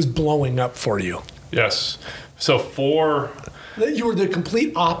 it was blowing up for you. Yes. So 4... You were the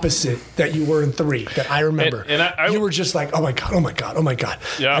complete opposite that you were in 3, that I remember. And you were just like, oh my God.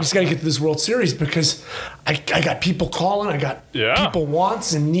 Yeah. I just got to get to this World Series because I got people calling. I got people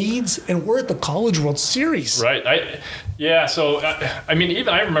wants and needs, and we're at the College World Series. Right. So, I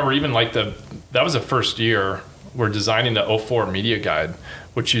remember that was the first year we're designing the 04 media guide,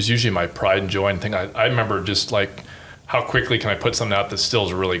 which is usually my pride and joy and thing. I remember just how quickly can I put something out that still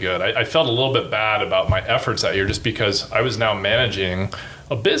is really good? I felt a little bit bad about my efforts that year just because I was now managing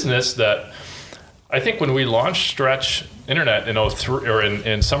a business that I think when we launched Stretch Internet in 03 or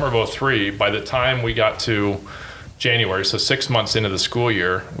in summer of 03, by the time we got to January, so 6 months into the school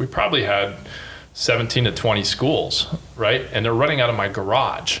year, we probably had 17 to 20 schools, right? And they're running out of my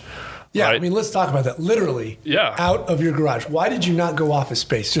garage. Yeah, right? I mean, let's talk about that. Literally, out of your garage. Why did you not go office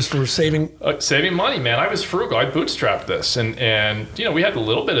space just for saving? Saving money, man. I was frugal. I bootstrapped this, and we had a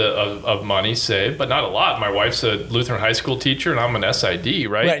little bit of money saved, but not a lot. My wife's a Lutheran high school teacher, and I'm an SID,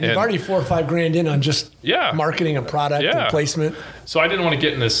 right? Right, and you've already $4 or $5 grand in on just marketing and product and placement. So I didn't want to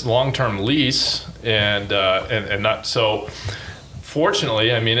get in this long-term lease, and not so.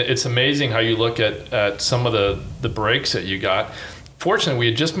 Fortunately, I mean, it's amazing how you look at some of the breaks that you got. Fortunately, we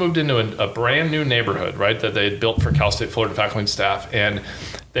had just moved into a brand new neighborhood, right, that they had built for Cal State Fullerton faculty and staff, and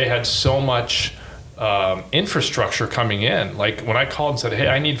they had so much infrastructure coming in. Like when I called and said, hey,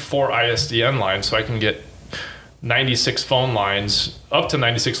 I need 4 ISDN lines so I can get 96 phone lines, up to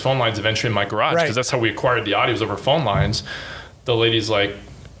 96 phone lines eventually in my garage, because that's how we acquired the audios over phone lines. The lady's like,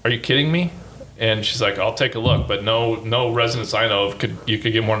 are you kidding me? And she's like, I'll take a look, but no residents I know of you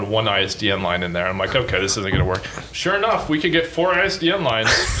could get more than 1 ISDN line in there. I'm like, okay, this isn't going to work. Sure enough, we could get 4 ISDN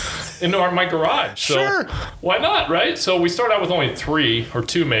lines into my garage. So why not, right? So we started out with only 3 or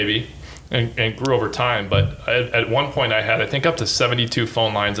 2 maybe, and grew over time. But at one point I had, I think, up to 72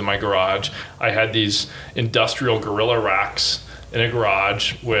 phone lines in my garage. I had these industrial Gorilla racks in a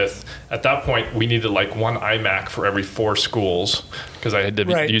garage with, at that point, we needed 1 iMac for every 4 schools because I had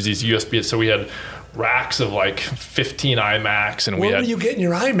to use these USB. So we had racks of 15 iMacs. And where were you getting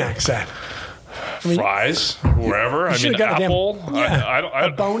your iMacs at? Fries, wherever. I mean, Apple. A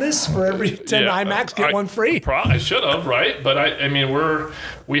bonus for every 10 iMacs, get 1 free. I should have, right? But I mean,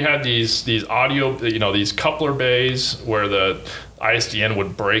 we had these audio, these coupler bays where the ISDN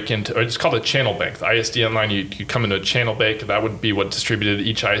would break into, or it's called a channel bank. The ISDN line, you come into a channel bank, that would be what distributed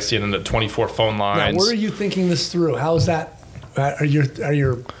each ISDN into 24 phone lines. Now, where are you thinking this through? How is that? Are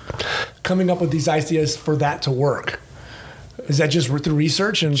you coming up with these ideas for that to work? Is that just through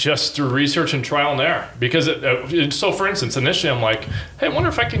research? Just through research and trial and error. Because, so for instance, initially I'm like, hey, I wonder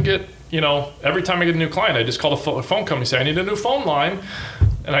if I can get, every time I get a new client, I just call the phone company and say, I need a new phone line.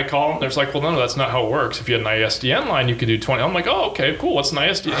 And I call them, they're like, well, no, that's not how it works. If you had an ISDN line, you could do 20. I'm like, oh, okay, cool. What's an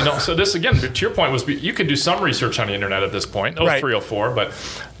ISDN? So this, again, to your point, was you could do some research on the internet at this point. 304, but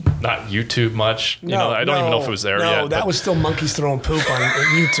not YouTube much. I don't even know if it was there yet. No, that was still monkeys throwing poop on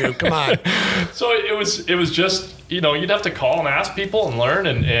YouTube. Come on. So it was just, you'd have to call and ask people and learn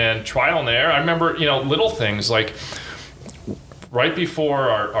and trial and error. I remember, little things like right before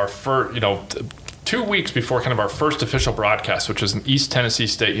our first, 2 weeks before kind of our first official broadcast, which was an East Tennessee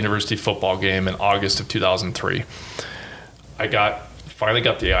State University football game in August of 2003. I finally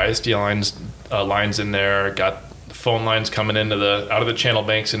got the ISD lines in there, got the phone lines coming out of the channel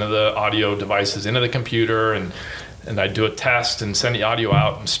banks into the audio devices, into the computer, and I'd do a test and send the audio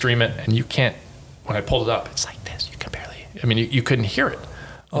out and stream it. And you can't, when I pulled it up, it's like this. You can barely, you couldn't hear it.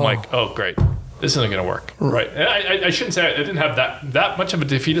 I'm like, oh, great. This isn't going to work. Right. And I shouldn't say I didn't have that much of a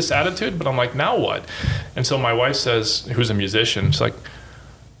defeatist attitude, but I'm like, now what? And so my wife says, who's a musician, she's like,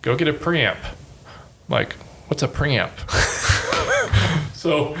 go get a preamp. I'm like, what's a preamp?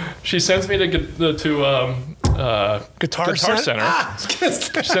 So she sends me to Guitar Center.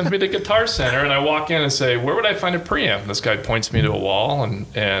 She sends me to Guitar Center, and I walk in and say, where would I find a preamp? And this guy points me to a wall, and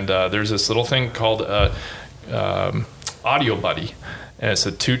there's this little thing called Audio Buddy. And it's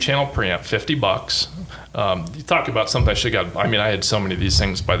a 2-channel preamp, $50. You talk about something I should have got. I mean, I had so many of these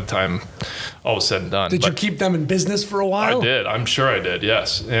things by the time all was said and done. Did you keep them in business for a while? I did. I'm sure I did,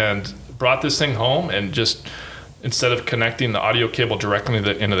 yes. And brought this thing home, and just instead of connecting the audio cable directly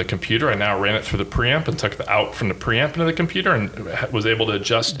into the computer, I now ran it through the preamp and took the out from the preamp into the computer and was able to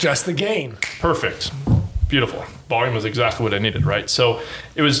adjust the gain. Perfect. Beautiful. Volume was exactly what I needed, right? So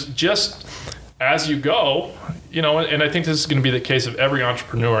it was just as you go, and I think this is going to be the case of every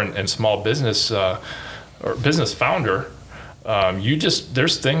entrepreneur and small business or business founder.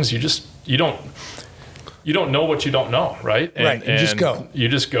 There's things you don't know what you don't know, right? Right. You just go. You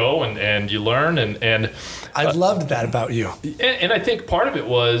just go and you learn and I loved that about you. And I think part of it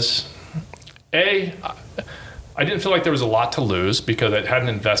was, I didn't feel like there was a lot to lose because I hadn't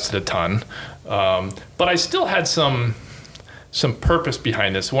invested a ton, but I still had some purpose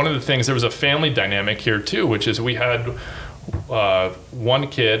behind this. One of the things, there was a family dynamic here too, which is we had one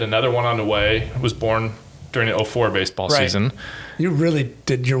kid, another one on the way, was born during the 2004 baseball season. You really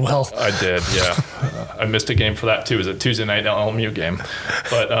did your well. I did, yeah. I missed a game for that too. It was a Tuesday night LMU game.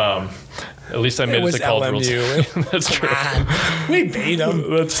 But at least I made it to College World Series. That's true. We beat them.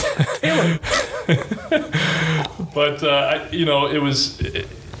 But, it was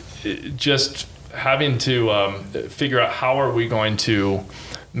just having to figure out how are we going to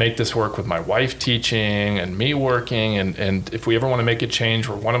make this work with my wife teaching and me working, and if we ever want to make a change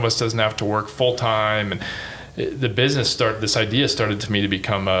where one of us doesn't have to work full time, and this idea started to me to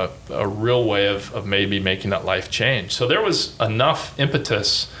become a real way of maybe making that life change. So there was enough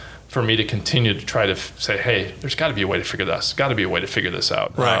impetus for me to continue to try to say, hey, there's got to be a way to figure this. Got to be a way to figure this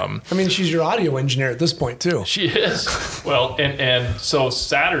out. Right. I mean, she's your audio engineer at this point too. She is. Well, and so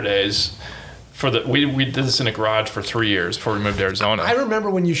Saturdays. We did this in a garage for 3 years before we moved to Arizona. I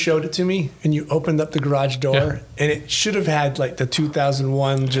remember when you showed it to me and you opened up the garage door, and it should have had like the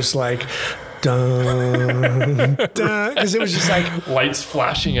 2001 just like dun dun, because it was just like lights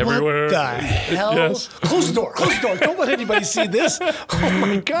flashing everywhere. What the hell? Yes. Close the door. Don't let anybody see this. Oh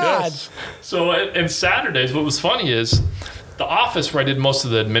my God. Yes. So and Saturdays, what was funny is the office where I did most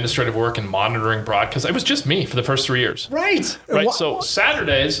of the administrative work and monitoring broadcasts, it was just me for the first 3 years. Right. So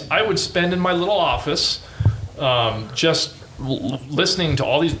Saturdays I would spend in my little office just listening to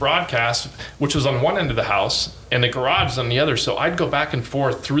all these broadcasts, which was on one end of the house, and the garage was on the other. So I'd go back and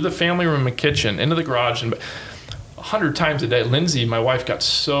forth through the family room and kitchen into the garage, and 100 times a day. Lindsay, my wife, got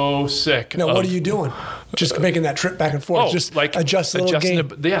so sick. Now, what are you doing? Just making that trip back and forth, just like adjust the little gain.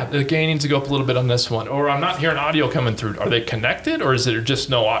 The gain needs to go up a little bit on this one, or I'm not hearing audio coming through. Are they connected, or is it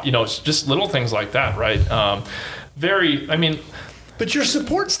just no? It's just little things like that, right? But your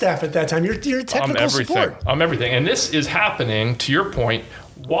support staff at that time, your technical support. I'm everything, and this is happening, to your point,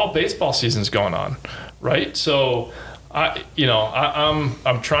 while baseball season's going on, right? So,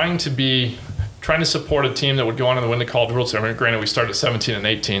 I'm trying to support a team that would go on and win the College World Series. Granted, we started at 17 and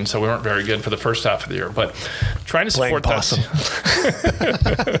 18, so we weren't very good for the first half of the year. But trying to support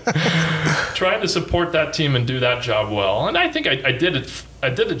trying to support that team and do that job well. And I think I did it.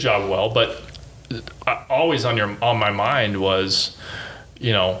 I did the job well, but always on my mind was,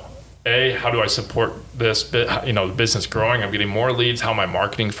 how do I support this? The business growing. I'm getting more leads. How am I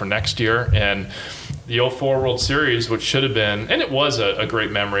marketing for next year? And the 2004 World Series, which should have been, and it was a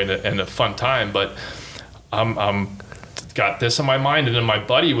great memory and a fun time, but I'm got this on my mind, and then my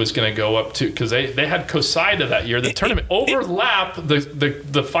buddy was going to go up to, because they had COSIDA that year. The tournament overlap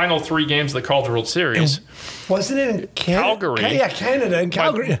the final 3 games of the College World Series. Wasn't it in Calgary? Yeah, Canada and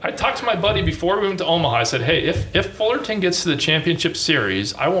Calgary. I talked to my buddy before we went to Omaha. I said, hey, if Fullerton gets to the championship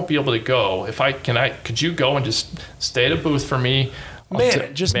series, I won't be able to go. Could you go and just stay at a booth for me?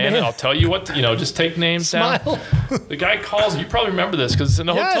 I'll tell you what, just take names down. The guy calls, you probably remember this because it's in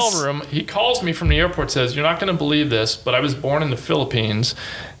the hotel room. He calls me from the airport, says, you're not going to believe this, but I was born in the Philippines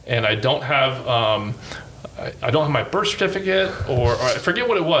and I don't have my birth certificate or I forget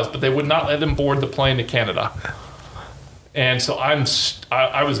what it was, but they would not let him board the plane to Canada. And so I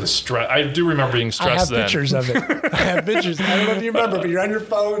was a stress. I do remember being stressed. I have then. pictures of it. I have pictures. I don't know if you remember, but you're on your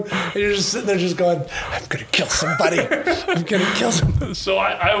phone and you're just sitting there just going, I'm going to kill somebody. I'm going to kill somebody. So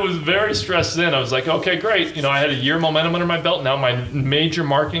I was very stressed then. I was like, okay, great. I had a year momentum under my belt. Now my major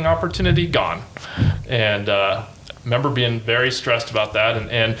marketing opportunity gone. And remember being very stressed about that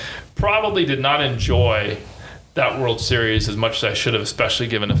and probably did not enjoy that World Series as much as I should have, especially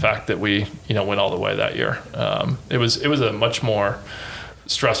given the fact that we, went all the way that year. It was a much more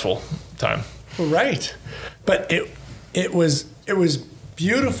stressful time. Right. But it was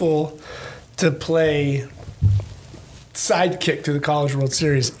beautiful to play sidekick to the College World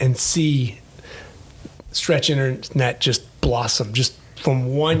Series and see Stretch Internet just blossom, just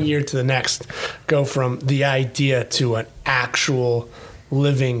from one year to the next, go from the idea to an actual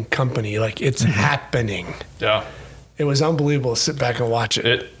living company. Like, it's happening. Yeah. It was unbelievable to sit back and watch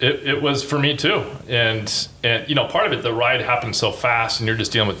it. It was for me too. And part of it, the ride happened so fast and you're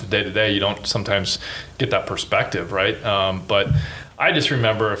just dealing with the day to day. You don't sometimes get that perspective, right? But I just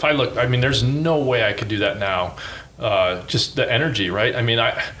remember there's no way I could do that now. Just the energy, right?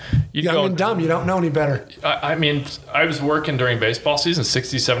 Young and dumb, you don't know any better. I was working during baseball season,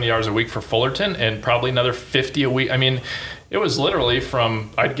 60, 70 hours a week for Fullerton and probably another 50 a week. It was literally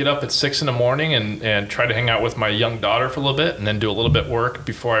I'd get up at 6 a.m. and try to hang out with my young daughter for a little bit and then do a little bit work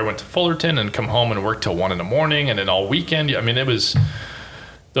before I went to Fullerton and come home and work till 1 a.m. and then all weekend. It was,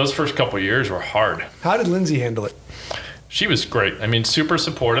 those first couple of years were hard. How did Lindsay handle it? She was great. Super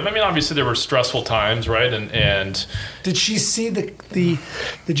supportive. Obviously there were stressful times, right? And did she see did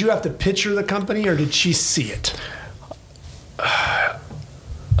you have to picture the company or did she see it? I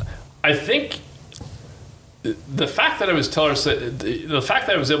think the fact that I was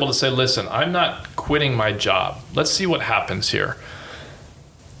able to say, listen, I'm not quitting my job. Let's see what happens here.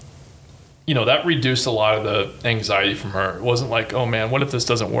 That reduced a lot of the anxiety from her. It wasn't like, oh man, what if this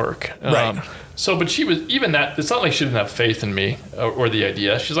doesn't work? Right. But she was, even that, it's not like she didn't have faith in me or the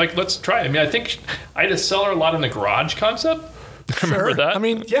idea. She's like, let's try it. I think I had to sell her a lot in the garage concept. Remember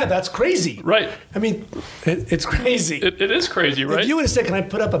that? Yeah, that's crazy. Right. It's crazy. It is crazy, right? If you would have said, can I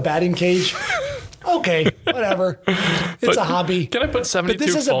put up a batting cage? Okay, whatever. It's a hobby. Can I put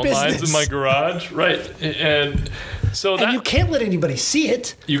 72 phone lines in my garage? Right. And so and you can't let anybody see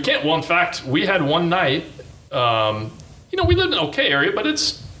it. You can't. Well, in fact, we had one night, we lived in an okay area, but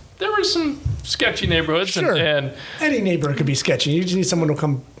there were some sketchy neighborhoods. Sure. And any neighborhood could be sketchy. You just need someone to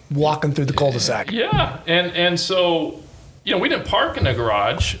come walking through the cul-de-sac. Yeah. And so, we didn't park in the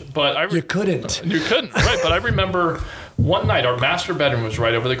garage, but you couldn't. You couldn't, right. But I remember one night, our master bedroom was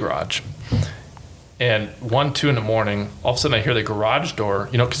right over the garage. And 1, 2 in the morning, all of a sudden I hear the garage door,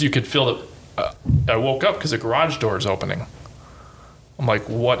 because you could feel that. I woke up because the garage door is opening. I'm like,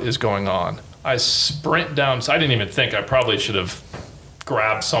 what is going on? I sprint down. So I didn't even think. I probably should have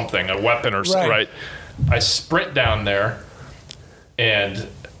grabbed something, a weapon or something, right? I sprint down there, and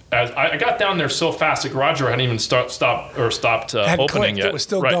as I got down there so fast, the garage door hadn't even stopped opening yet. It was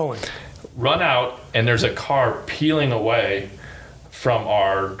still going. Run out, and there's a car peeling away from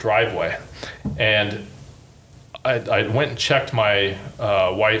our driveway, and I went and checked my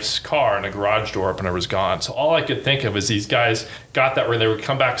wife's car, and the garage door opener was gone. So all I could think of is these guys got that where they would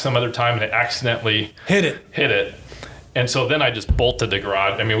come back some other time and they accidentally hit it. And so then I just bolted the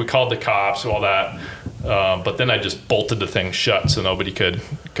garage. We called the cops, all that. But then I just bolted the thing shut so nobody could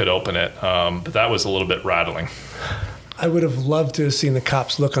open it. But that was a little bit rattling. I would have loved to have seen the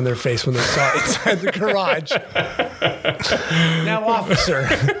cops look on their face when they saw it inside the garage. Now, officer,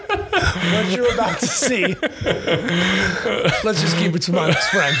 what you're about to see, let's just keep it amongst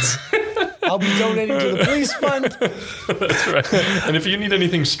friends. I'll be donating to the police fund. That's right. And if you need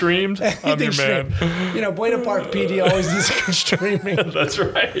anything streamed, I'm your man. Buena Park PD always needs streaming. That's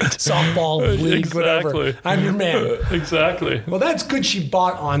right. Softball, league, whatever. I'm your man. Exactly. Well, that's good she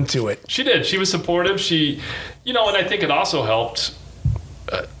bought onto it. She did. She was supportive. And I think it also helped.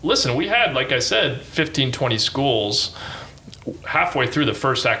 Listen, we had, like I said, 15, 20 schools halfway through the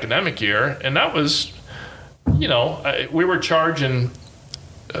first academic year. And that was, we were charging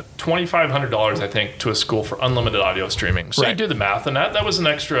 $2,500, I think, to a school for unlimited audio streaming. So you do the math on that. That was an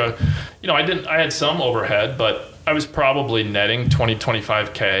extra, I had some overhead, but I was probably netting 20,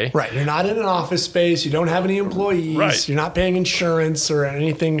 25K. Right. You're not in an office space. You don't have any employees. Right. You're not paying insurance or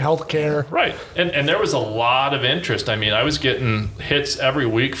anything, healthcare. Right. And there was a lot of interest. I was getting hits every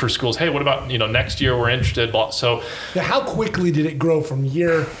week for schools. Hey, what about, next year we're interested. So now, how quickly did it grow from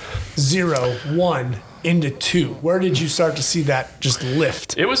year 0, 1 into 2? Where did you start to see that just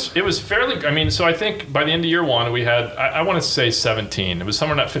lift? It was fairly, so I think by the end of year 1, we had, I want to say 17. It was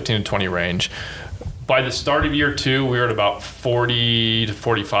somewhere in that 15 to 20 range. by the start of year 2, we were at about 40 to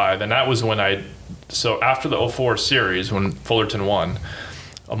 45. And that was when so after the 04 series, when Fullerton won,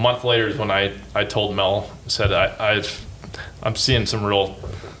 a month later is when I told Mel, said, I'm seeing some real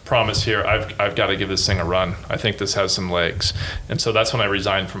promise here. I've got to give this thing a run. I think this has some legs. And so that's when I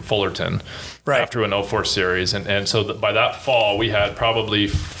resigned from Fullerton after an 04 series. And so by that fall, we had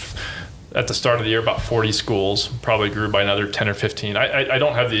probably at the start of the year about 40 schools, probably grew by another 10 or 15. I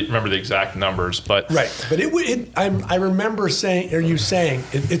don't remember the exact numbers, but but I remember saying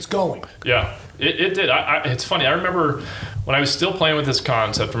it's going. Yeah, it did. It's funny. I remember when I was still playing with this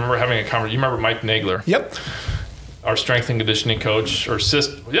concept. I remember having a conversation. You remember Mike Nagler? Yep. Our strength and conditioning coach, or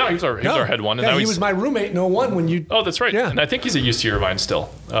assistant. Yeah, he was our head one. And he was my roommate in 01 when you. Oh, that's right. Yeah. And I think he's at UC Irvine still.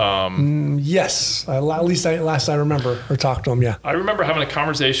 Yes, at least last I remember or talked to him. Yeah. I remember having a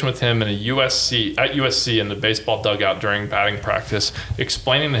conversation with him at USC in the baseball dugout during batting practice,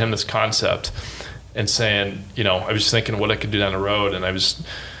 explaining to him this concept, and saying, I was just thinking what I could do down the road, and I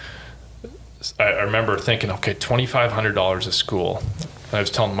remember thinking, okay, $2,500 a school. And I was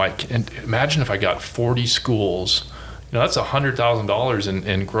telling Mike, and imagine if I got 40 schools. That's $100,000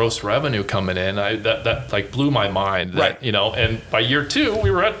 in gross revenue coming in. That like blew my mind. That, and by year 2, we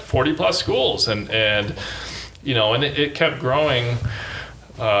were at 40 plus schools, and it kept growing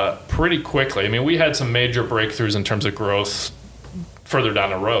pretty quickly. I mean, we had some major breakthroughs in terms of growth further down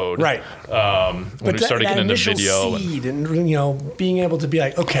the road, right? When we started getting into video, seed and being able to be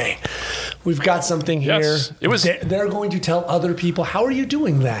like, okay, we've got something here. Yes, it was. They're going to tell other people. How are you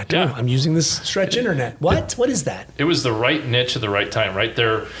doing that? Yeah. Oh, I'm using this stretch internet. What? What is that? It was the right niche at the right time, right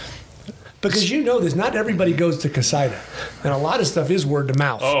there. Because this, not everybody goes to Cassida, and a lot of stuff is word to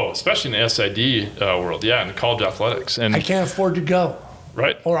mouth. Oh, especially in the SID world, in college athletics, and I can't afford to go.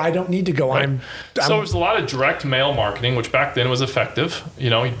 Right. Or I don't need to go. Right. So it was a lot of direct mail marketing, which back then was effective.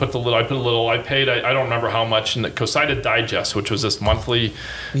 I paid, I don't remember how much in the Cassida Digest, which was this monthly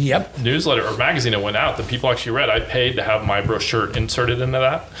newsletter or magazine that went out that people actually read. I paid to have my brochure inserted into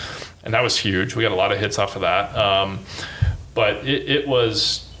that. And that was huge. We got a lot of hits off of that. But it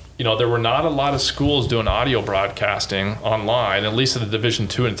was, there were not a lot of schools doing audio broadcasting online, at least at the Division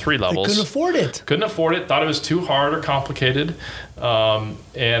 2 and 3 levels. They couldn't afford it. Thought it was too hard or complicated.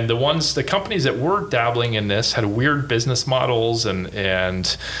 And the companies that were dabbling in this had weird business models,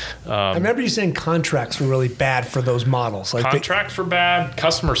 and I remember you saying contracts were really bad for those models. Contracts were bad.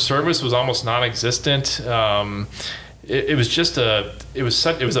 Customer service was almost non-existent. It was a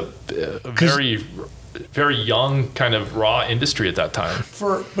very, very young kind of raw industry at that time.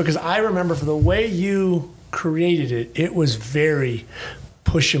 Because I remember for the way you created it, it was very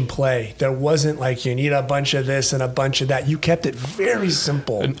push and play. There wasn't like you need a bunch of this and a bunch of that. You kept it very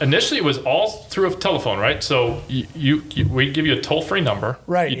simple. Initially, it was all through a telephone, right? So we'd give you a toll-free number.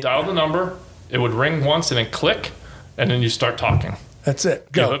 Right. You dial the number, it would ring once and then click, and then you start talking. That's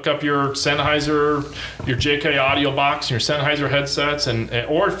it. Go. You hook up your Sennheiser, your JK audio box, and your Sennheiser headsets,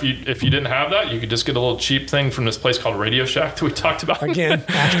 or if you didn't have that, you could just get a little cheap thing from this place called Radio Shack that we talked about. Again,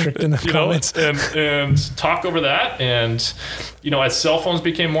 asterisk in the comments. And talk over that. And as cell phones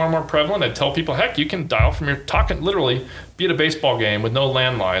became more and more prevalent, I'd tell people, heck, you can dial from literally be at a baseball game with no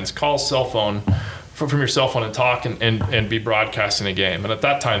landlines, call a cell phone from your cell phone and talk and be broadcasting a game. And at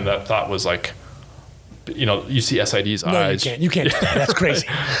that time, that thought was like, you see SID's eyes. You can't do that. That's crazy.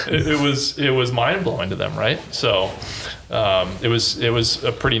 It was mind blowing to them, right? So it was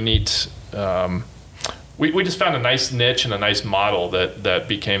a pretty neat. We just found a nice niche and a nice model that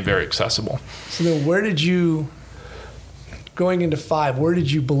became very accessible. So then, going into 5? Where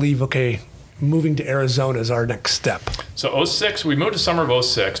did you believe? Okay, moving to Arizona is our next step. So 06, we moved to summer of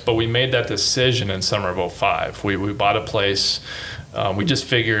 06, but we made that decision in summer of 05. We bought a place. We just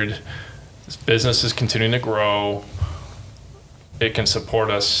figured. This business is continuing to grow. It can support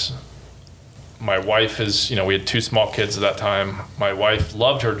us. My wife is, we had 2 small kids at that time. My wife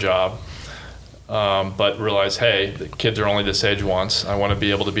loved her job, but realized, hey, the kids are only this age once. I want to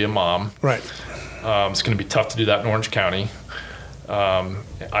be able to be a mom. Right. It's going to be tough to do that in Orange County.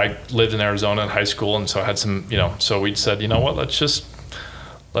 I lived in Arizona in high school, and so I had some, so we said, what,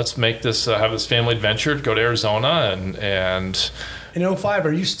 let's make this, have this family adventure, go to Arizona and in 05,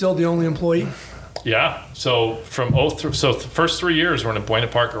 are you still the only employee? Yeah. So from the first 3 years we're in a Buena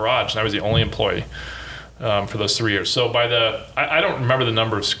Park garage, and I was the only employee for those 3 years. So I don't remember the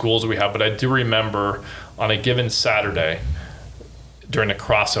number of schools we have, but I do remember on a given Saturday during the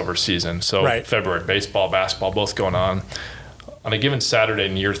crossover season. So right. February, baseball, basketball, both going on. On a given Saturday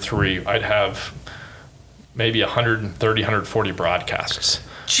in year 3, I'd have maybe 130, 140 broadcasts.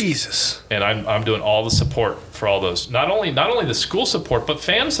 Jesus. And I'm doing all the support for all those. Not only the school support, but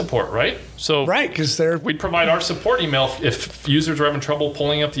fan support, right? So Right, because we'd provide our support email if users were having trouble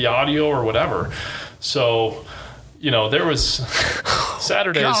pulling up the audio or whatever. So, there was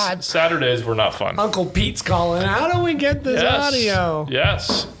Saturdays. God. Saturdays were not fun. Uncle Pete's calling. How do we get this audio?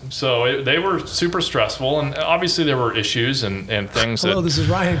 Yes. So they were super stressful, and obviously there were issues and things. Hello, this is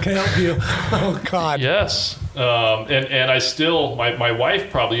Ryan. Can I help you? Oh, God. Yes. And I still, my wife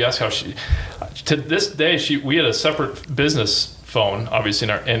probably asked how to this day, we had a separate business phone, obviously,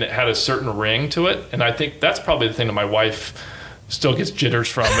 and it had a certain ring to it. And I think that's probably the thing that my wife still gets jitters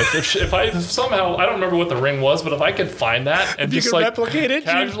from. If I somehow, I don't remember what the ring was, but if I could find that and you just could replicate it,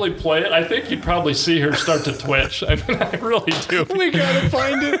 casually play it, I think you'd probably see her start to twitch. I mean, I really do. We gotta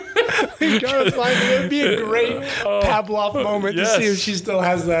find it. We gotta find it. It'd be a great Pavlov moment yes. to see if she still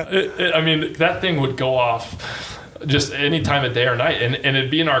has that. I mean, that thing would go off just any time of day or night, and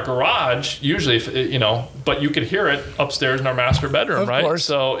it'd be in our garage usually, but you could hear it upstairs in our master bedroom, Of right? course.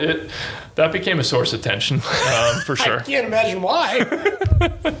 So that became a source of tension for sure. I can't imagine why.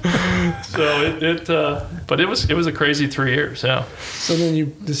 So but it was a crazy 3 years. Yeah. So then you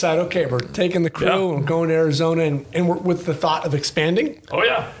decide, okay, we're taking the crew Yeah. and going to Arizona, and we're with the thought of expanding. Oh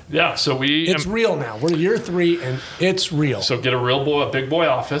yeah. So It's real now. We're year 3, and it's real. So get a big boy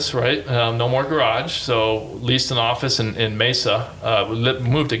office, right? No more garage. So leased an office in Mesa.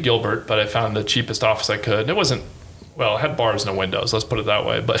 Moved to Gilbert, but I found the cheapest office I could. It wasn't, well, it had bars and windows. Let's put it that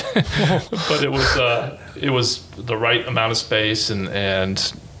way. But but it was the right amount of space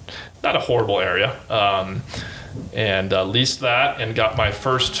and not a horrible area. And leased that and got my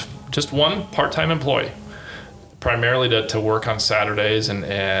first just one part-time employee, primarily to work on Saturdays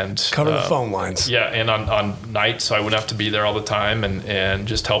and Cover the phone lines. Yeah, and on nights, so I wouldn't have to be there all the time, and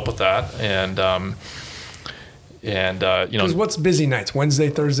just help with that. Because what's busy nights? Wednesday,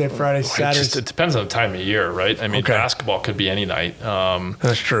 Thursday, Friday, Saturday? It depends on the time of year, right? I mean, Okay. basketball could be any night.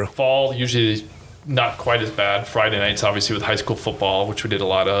 That's true. Fall, usually not quite as bad. Friday nights, obviously, with high school football, which we did a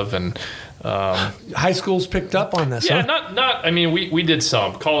lot of, and High schools picked up on this, yeah, huh? not. I mean, we did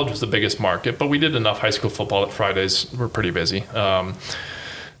some. College was the biggest market, but we did enough high school football that Fridays were pretty busy.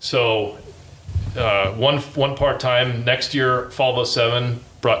 So one part-time. Next year, fall of 07,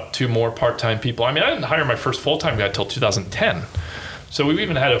 brought 2 more part-time people. I mean, I didn't hire my first full-time guy till 2010. So we've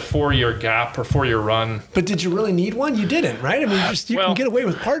even had a 4-year gap or 4-year run. But did you really need one? You didn't, right? I mean, you can get away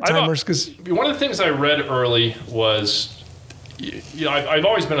with part-timers because... One of the things I read early was, I've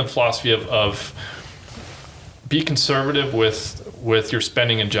always been in the philosophy of be conservative with your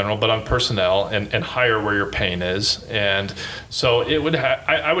spending in general, but on personnel and hire where your pain is. And so I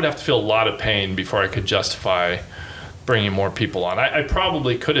would have to feel a lot of pain before I could justify bringing more people on. I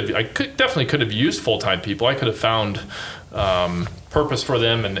definitely could have used full-time people. I could have found purpose for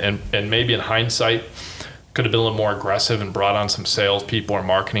them and maybe in hindsight could have been a little more aggressive and brought on some sales people or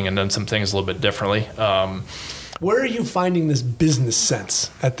marketing and done some things a little bit differently. Where are you finding this business sense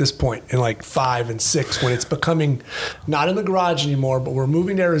at this point in like 5 and 6 when it's becoming not in the garage anymore, but we're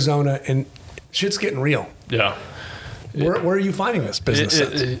moving to Arizona and shit's getting real? Yeah. Where are you finding this business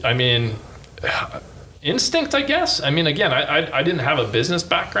sense? I mean, instinct, I guess. I mean, again, I didn't have a business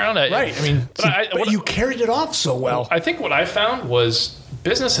background. Right. I mean, but you carried it off so well. I think what I found was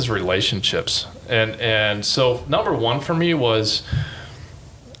business is relationships. And so number one for me was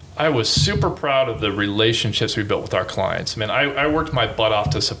I was super proud of the relationships we built with our clients. I mean, I worked my butt off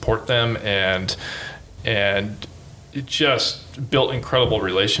to support them and it just built incredible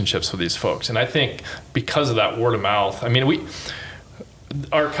relationships with these folks. And I think because of that word of mouth, I mean,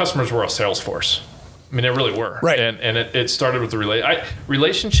 our customers were a sales force. I mean, they really were. Right. And it started with the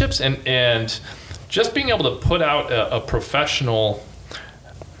relationships and just being able to put out a professional,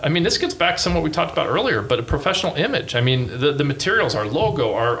 I mean, this gets back to some of what we talked about earlier, but a professional image. I mean, the materials, our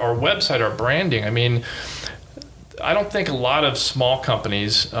logo, our website, our branding. I mean, I don't think a lot of small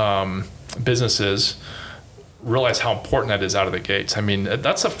companies, businesses, realize how important that is out of the gates. I mean,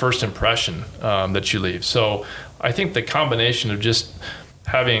 that's a first impression that you leave. So I think the combination of just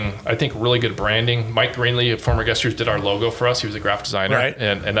having, I think, really good branding. Mike Greenlee, a former guest here, did our logo for us. He was a graphic designer, right.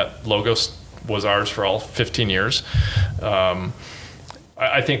 and that logo was ours for all 15 years.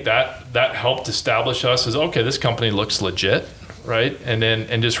 I think that helped establish us as, okay, this company looks legit, right?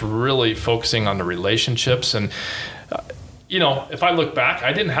 And just really focusing on the relationships. And, if I look back,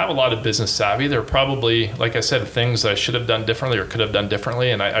 I didn't have a lot of business savvy. There were probably, like I said, things I should have done differently or could have done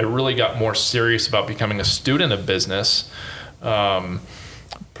differently. And I really got more serious about becoming a student of business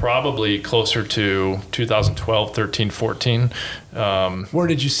probably closer to 2012, 13, 14. Where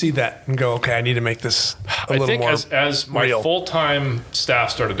did you see that and go, okay, I need to make this a I little think more as my real? full-time staff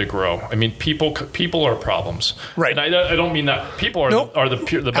started to grow, I mean, people are problems. Right. And I don't mean that. People are, Nope. are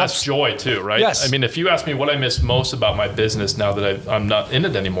the best joy too, right? Yes. I mean, if you ask me what I miss most about my business now that I'm not in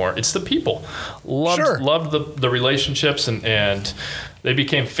it anymore, it's the people. Loved the relationships and they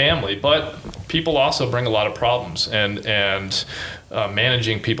became family. But people also bring a lot of problems and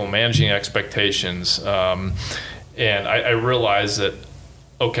managing people, managing expectations. And I realized that,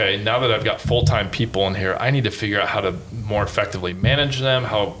 okay, now that I've got full-time people in here, I need to figure out how to more effectively manage them,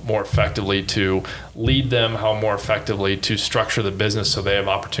 how more effectively to lead them, how more effectively to structure the business so they have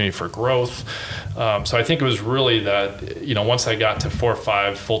opportunity for growth. So I think it was really that, once I got to 4 or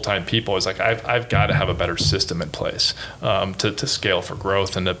 5 full-time people, I was like, I've got to have a better system in place to scale for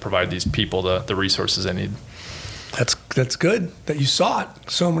growth and to provide these people the resources they need. That's good that you saw it.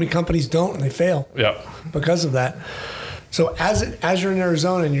 So many companies don't, and they fail. Yeah. Because of that. So as you're in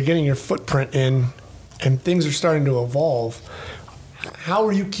Arizona and you're getting your footprint in, and things are starting to evolve, how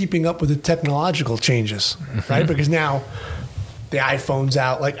are you keeping up with the technological changes, right? Because now the iPhone's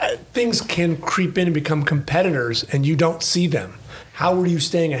out, like things can creep in and become competitors, and you don't see them. How are you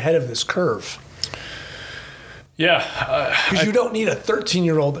staying ahead of this curve? Yeah. Because you don't need a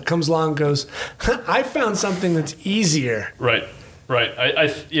 13-year-old that comes along and goes, I found something that's easier. Right.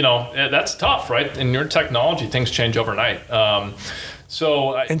 That's tough, right? In your technology, things change overnight. And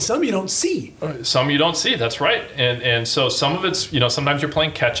some you don't see. Some you don't see. That's right. And so some of it's, sometimes you're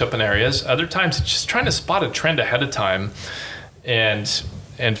playing catch up in areas. Other times it's just trying to spot a trend ahead of time, and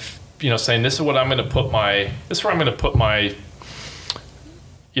saying this is what I'm going to put my.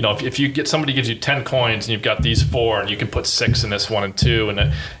 If you get somebody gives you 10 coins and you've got these 4 and you can put 6 in this 1 and 2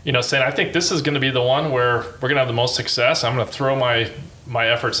 and saying I think this is going to be the one where we're going to have the most success. I'm going to throw my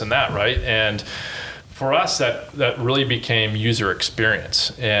efforts in that, right? And for us that really became user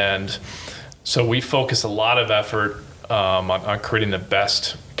experience, and so we focus a lot of effort on creating the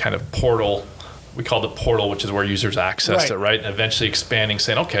best kind of portal. We call it portal, which is where users access it, right? And eventually expanding,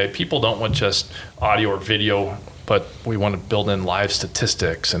 saying, okay, people don't want just audio or video, but we want to build in live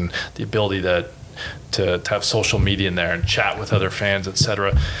statistics and the ability to have social media in there and chat with other fans, et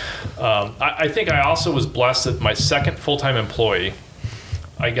cetera. I think I also was blessed that my second full-time employee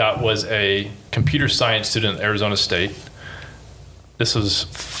I got was a computer science student at Arizona State. This was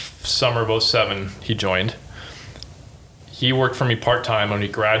summer of 2007 he joined. He worked for me part-time. When he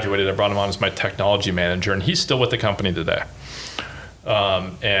graduated, I brought him on as my technology manager, and he's still with the company today.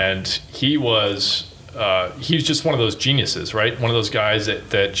 And he was just one of those geniuses, right? One of those guys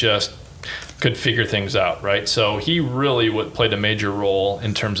that just could figure things out, right? So he really played a major role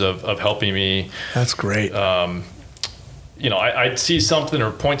in terms of helping me. That's great. I'd see something or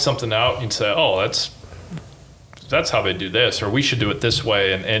point something out and say, oh, that's how they do this, or we should do it this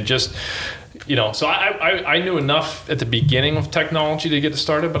way. And just, so I knew enough at the beginning of technology to get it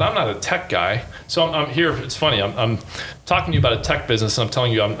started, but I'm not a tech guy. So I'm here. It's funny. I'm talking to you about a tech business, and I'm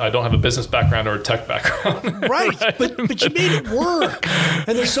telling you I don't have a business background or a tech background. Right. But you made it work.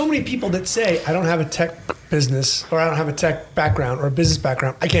 And there's so many people that say, I don't have a tech business, or I don't have a tech background or a business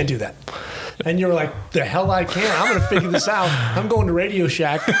background. I can't do that. And you're like, the hell I can. I'm going to figure this out. I'm going to Radio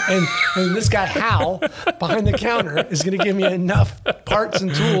Shack, and this guy Hal behind the counter is going to give me enough parts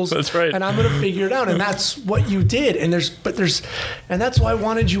and tools. That's right. And I'm going to figure it out. And that's what you did. And that's why I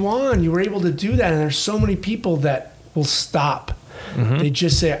wanted you on. You were able to do that. And there's so many people that will stop. Mm-hmm. They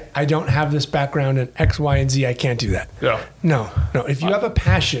just say, I don't have this background in X, Y, and Z. I can't do that. Yeah. No. If you have a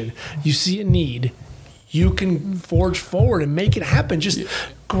passion, you see a need, you can forge forward and make it happen. Just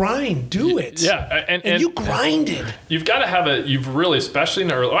grind, do it. Yeah, and you grinded. You've got to have you've really, especially in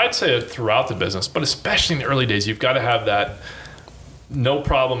the early, I'd say throughout the business, but especially in the early days, you've got to have that no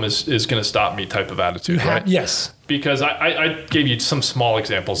problem is going to stop me type of attitude, right? Yes. Because I gave you some small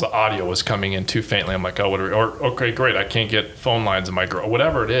examples. The audio was coming in too faintly. I'm like, okay, great. I can't get phone lines in my girl.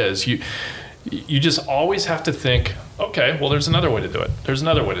 Whatever it is, you just always have to think, okay, well, there's another way to do it. There's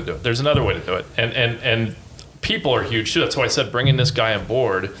another way to do it. There's another way to do it. And people are huge too. That's why I said bringing this guy on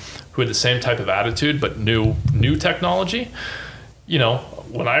board who had the same type of attitude but new technology.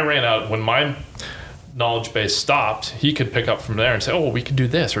 When I ran out, when my knowledge base stopped, he could pick up from there and say, oh, well, we could do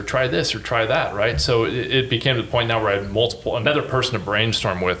this or try that, right? So it became to the point now where I had another person to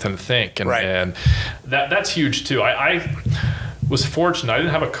brainstorm with and think. And, right. And that's huge too. I was fortunate. I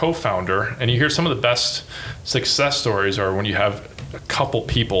didn't have a co-founder, and you hear some of the best success stories are when you have a couple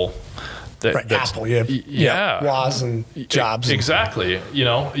people Apple, Woz and Jobs. Exactly.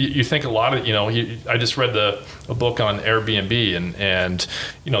 You think a lot of, I just read a book on Airbnb and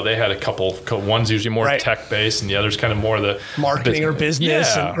they had a couple, one's usually more tech based and the other's kind of more the marketing or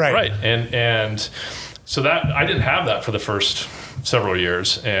business. Yeah, right. And so that I didn't have that for the first several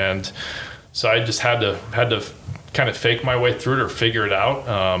years. And so I just had to kind of fake my way through it or figure it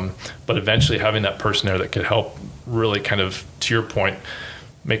out. But eventually having that person there that could help really kind of, to your point,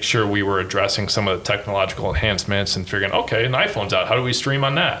 make sure we were addressing some of the technological enhancements and figuring, okay, an iPhone's out, how do we stream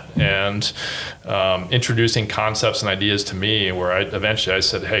on that? And introducing concepts and ideas to me where eventually I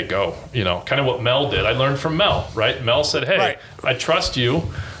said, hey, go, kind of what Mel did. I learned from Mel, right? Mel said, hey, I trust you.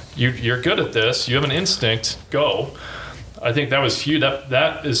 You're good at this. You have an instinct, go. I think that was huge.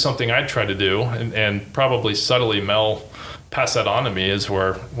 That is something I try to do, and probably subtly Mel passed that on to me, is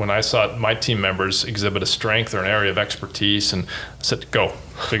where when I saw my team members exhibit a strength or an area of expertise, and I said, go,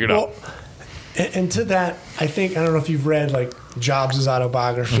 figure it out. And to that, I don't know if you've read like Jobs'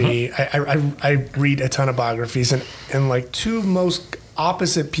 autobiography. Mm-hmm. I read a ton of biographies, and like two most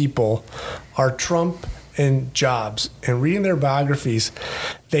opposite people are Trump and Jobs. And reading their biographies,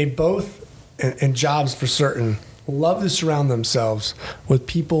 they both, and Jobs for certain, love to surround themselves with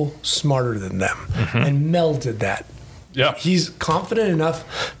people smarter than them. Mm-hmm. And Mel did that. Yeah. He's confident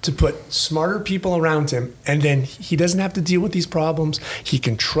enough to put smarter people around him, and then he doesn't have to deal with these problems. He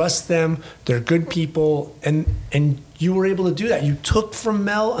can trust them. They're good people, and you were able to do that. You took from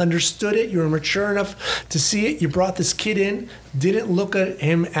Mel, understood it. You were mature enough to see it. You brought this kid in, didn't look at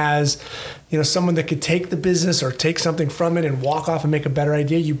him as someone that could take the business or take something from it and walk off and make a better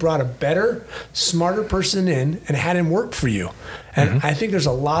idea. You brought a better, smarter person in and had him work for you. And mm-hmm. I think there's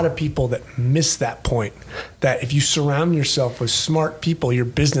a lot of people that miss that point, that if you surround yourself with smart people, your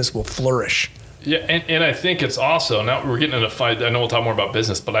business will flourish. Yeah, and I think it's also, now we're getting in a fight, I know we'll talk more about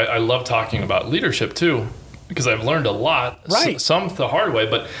business, but I love talking about leadership too, because I've learned a lot, some the hard way,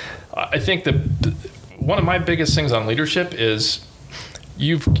 but I think that one of my biggest things on leadership is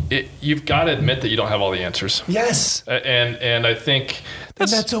you've got to admit that you don't have all the answers. Yes. And I think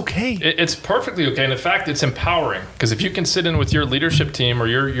that's okay. It's perfectly okay. And in fact, it's empowering, because if you can sit in with your leadership team or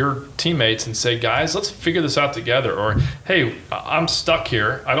your teammates and say, guys, let's figure this out together, or, hey, I'm stuck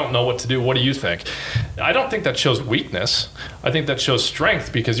here. I don't know what to do. What do you think? I don't think that shows weakness. I think that shows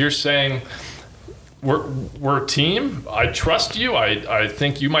strength, because you're saying, we're a team. I trust you. I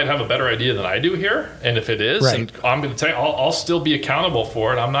think you might have a better idea than I do here. And if it is, and I'm going to tell you, I'll still be accountable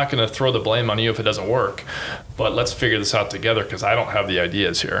for it. I'm not going to throw the blame on you if it doesn't work. But let's figure this out together, because I don't have the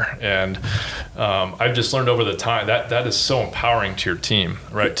ideas here. And I've just learned over the time that is so empowering to your team,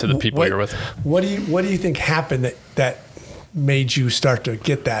 right? To the people you're with. What do you think happened that made you start to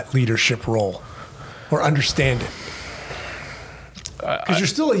get that leadership role or understand it? Because you're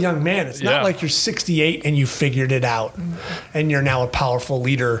still a young man. It's not like you're 68 and you figured it out and you're now a powerful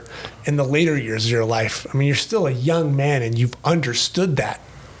leader in the later years of your life. I mean, you're still a young man and you've understood that.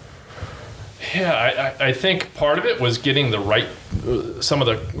 Yeah, I think part of it was getting some of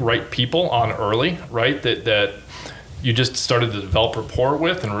the right people on early, right? That you just started to develop rapport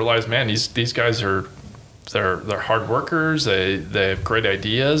with and realize, man, these guys they're hard workers. They have great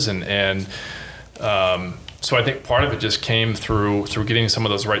ideas and so I think part of it just came through getting some of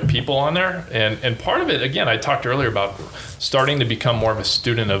those right people on there. And part of it, again, I talked earlier about starting to become more of a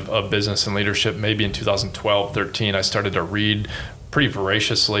student of business and leadership. Maybe in 2012, 13, I started to read pretty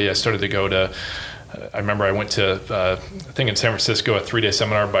voraciously. I started to go to, I remember I went to, I think in San Francisco, a 3-day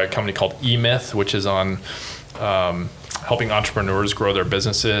seminar by a company called eMyth, which is on helping entrepreneurs grow their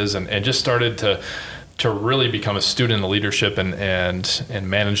businesses, and just started to really become a student of leadership and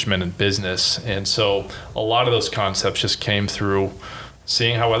management and business. And so a lot of those concepts just came through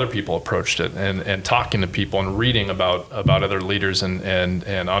seeing how other people approached it and talking to people and reading about other leaders and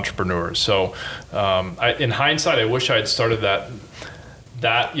entrepreneurs. So in hindsight, I wish I had started that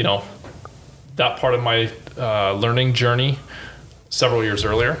part of my learning journey several years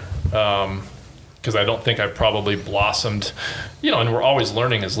earlier. Because I don't think I probably blossomed, and we're always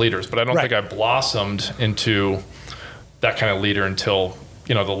learning as leaders, but I don't think I blossomed into that kind of leader until,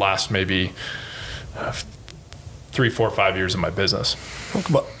 the last maybe 3, 4, 5 years of my business.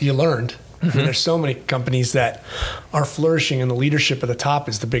 Well, you learned. Mm-hmm. I mean, there's so many companies that are flourishing and the leadership at the top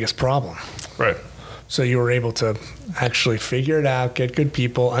is the biggest problem. Right. So you were able to actually figure it out, get good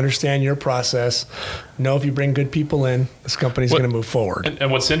people, understand your process, know if you bring good people in, this company's going to move forward.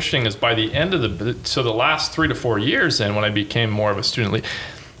 And what's interesting is by the end of the last 3 to 4 years, then when I became more of a student lead,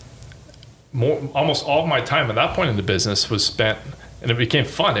 almost all of my time at that point in the business was spent, and it became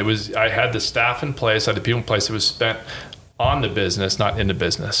fun. I had the staff in place, I had the people in place. It was spent on the business, not in the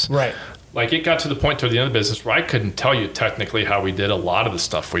business. Right. like it got to the point toward the end of the business where I couldn't tell you technically how we did a lot of the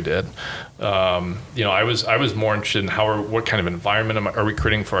stuff we did. I was more interested in what kind of environment are we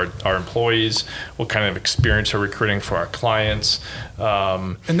creating for our employees, what kind of experience are we creating for our clients,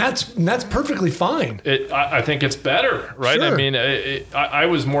 and that's perfectly fine. I think it's better, right? Sure. I mean, I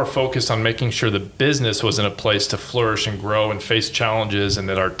was more focused on making sure the business was in a place to flourish and grow and face challenges, and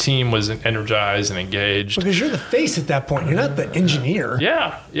that our team was energized and engaged. Because you're the face at that point. You're not the engineer.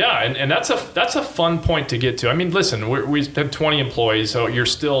 Yeah, and that's a fun point to get to. I mean, listen, we had 20 employees, so you're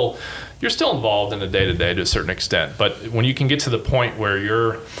still involved in the day-to-day to a certain extent. But when you can get to the point where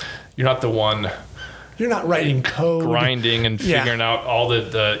you're not the one, you're not writing code, grinding and figuring out all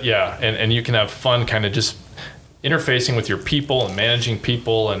and you can have fun kind of just interfacing with your people and managing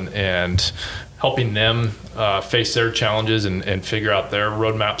people and helping them face their challenges and figure out their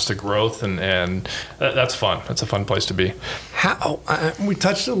roadmaps to growth, and that's fun. That's a fun place to be. We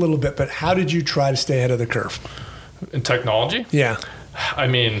touched a little bit, but how did you try to stay ahead of the curve? In technology? Yeah. I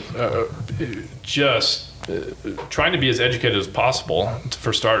mean, just trying to be as educated as possible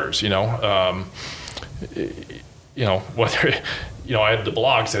for starters, whether, I had the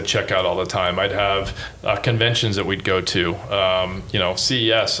blogs that check out all the time. I'd have conventions that we'd go to,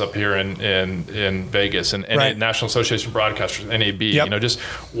 CES up here in Vegas and right. National Association of Broadcasters, NAB, yep. Just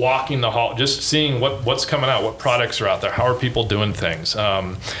walking the hall, just seeing what's coming out, what products are out there, how are people doing things,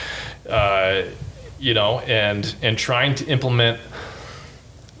 and trying to implement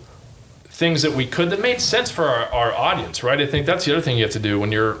things that we could that made sense for our audience, right? I think that's the other thing you have to do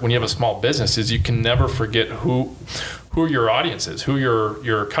when you have a small business is you can never forget who your audience is, who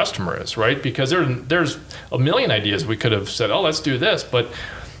your customer is, right? Because there's a million ideas we could have said, oh, let's do this, but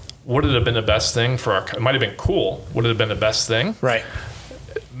would it have been the best thing it might have been cool. Would it have been the best thing? Right.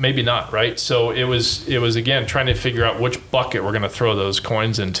 Maybe not, right? So it was again trying to figure out which bucket we're going to throw those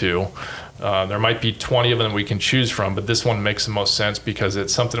coins into. There might be 20 of them we can choose from, but this one makes the most sense because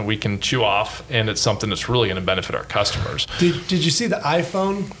it's something we can chew off, and it's something that's really going to benefit our customers. Did you see the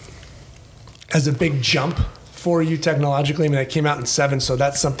iPhone as a big jump for you technologically? I mean, it came out in 7, so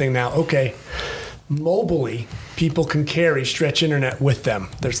that's something now. Okay, mobily, people can carry Stretch Internet with them.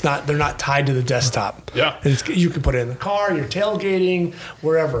 They're not tied to the desktop. Yeah, you can put it in the car, you're tailgating,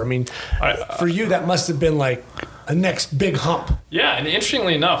 wherever. I mean, for you, that must have been like a next big hump. Yeah, and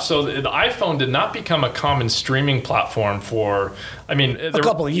interestingly enough, so the iPhone did not become a common streaming platform for, a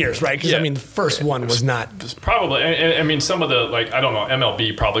couple of years, right? Because, the first one was not. Probably, and some of the,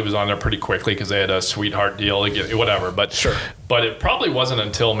 MLB probably was on there pretty quickly because they had a sweetheart deal, whatever. But sure. But it probably wasn't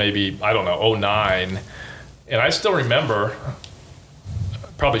until maybe, 2009. And I still remember,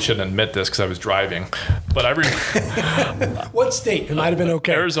 probably shouldn't admit this because I was driving, but I remember. What state? It might have been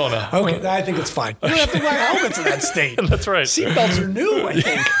okay. Arizona. Okay, I think it's fine. You don't have to wear helmets in that state. That's right. Seatbelts are new, I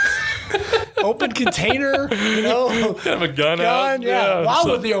think. Open container, Kind of a gun out. Yeah. Wow,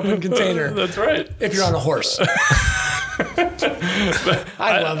 with the open container. That's right. If you're on a horse.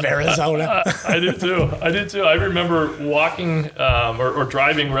 I love Arizona. I do too. I remember walking or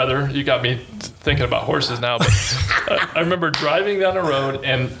driving, rather. You got me thinking about horses now, but I remember driving down the road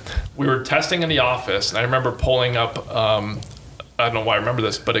and we were testing in the office, and I remember pulling up. I don't know why I remember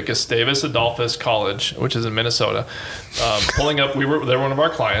this, but at Gustavus Adolphus College, which is in Minnesota, pulling up. They were one of our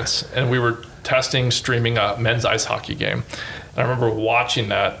clients, and we were streaming a men's ice hockey game. And I remember watching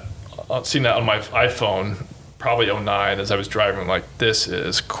that, seeing that on my iPhone. Probably 2009 as I was driving, like, this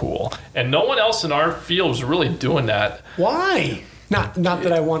is cool. And no one else in our field was really doing that. Why? Not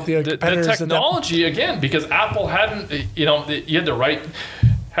that I want the competitors. The technology, again, because Apple hadn't, you had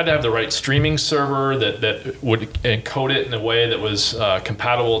to have the right streaming server that would encode it in a way that was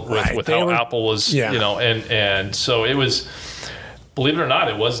compatible with how Apple was, and so it was, believe it or not,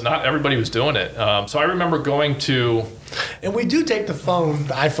 it was not everybody was doing it. So I remember going to... And we do take the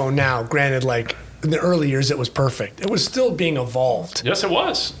iPhone now, granted, like, in the early years, it was perfect. It was still being evolved. Yes, it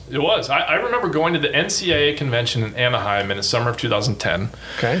was. It was. I remember going to the NCAA convention in Anaheim in the summer of 2010.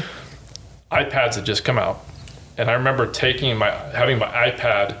 Okay. iPads had just come out, and I remember having my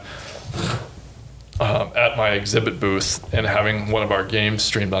iPad at my exhibit booth and having one of our games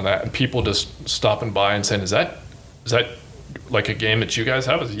streamed on that, and people just stopping by and saying, "Is that like a game that you guys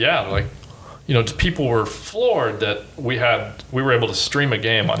have?" I said, yeah, like. People were floored that we were able to stream a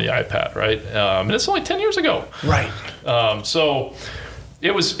game on the iPad, right? And it's only 10 years ago. Right. So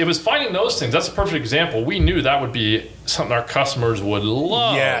it was finding those things. That's a perfect example. We knew that would be something our customers would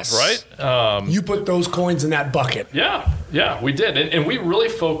love, yes. Right? You put those coins in that bucket. Yeah, we did. And we really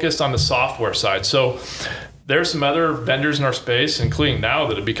focused on the software side. So there's some other vendors in our space, including now,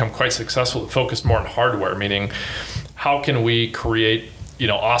 that have become quite successful, that focus more on hardware, meaning how can we create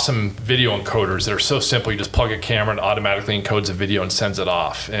awesome video encoders that are so simple. You just plug a camera and automatically encodes a video and sends it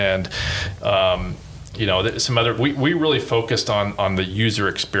off. And some other. We really focused on the user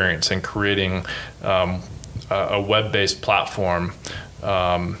experience and creating a web-based platform.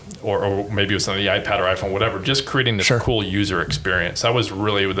 Or maybe it was on the iPad or iPhone, whatever, just creating this cool user experience. That was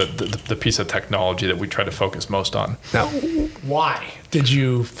really the piece of technology that we tried to focus most on. Now, why did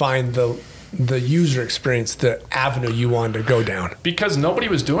you find the user experience the avenue you wanted to go down? Because nobody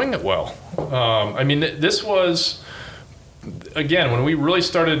was doing it well. This was, again, when we really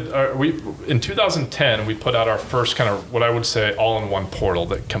started, in 2010, we put out our first kind of what I would say all-in-one portal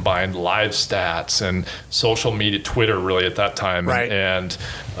that combined live stats and social media, Twitter really at that time, right. and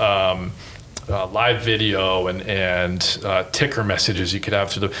live video and ticker messages you could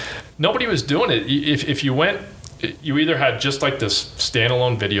have through nobody was doing it. If you went, you either had just like this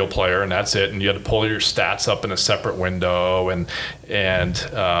standalone video player and that's it, and you had to pull your stats up in a separate window, and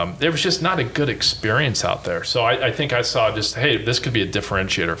there was just not a good experience out there. So I think I saw just, hey, this could be a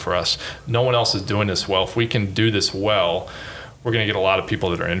differentiator for us. No one else is doing this well. If we can do this well, we're going to get a lot of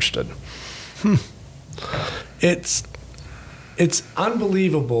people that are interested. It's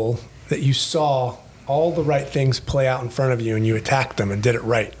unbelievable that you saw all the right things play out in front of you and you attacked them and did it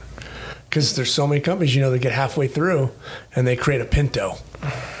right. Because there's so many companies, that get halfway through and they create a Pinto.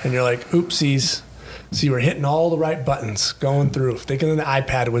 And you're like, oopsies. So you were hitting all the right buttons, going through, thinking the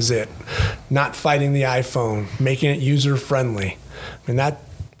iPad was it, not fighting the iPhone, making it user-friendly. I mean,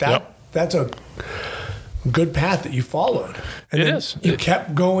 that's a good path that you followed. And it then is. You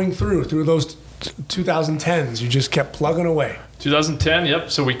kept going through those 2010s. You just kept plugging away. 2010, yep.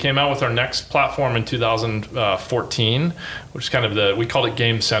 So we came out with our next platform in 2014, which is kind of we called it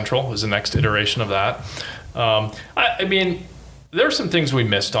Game Central, was the next iteration of that. There are some things we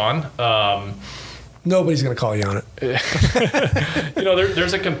missed on. Nobody's going to call you on it.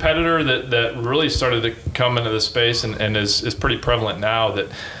 There's a competitor that really started to come into the space and is pretty prevalent now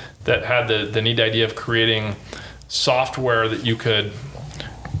that had the neat idea of creating software that you could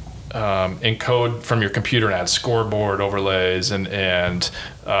encode from your computer and add scoreboard overlays and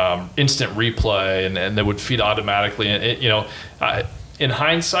instant replay and they would feed automatically. And in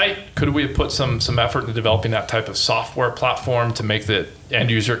hindsight, could we have put some effort into developing that type of software platform to make the end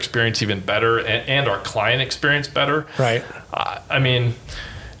user experience even better and our client experience better? Right.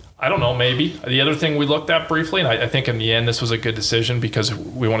 I don't know, maybe. The other thing we looked at briefly, and I think in the end this was a good decision because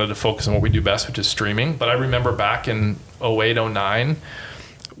we wanted to focus on what we do best, which is streaming. But I remember back in 2008, 2009,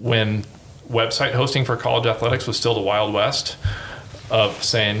 when website hosting for college athletics was still the Wild West, of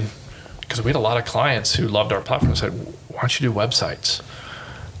saying, because we had a lot of clients who loved our platform, said, why don't you do websites?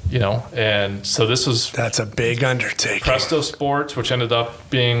 And so that's a big undertaking. Presto Sports, which ended up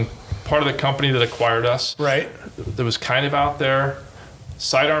being part of the company that acquired us. Right. That was kind of out there.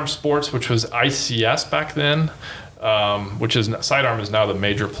 Sidearm Sports, which was ICS back then, Sidearm is now the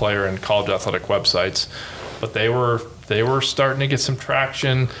major player in college athletic websites, but they were starting to get some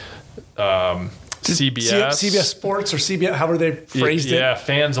traction. CBS Sports or CBS, however they phrased it. Yeah,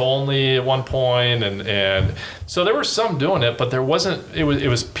 fans only at one point, and so there were some doing it, but there wasn't. It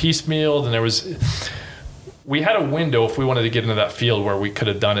was piecemealed, and we had a window if we wanted to get into that field where we could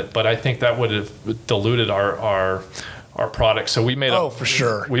have done it, but I think that would have diluted our product. So we made for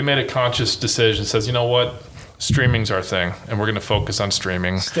sure. We made a conscious decision. Says, you know what, streaming's our thing, and we're going to focus on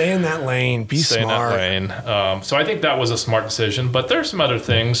streaming. Stay in that lane. Be smart. Stay in that lane. So I think that was a smart decision. But there's some other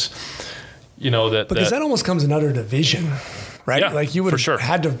things, because that almost comes another division, right? Yeah, like you would have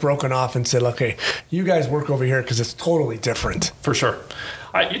had to have broken off and said, okay, you guys work over here because it's totally different. For sure.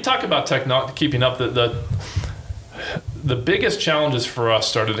 You talk about keeping up. The biggest challenges for us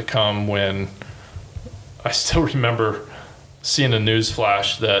started to come when I still remember seeing a news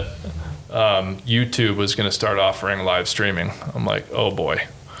flash that YouTube was going to start offering live streaming. I'm like, oh boy.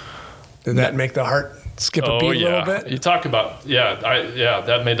 Did that make the heart skip a beat a little bit? You talk about,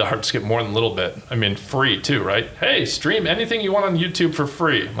 that made the heart skip more than a little bit. Free too, right? Hey, stream anything you want on YouTube for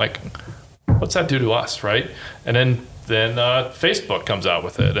free. I'm like, what's that do to us, right? And then Facebook comes out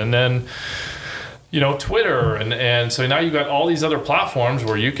with it. And then, Twitter. And so now you've got all these other platforms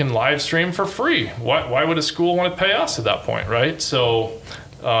where you can live stream for free. Why would a school want to pay us at that point, right? So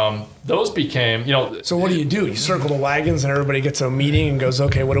those became, So what do? You circle the wagons and everybody gets a meeting and goes,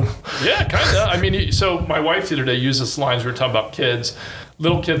 okay, what do... Yeah, kind of. So my wife the other day used this line, we were talking about kids,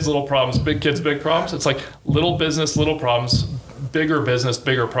 little problems, big kids, big problems. It's like little business, little problems, bigger business,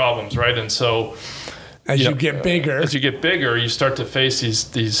 bigger problems, right? And so... As you get bigger, you start to face these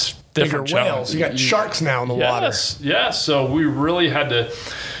different bigger whales. You got sharks now in the water. Yes. So we really had to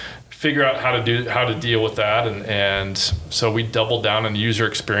figure out how to deal with that, and so we doubled down on the user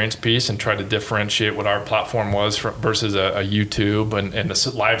experience piece and tried to differentiate what our platform was versus a YouTube and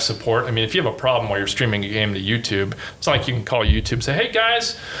the live support. I mean, if you have a problem while you're streaming a game to YouTube, it's not like you can call YouTube and say, "Hey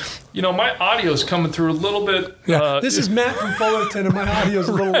guys, my audio is coming through a little bit." This is Matt from Fullerton, and my audio is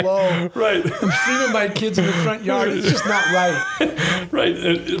a little low. Right. I'm streaming my kids in the front yard. It's just not right.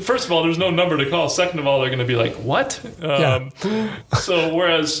 Right. First of all, there's no number to call. Second of all, they're going to be like, "What?" So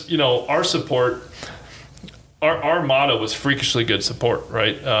whereas our support, our motto was freakishly good support,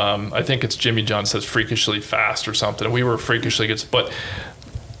 right? I think it's Jimmy John says freakishly fast or something. We were freakishly good, but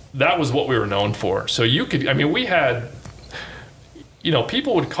that was what we were known for. So we had.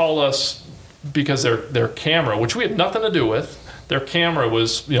 People would call us because their camera, which we had nothing to do with, their camera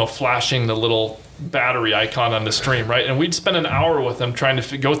was, flashing the little battery icon on the stream, right? And we'd spend an hour with them trying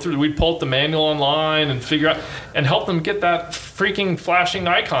to go through, we'd pull up the manual online and figure out, and help them get that freaking flashing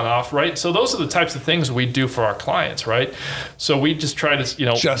icon off, right? So those are the types of things we do for our clients, right? So we just try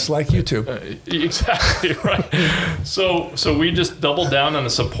to, just like YouTube. Exactly, right? So we just doubled down on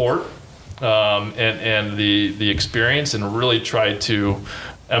the support. And the experience, and really tried to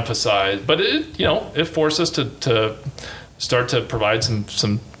emphasize, but it forced us to start to provide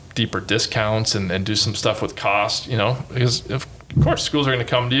some deeper discounts and do some stuff with cost, because of course schools are going to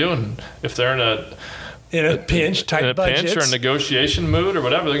come to you, and if they're in a pinch, tight budgets, or a negotiation mood or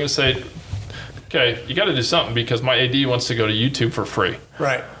whatever, they're going to say, okay, you got to do something because my AD wants to go to YouTube for free.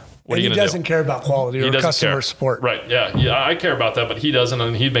 Right. And he doesn't care about quality or customer support. Right, yeah, I care about that, but he doesn't,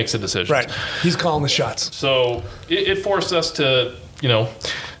 and he makes the decisions. Right, he's calling the shots. So it forced us to,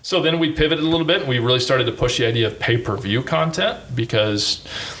 so then we pivoted a little bit, and we really started to push the idea of pay-per-view content because,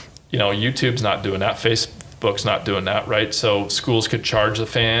 YouTube's not doing that, Facebook's not doing that, right? So schools could charge the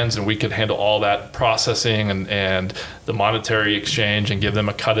fans, and we could handle all that processing and the monetary exchange and give them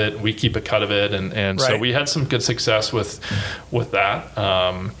a cut of it. We keep a cut of it, and right. So we had some good success with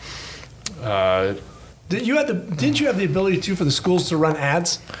that. Didn't you have the ability for the schools to run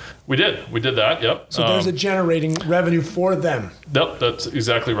ads? We did that. Yep. So there's a generating revenue for them. Yep, that's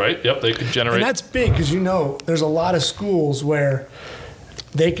exactly right. Yep, they could generate. And that's big because there's a lot of schools where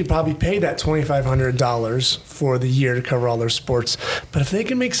they could probably pay that $2,500 for the year to cover all their sports. But if they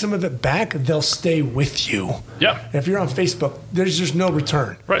can make some of it back, they'll stay with you. Yeah. And if you're on Facebook, there's just no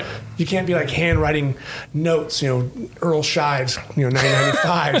return. Right. You can't be like handwriting notes, Earl Shives,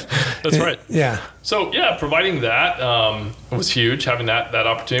 $9.95. That's right. Yeah. So providing that was huge. Having that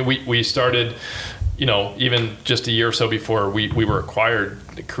opportunity, we started. Even just a year or so before we were acquired,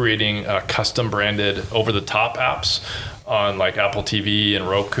 creating custom branded over-the-top apps on like Apple TV and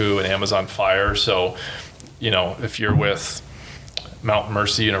Roku and Amazon Fire. So, if you're with Mount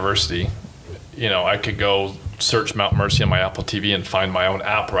Mercy University, I could go search Mount Mercy on my Apple TV and find my own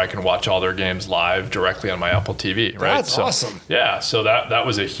app where I can watch all their games live directly on my Apple TV. Right? That's awesome. Yeah. So that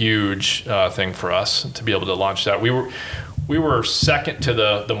was a huge thing for us to be able to launch that. We were second to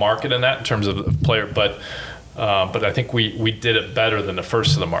the market in that in terms of player, but I think we did it better than the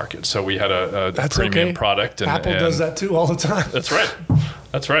first to the market. So we had a premium product. And Apple does that too all the time. That's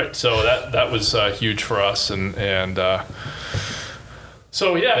right. So that was huge for us, and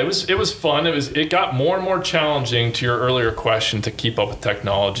so it was fun. It got more and more challenging, to your earlier question, to keep up with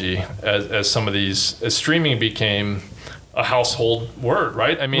technology as some of as streaming became a household word,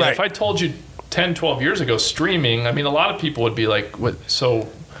 right? I mean, if I told you 10, 12 years ago, streaming, I mean, a lot of people would be like, what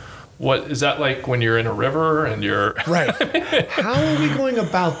is that like when you're in a river and you're... Right. How are we going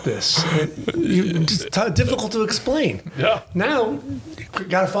about this? It's difficult to explain. Yeah. Now,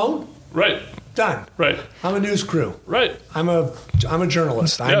 got a phone? Right. Done. Right. I'm a news crew. Right. I'm a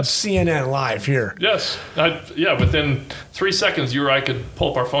journalist. I'm CNN live here. Yes. Within 3 seconds, you or I could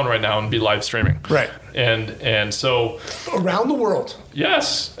pull up our phone right now and be live streaming. Right. And so... Around the world.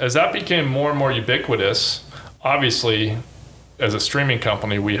 Yes. As that became more and more ubiquitous, obviously, as a streaming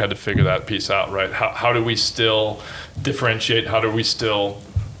company, we had to figure that piece out, right? How do we still differentiate? How do we still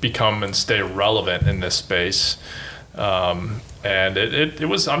become and stay relevant in this space? And it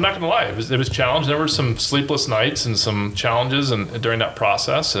was, I'm not going to lie, it was challenging. There were some sleepless nights and some challenges during that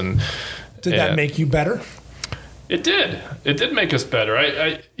process. Did that make you better? It did. It did make us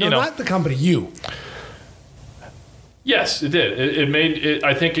better. Not the company, you. Yes, it did. It made it.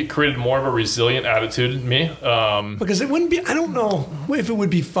 I think it created more of a resilient attitude in me. Because it wouldn't be. I don't know if it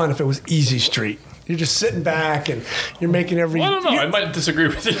would be fun if it was easy street. You're just sitting back and you're making every... Well, I don't know. I might disagree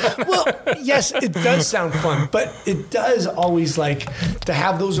with you. Well, yes, it does sound fun, but it does always like to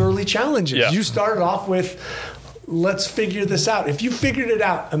have those early challenges. Yeah. You started off with let's figure this out. If you figured it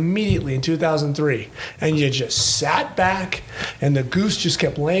out immediately in 2003 and you just sat back and the goose just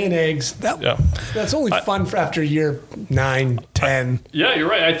kept laying eggs, that's only fun for after year 9, 10. Yeah, you're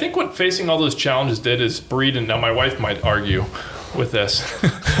right. I think what facing all those challenges did is breed, and now my wife might argue with this.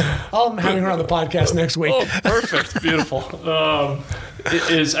 I'm having her on the podcast next week. Oh, perfect. Beautiful.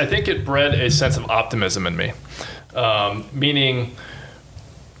 I think it bred a sense of optimism in me. Meaning,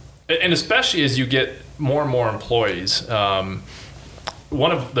 and especially as you get more and more employees,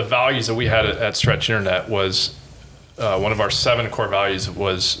 one of the values that we had at Stretch Internet was one of our 7 core values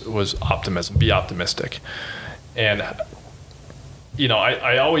was optimism, be optimistic. And, you know,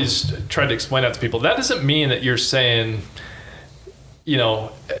 I always try to explain that to people. That doesn't mean that you're saying, you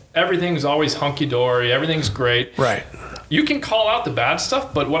know, everything's always hunky-dory, everything's great. Right. You can call out the bad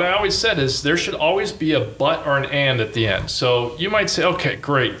stuff, but what I always said is there should always be a but or an and at the end. So you might say, okay,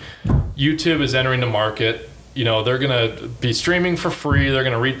 great. YouTube is entering the market. You know, they're going to be streaming for free. They're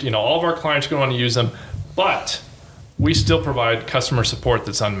going to reach, you know, all of our clients are going to want to use them, but we still provide customer support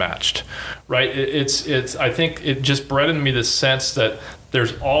that's unmatched, right? It's. I think it just bred in me this sense that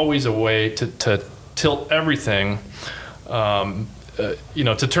there's always a way to tilt everything, you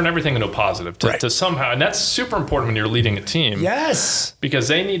know, to turn everything into a positive, to somehow, and that's super important when you're leading a team. Yes. Because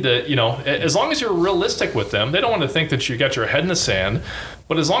they need to, you know, as long as you're realistic with them, they don't want to think that you got your head in the sand,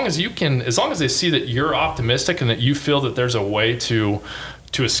 but as long as they see that you're optimistic and that you feel that there's a way to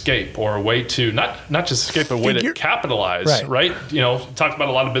escape, or a way to not just escape, but a way to capitalize, right? You know, talk about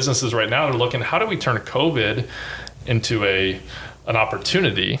a lot of businesses right now, they're looking, how do we turn COVID into an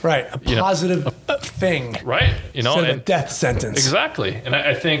opportunity, right? A positive thing, right? You know, instead of a death sentence. Exactly, and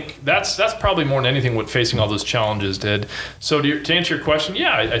I think that's probably more than anything what facing all those challenges did. So to answer your question,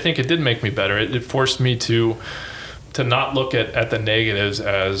 yeah, I think it did make me better. It forced me to not look at the negatives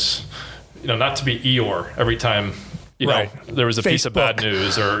as, you know, not to be Eeyore every time. You know, there was a piece of bad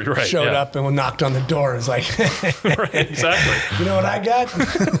news or showed up and knocked on the door. It's like, right, exactly. You know what I got?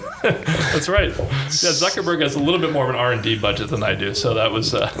 That's right. Yeah, Zuckerberg has a little bit more of an R&D budget than I do, so that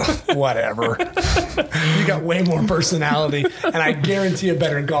was whatever. You got way more personality, and I guarantee a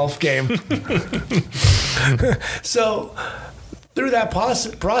better golf game. So, through that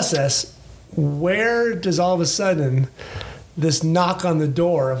process, where does all of a sudden this knock on the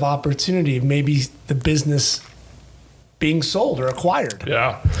door of opportunity, maybe the business being sold or acquired?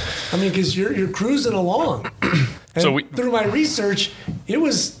 Yeah. I mean, because you're cruising along. And through my research, it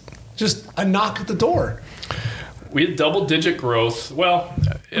was just a knock at the door. We had double-digit growth. Well,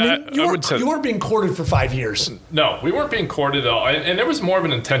 I would say you weren't being courted for 5 years. No, we weren't being courted at all. And there was more of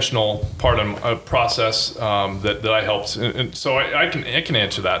an intentional part of a process that I helped. And so I can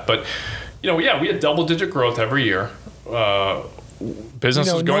answer that. But, you know, yeah, we had double-digit growth every year.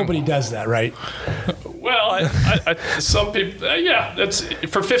 Business was going. Nobody does that, right? Well, some people, yeah. That's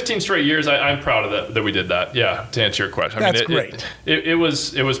for 15 straight years. I'm proud of that we did that. Yeah, to answer your question, that's great. It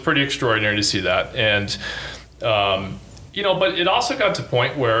was pretty extraordinary to see that, and you know, but it also got to a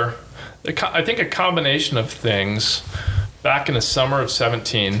point where I think a combination of things back in the summer of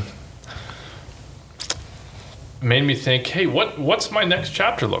 2017 made me think, hey, what's my next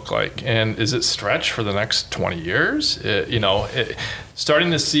chapter look like? And is it Stretch for the next 20 years? You know,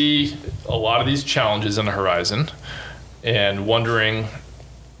 starting to see a lot of these challenges on the horizon and wondering,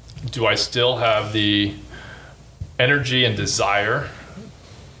 do I still have the energy and desire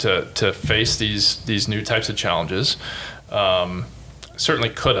to face these new types of challenges? Certainly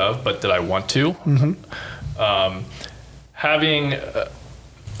could have, but did I want to? Mm-hmm. Having...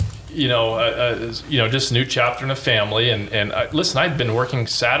 you know, just a new chapter in a family, and listen, I'd been working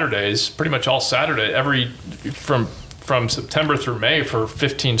Saturdays, pretty much all Saturday, from September through May for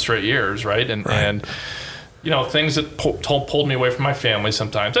 15 straight years, right? And you know, things that pulled me away from my family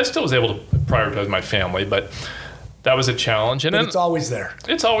sometimes. I still was able to prioritize my family, but that was a challenge. And then, it's always there.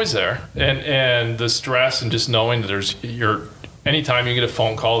 It's always there, and the stress and just knowing that anytime you get a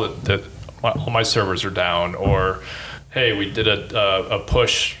phone call that all my servers are down, or hey, we did a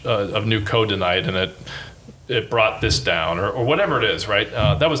push of new code tonight, and it brought this down, or whatever it is, right?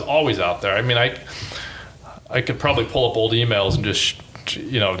 That was always out there. I mean, I could probably pull up old emails and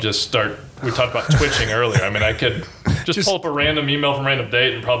just start. We talked about twitching earlier. I mean, I could just pull up a random email from a random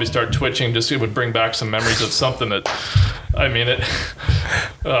date and probably start twitching. It would bring back some memories of something that. I mean,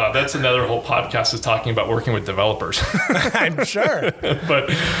 that's another whole podcast is talking about working with developers. I'm sure.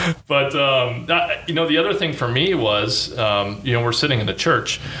 but you know, the other thing for me was, you know, we're sitting in the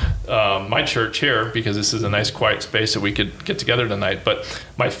church, my church here, because this is a nice quiet space that we could get together tonight. But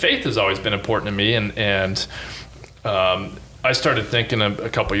my faith has always been important to me, and I started thinking a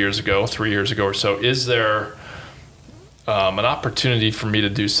couple years ago, 3 years ago or so, is there an opportunity for me to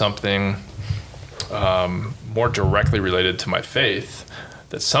do something more directly related to my faith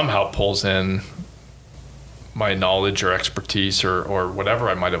that somehow pulls in my knowledge or expertise or whatever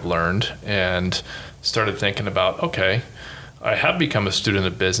I might have learned, and started thinking about, okay, I have become a student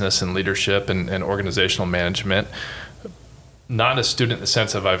of business and leadership and organizational management. Not a student in the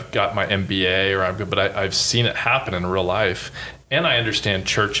sense of I've got my MBA but I've seen it happen in real life. And I understand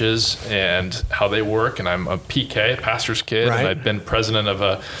churches and how they work. And I'm a PK, a pastor's kid, right. And I've been president of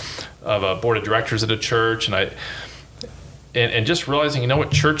a board of directors at a church. And just realizing,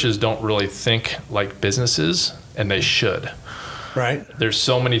 churches don't really think like businesses, and they should. Right. There's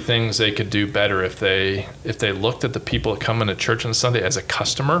so many things they could do better if they looked at the people that come into church on Sunday as a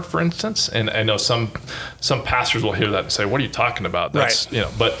customer, for instance. And I know some pastors will hear that and say, "What are you talking about?" That's right.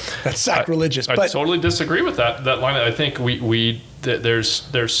 But that's sacrilegious. I totally disagree with that line. I think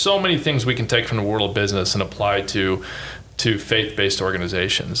there's so many things we can take from the world of business and apply to faith-based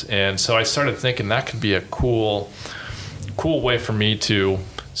organizations. And so I started thinking that could be a cool way for me to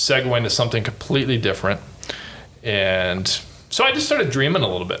segue into something completely different. And so I just started dreaming a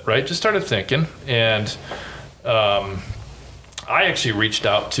little bit, right? Just started thinking. And I actually reached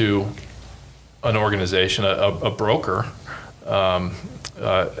out to an organization, a broker,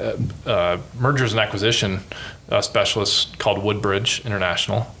 mergers and acquisition specialist called Woodbridge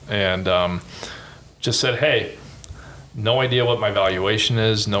International, and just said, hey, no idea what my valuation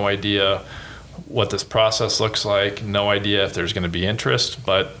is, no idea what this process looks like, no idea if there's going to be interest,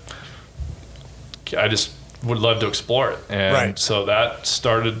 but I just would love to explore it. And right. So that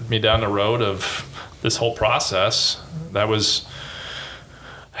started me down the road of this whole process.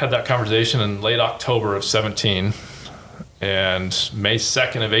 Had that conversation in late October of 17 and May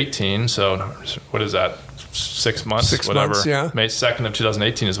 2nd of 18. So what is that? 6 months, 6 whatever. months, yeah. May 2nd of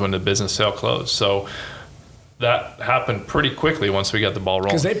 2018 is when the business sale closed. So that happened pretty quickly once we got the ball rolling.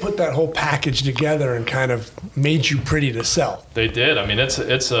 Because they put that whole package together and kind of made you pretty to sell. They did. I mean, it's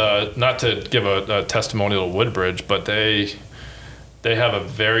not to give a testimonial to Woodbridge, but they have a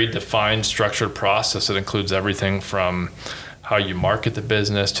very defined, structured process that includes everything from how you market the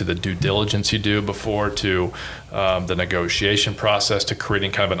business to the due diligence you do before to the negotiation process to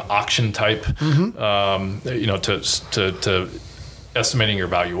creating kind of an auction type, to estimating your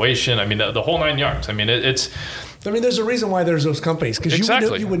valuation. I mean, the whole 9 yards. I mean, there's a reason why there's those companies, because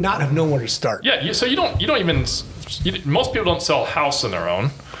exactly. you would not have known where to start. Yeah. So most people don't sell a house on their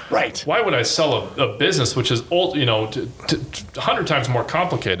own. Right. Why would I sell a business which is old, 100 times more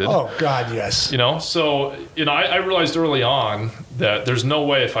complicated? Oh God, yes. So I realized early on that there's no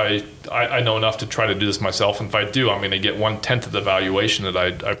way if I know enough to try to do this myself, and if I do, I'm going to get 1/10 of the valuation that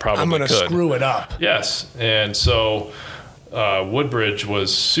I probably could. I'm going to screw it up. Yes, and so Woodbridge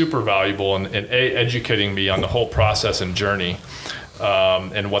was super valuable in educating me on the whole process and journey,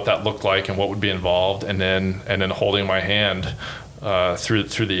 and what that looked like and what would be involved, and then holding my hand through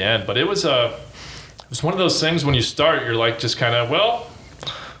the end. But it was one of those things when you start, you're like just kind of, well,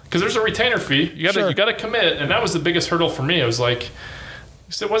 because there's a retainer fee, you got to commit, and that was the biggest hurdle for me. It was like,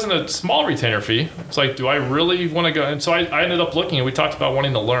 it wasn't a small retainer fee. It's like, do I really want to go? And so I ended up looking, and we talked about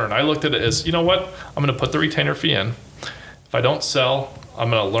wanting to learn. I looked at it as, you know what, I'm going to put the retainer fee in. If I don't sell, I'm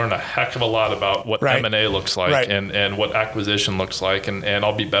going to learn a heck of a lot about what right. M&A looks like right. and what acquisition looks like, and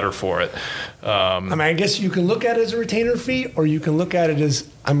I'll be better for it. I guess you can look at it as a retainer fee, or you can look at it as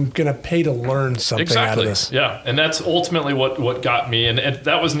I'm going to pay to learn something out of this. Yeah, and that's ultimately what got me. And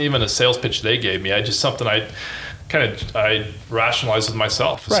that wasn't even a sales pitch they gave me. I rationalized with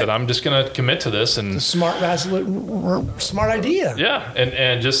myself. I said, I'm just going to commit to this. And smart idea. Yeah,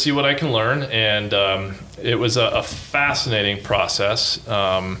 and just see what I can learn. And it was a fascinating process.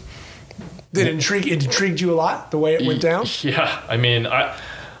 It intrigued you a lot, the way it went down? Yeah, I mean,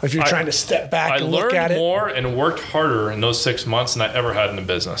 if you're trying to step back and look at it. I learned more and worked harder in those 6 months than I ever had in a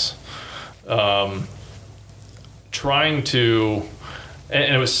business. Trying to...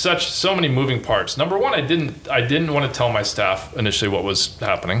 And it was so many moving parts. Number one, I didn't want to tell my staff initially what was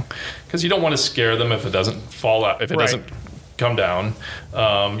happening, because you don't want to scare them if it doesn't fall out, if it doesn't come down.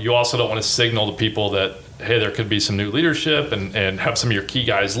 You also don't want to signal to people that, hey, there could be some new leadership and have some of your key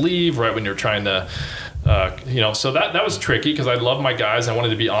guys leave right when you're trying to, so that was tricky, because I love my guys. I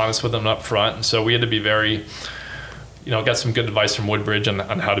wanted to be honest with them up front. And so we had to be very, got some good advice from Woodbridge on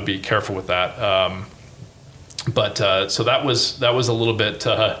how to be careful with that. So that was a little bit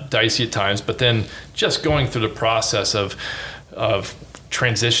dicey at times, but then just going through the process of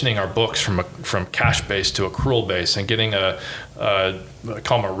transitioning our books from cash based to accrual based, and getting I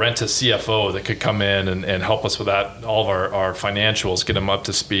call him a rent a CFO that could come in and help us with that, all of our financials, get them up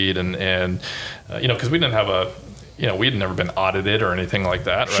to speed, and because we didn't have we had never been audited or anything like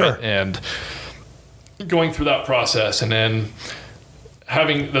that, right? Sure. And going through that process, and then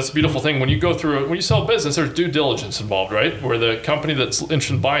having that's the beautiful thing when you sell a business, there's due diligence involved, right? Where the company that's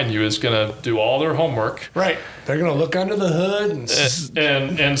interested in buying you is going to do all their homework, right? They're going to look under the hood,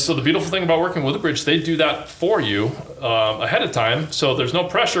 and so the beautiful thing about working with Woodbridge, they do that for you ahead of time, so there's no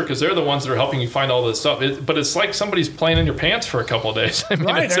pressure because they're the ones that are helping you find all this stuff. But it's like somebody's playing in your pants for a couple of days.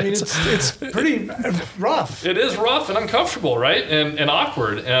 It's pretty rough. It is rough and uncomfortable, right? And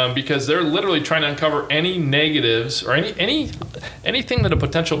awkward because they're literally trying to uncover any negatives or anything that a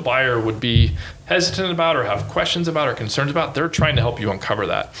potential buyer would be hesitant about or have questions about or concerns about. They're trying to help you uncover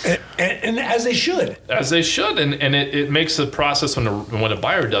that. And as they should. As they should. And it makes the process when a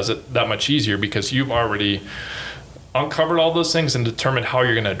buyer does it that much easier because you've already uncovered all those things and determined how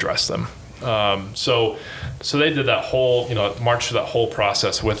you're going to address them. So they did that whole, marched through that whole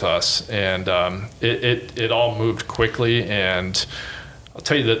process with us, and it all moved quickly. And I'll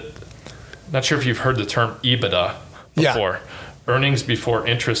tell you that, not sure if you've heard the term EBITDA before. Yeah. Earnings before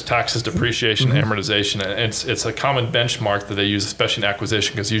interest, taxes, depreciation, amortization. And it's a common benchmark that they use, especially in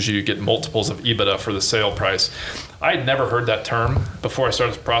acquisition, because usually you get multiples of EBITDA for the sale price. I had never heard that term before I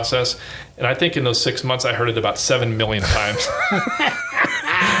started this process. And I think in those 6 months, I heard it about 7 million times.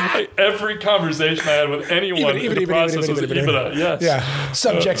 Like every conversation I had with anyone in the process was EBITDA. Yes. Yeah.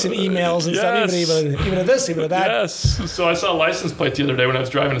 Subjects and emails and stuff. EBITDA this, EBITDA that. Yes. So I saw a license plate the other day when I was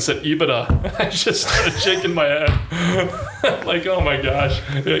driving and said EBITDA. I just started shaking my head. Like, oh my gosh,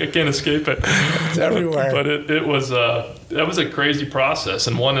 I can't escape it. It's everywhere. But that was a crazy process,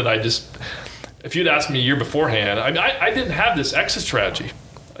 and one that if you'd asked me a year beforehand, I didn't have this exit strategy.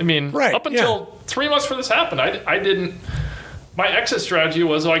 Up until 3 months before this happened, I didn't. My exit strategy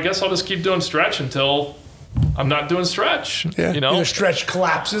was, I guess I'll just keep doing stretch until I'm not doing stretch. Yeah. Either stretch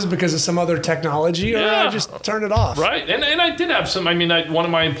collapses because of some other technology, or I just turn it off. Right. And I did have some. One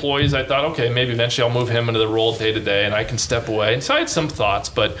of my employees, I thought, okay, maybe eventually I'll move him into the role day to day, and I can step away. And so I had some thoughts,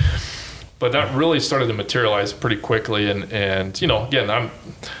 but that really started to materialize pretty quickly. And again, I'm a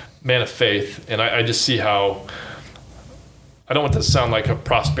man of faith, and I just see how. I don't want this to sound like a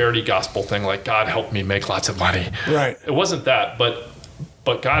prosperity gospel thing, like God helped me make lots of money. Right. It wasn't that, but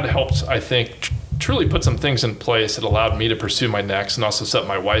God helped, I think, truly put some things in place that allowed me to pursue my next, and also set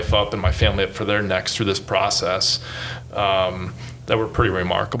my wife up and my family up for their next through this process that were pretty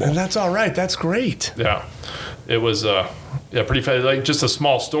remarkable. And that's all right. That's great. Yeah. It was pretty fast. Like just a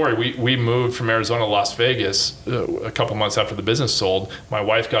small story. We moved from Arizona to Las Vegas a couple months after the business sold. My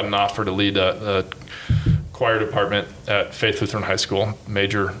wife got an offer to lead a choir department at Faith Lutheran High School,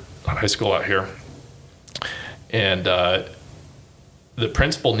 major high school out here. And the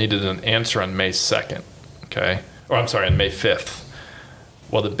principal needed an answer on May 2nd, on May 5th.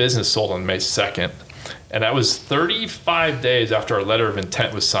 Well, the business sold on May 2nd. And that was 35 days after our letter of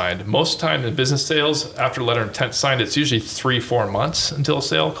intent was signed. Most time in business sales, after letter of intent signed, it's usually 3-4 months until a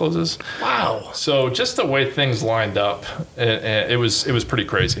sale closes. Wow. So just the way things lined up, it was pretty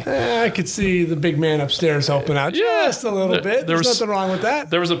crazy. I could see the big man upstairs helping out just a little bit. There's nothing wrong with that.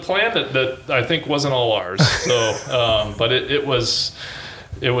 There was a plan that I think wasn't all ours. So, but it was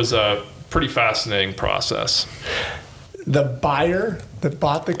a pretty fascinating process. The buyer that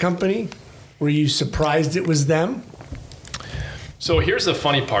bought the company, were you surprised it was them? So here's the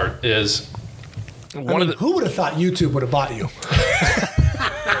funny part is, who would have thought YouTube would have bought you?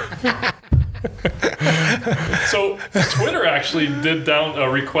 So Twitter actually did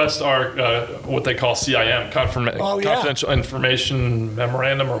request our what they call CIM, confidential information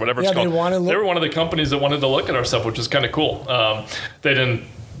memorandum or whatever it's called. They were one of the companies that wanted to look at our stuff, which is kind of cool. They didn't,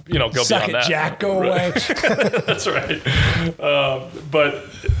 go Suck beyond it, that. Jack, go away. That's right. But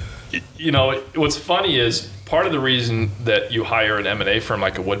what's funny is part of the reason that you hire an M&A firm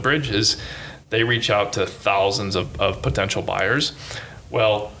like a Woodbridge is they reach out to thousands of potential buyers.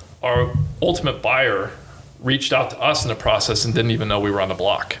 Well, our ultimate buyer reached out to us in the process and didn't even know we were on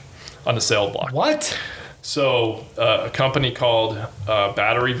the sale block. What? So a company called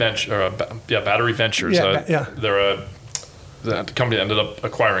Battery Ventures. They're the company that ended up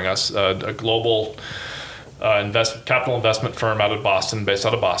acquiring us, a global capital investment firm based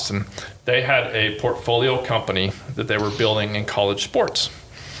out of Boston. They had a portfolio company that they were building in college sports.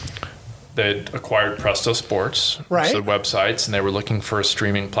 They'd acquired Presto Sports, so websites, and they were looking for a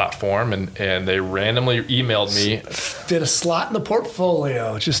streaming platform, and they randomly emailed me. Fit a slot in the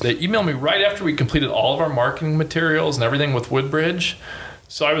portfolio. They emailed me right after we completed all of our marketing materials and everything with Woodbridge.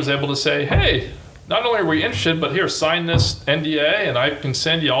 So I was able to say, hey, not only are we interested, but here, sign this NDA, and I can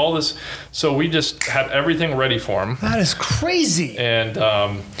send you all this. So we just had everything ready for them. That is crazy. And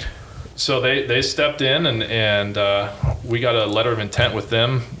so they stepped in, and we got a letter of intent with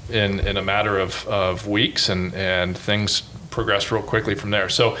them in a matter of weeks, and things progressed real quickly from there.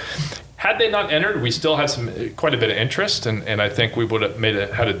 So had they not entered, we still had quite a bit of interest, and I think we would have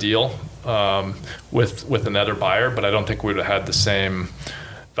had a deal with another buyer, but I don't think we would have had the same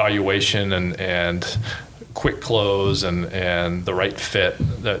valuation and quick close and the right fit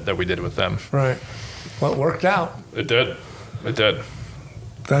that we did with them. Right. Well, it worked out. It did.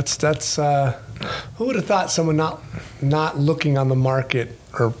 That's who would have thought someone not looking on the market,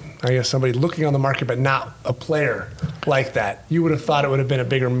 or I guess somebody looking on the market but not a player like that. You would have thought it would have been a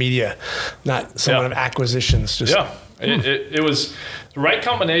bigger media, not someone of acquisitions. Just It was the right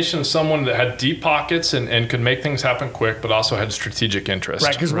combination of someone that had deep pockets and could make things happen quick, but also had strategic interest.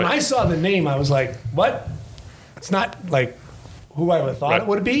 Right, because when I saw the name, I was like, what? It's not like who I would have thought it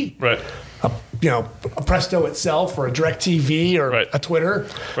would be. Right. A Presto itself, or a DirecTV, or a Twitter.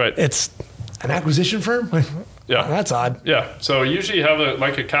 Right. It's an acquisition firm? Yeah. That's odd. Yeah. So usually you have a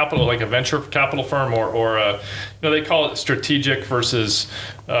venture capital firm, or they call it strategic versus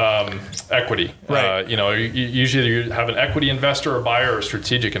equity. Right. Usually you have an equity investor or buyer, or a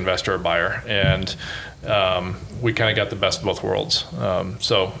strategic investor or buyer, and we kind of got the best of both worlds.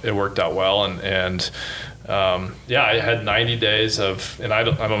 So it worked out well, and I had 90 days of, and I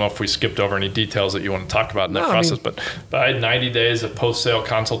don't know if we skipped over any details that you want to talk about in that process, but I had 90 days of post-sale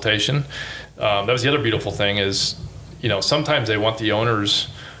consultation. That was the other beautiful thing is, sometimes they want the owners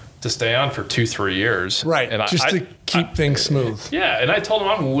to stay on for 2-3 years. Right, and just to keep things smooth. Yeah, and I told them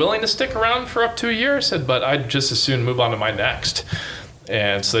I'm willing to stick around for up to a year. I said, but I'd just as soon move on to my next.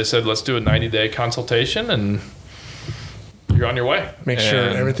 And so they said, let's do a 90-day consultation, and you're on your way. Make sure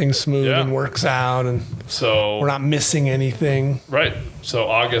everything's smooth and works out, and so we're not missing anything. Right. So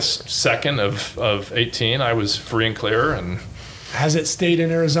August 2nd of 18, I was free and clear. And has it stayed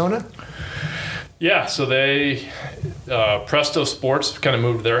in Arizona? Yeah. So they Presto Sports kind of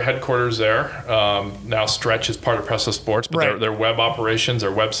moved their headquarters there. Now Stretch is part of Presto Sports, but their web operations,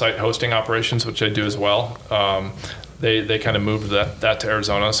 their website hosting operations, which I do as well. They kind of moved that to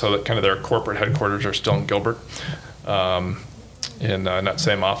Arizona, so that kind of their corporate headquarters are still in Gilbert. In that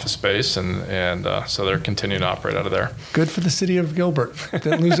same office space, and so they're continuing to operate out of there. Good for the city of Gilbert.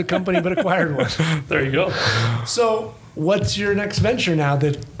 Didn't lose a company, but acquired one. There you go. So what's your next venture now?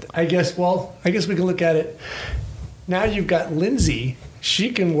 That I guess we can look at it. Now you've got Lindsay.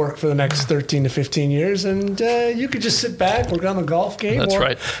 She can work for the next 13 to 15 years, and you could just sit back, work on the golf game, That's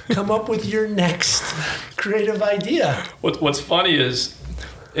right. Come up with your next creative idea. What's funny is,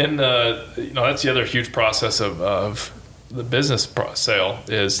 that's the other huge process of the business sale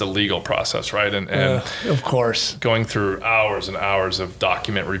is the legal process, right? And of course, going through hours and hours of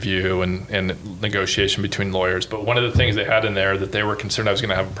document review and negotiation between lawyers. But one of the things they had in there that they were concerned I was going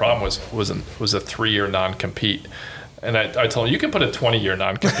to have a problem was a 3-year non-compete. And I told them, you can put a 20-year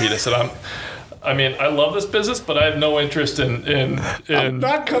non-compete. I said, I love this business, but I have no interest in I'm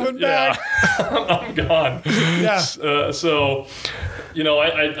not coming back. I'm gone. Yeah.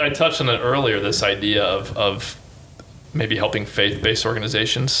 I touched on it earlier, this idea of maybe helping faith-based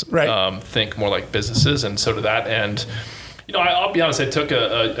organizations think more like businesses, and so to that end, I'll be honest, I took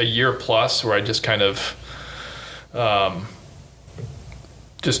a year plus where I just kind of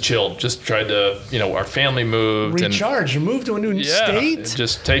just chilled, just tried to, our family moved. Recharge. You moved to a new state?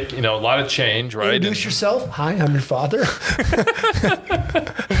 Just take, a lot of change, right? Introduce yourself. Hi, I'm your father.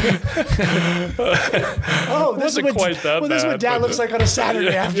 This is what Dad looks like on a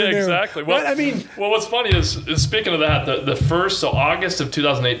Saturday afternoon. Yeah, exactly. Well, what's funny is speaking of that, August of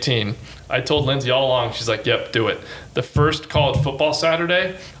 2018, I told Lindsay all along, she's like, yep, do it. The first college football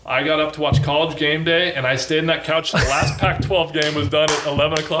Saturday, I got up to watch College Game Day, and I stayed in that couch. The last Pac-12 game was done at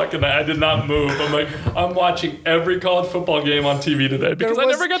 11 o'clock, and I did not move. I'm like, I'm watching every college football game on TV today because I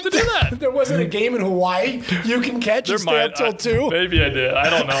never got to do that. There wasn't a game in Hawaii you can catch and stay up till 2? Maybe I did. I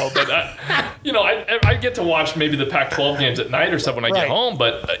don't know. But, I get to watch maybe the Pac-12 games at night or something when I get home.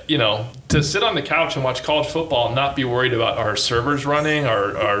 But, to sit on the couch and watch college football and not be worried about our servers running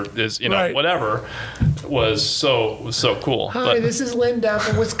or whatever was so cool. Hi, this is Linda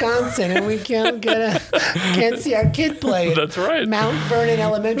from Wisconsin, and we can't see our kid play. That's right. Mount Vernon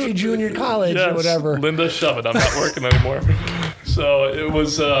Elementary Junior College or whatever. Linda, shove it. I'm not working anymore. So it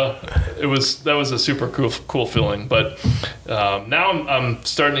was a super cool feeling. But now I'm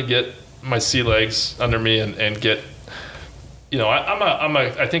starting to get my sea legs under me and get.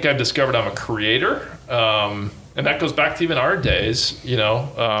 I think I've discovered I'm a creator, and that goes back to even our days.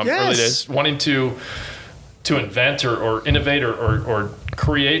 Early days, wanting to invent or innovate or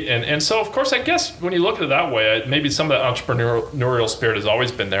create, and so of course I guess when you look at it that way, maybe some of that entrepreneurial spirit has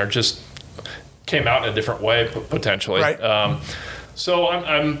always been there. Just came out in a different way potentially. Right. So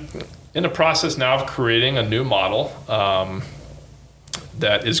I'm in the process now of creating a new model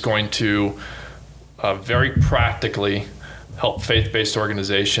that is going to very practically help faith-based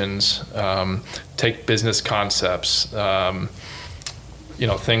organizations take business concepts,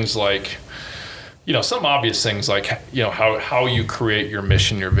 things like, some obvious things like, how you create your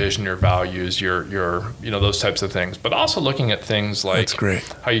mission, your vision, your values, your those types of things, but also looking at things like That's great.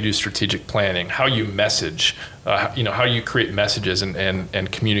 how you do strategic planning, how you message, how you create messages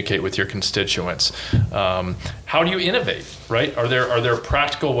and communicate with your constituents. How do you innovate, right? Are there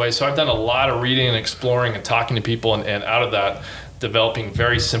practical ways? So I've done a lot of reading and exploring and talking to people, and out of that, developing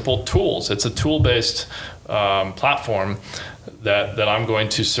very simple tools. It's a tool-based platform that I'm going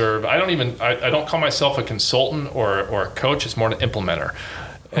to serve. I don't call myself a consultant or a coach. It's more an implementer.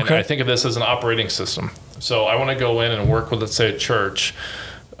 And Okay. I think of this as an operating system. So I want to go in and work with, let's say, a church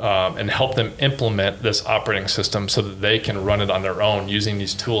and help them implement this operating system so that they can run it on their own using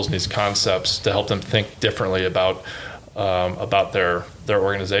these tools and these concepts to help them think differently about their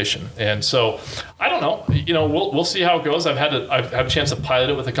organization. And so I don't know, we'll see how it goes. I've had a chance to pilot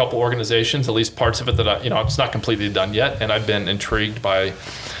it with a couple organizations, at least parts of it that it's not completely done yet. And I've been intrigued by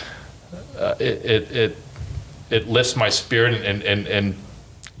it lifts my spirit and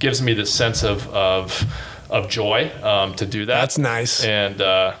gives me this sense of joy to do that. That's nice. And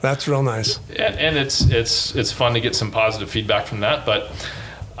That's real nice. and it's fun to get some positive feedback from that. But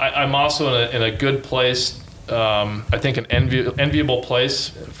I'm also in a good place. I think an enviable place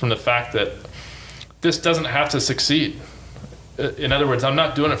from the fact that this doesn't have to succeed. In other words, I'm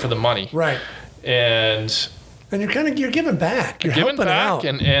not doing it for the money. Right. And you're giving back. You're giving helping back, out.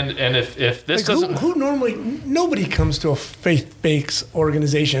 and if this Like doesn't, who normally, nobody comes to a faith-based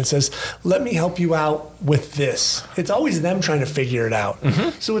organization and says, let me help you out with this. It's always them trying to figure it out.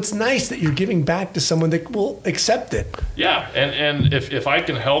 Mm-hmm. So it's nice that you're giving back to someone that will accept it. yeah, and if I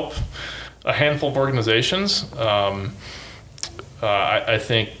can help a handful of organizations, I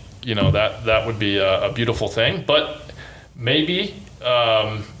think that would be a beautiful thing. But maybe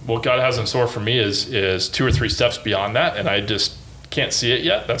what God has in store for me is 2 or 3 steps beyond that, and I just can't see it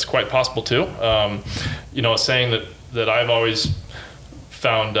yet. That's quite possible too. A saying that I've always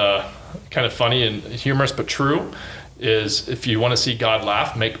found kind of funny and humorous but true is, if you want to see God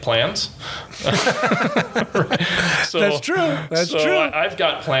laugh, make plans. So, That's true. That's true. I've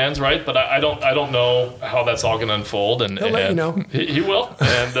got plans, right? But I don't know how that's all going to unfold. And He'll let you know. He will.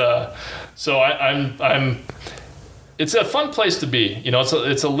 And so I'm. It's a fun place to be.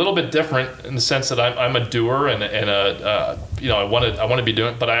 It's a little bit different in the sense that I'm a doer and I want to be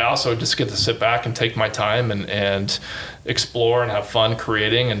doing it, but I also just get to sit back and take my time and explore and have fun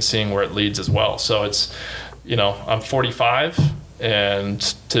creating and seeing where it leads as well. So it's, I'm 45, and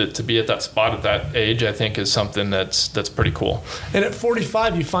to be at that spot at that age, I think is something that's pretty cool. And at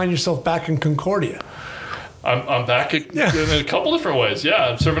 45, you find yourself back in Concordia. I'm back in a couple different ways. Yeah,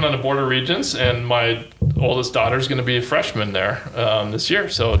 I'm serving on the Board of Regents, and my oldest daughter is going to be a freshman there this year,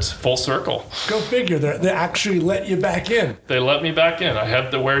 so it's full circle. Go figure. They actually let you back in. They let me back in. I had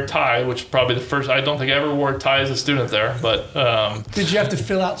to wear a tie, which is probably the first. I don't think I ever wore a tie as a student there, but Did you have to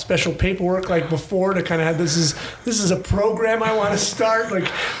fill out special paperwork like before to kind of have this is a program I want to start?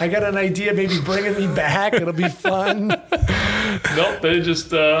 Like, I got an idea, maybe bringing me back. It'll be fun. nope, they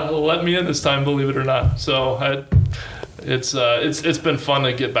just let me in this time, believe it or not. So it's been fun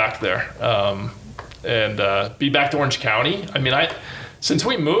to get back there and be back to Orange County. I mean, since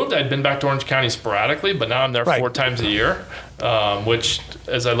we moved, I'd been back to Orange County sporadically, but now I'm there 4 times a year, which,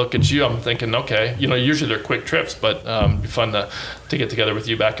 as I look at you, I'm thinking, okay, usually they're quick trips, but it'd be fun to get together with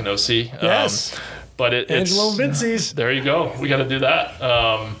you back in OC. Yes. But Angelo and Vinci's. There you go. We got to do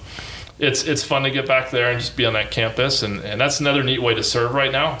that. It's fun to get back there and just be on that campus, and that's another neat way to serve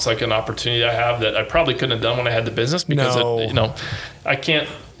right now. It's like an opportunity I have that I probably couldn't have done when I had the business because I can't.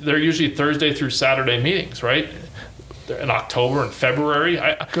 They're usually Thursday through Saturday meetings, right? They're in October and February.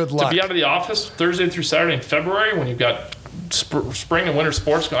 Good luck. To be out of the office Thursday through Saturday in February when you've got spring and winter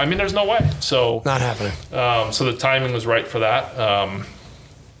sports going. I mean, there's no way. So Not happening. So the timing was right for that.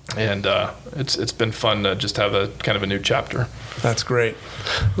 And it's been fun to just have a kind of a new chapter. That's great.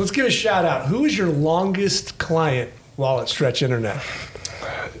 Let's give a shout out. Who is your longest client while at Stretch Internet?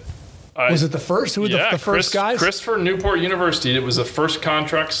 Was it the first? Who were the first guys? Christopher Newport University. It was the first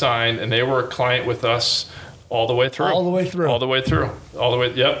contract signed, and they were a client with us all the way through.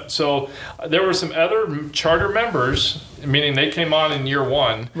 Yep. So there were some other charter members, meaning they came on in year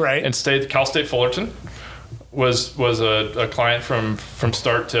 1, right, and stayed. Cal State Fullerton was a client from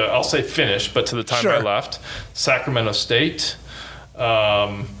start to, I'll say finish, but to the time I left. Sacramento State.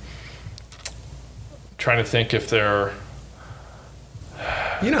 trying to think if they're...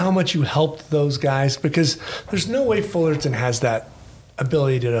 You know how much you helped those guys? Because there's no way Fullerton has that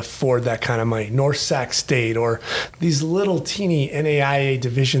ability to afford that kind of money. North Sac State or these little teeny NAIA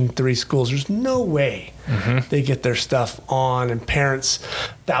Division III schools. There's no way they get their stuff on, and parents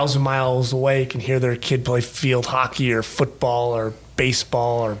 1,000 miles away can hear their kid play field hockey or football or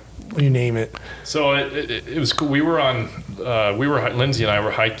baseball or you name it. So it was cool. Lindsay and I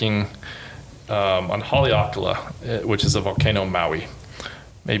were hiking on Haleakala, which is a volcano in Maui,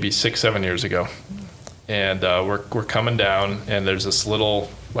 maybe 6-7 years ago. And we're coming down, and there's this little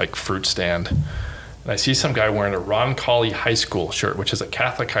like fruit stand, and I see some guy wearing a Roncalli High School shirt, which is a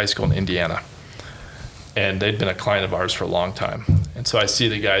Catholic high school in Indiana, and they'd been a client of ours for a long time. And so I see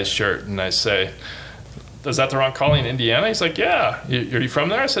the guy's shirt, and I say, "Is that the Roncalli in Indiana?" He's like, "Yeah." Are you from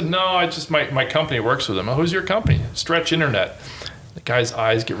there? I said, "No, I just my company works with them." "Oh, who's your company?" "Stretch Internet." The guy's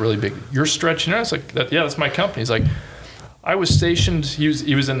eyes get really big. "You're Stretch Internet?" I was like, "Yeah, that's my company." He's like, I was stationed, he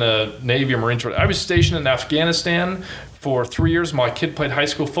was in the Navy or Marines. I was stationed in Afghanistan for 3 years. My kid played high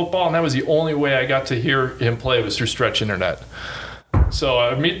school football, and that was the only way I got to hear him play was through Stretch Internet. So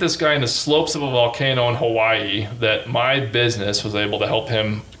I meet this guy in the slopes of a volcano in Hawaii that my business was able to help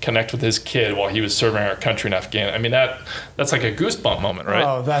him connect with his kid while he was serving our country in Afghanistan. I mean, that's like a goosebump moment, right?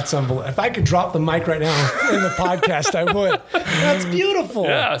 Oh, that's unbelievable. If I could drop the mic right now in the podcast, I would. That's beautiful.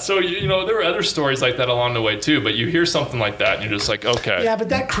 Yeah. So, there were other stories like that along the way too, but you hear something like that and you're just like, okay. Yeah, but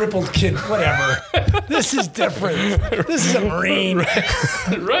that crippled kid, whatever. This is different. This is a Marine.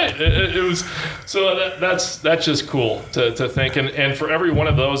 Right. It was, so that's just cool to think. And for every one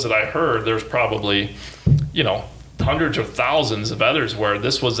of those that I heard, there's probably, hundreds or thousands of others where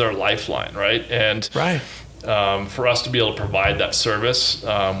this was their lifeline, right? And for us to be able to provide that service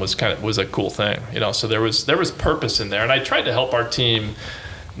was a cool thing, So there was purpose in there, and I tried to help our team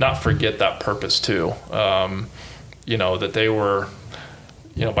not forget that purpose too. That they were,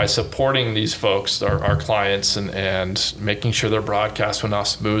 by supporting these folks, our clients, and making sure their broadcast went off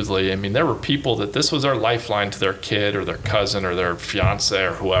smoothly. I mean, there were people that this was their lifeline to their kid or their cousin or their fiance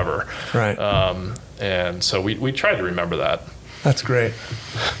or whoever. Right. And so we tried to remember that. That's great.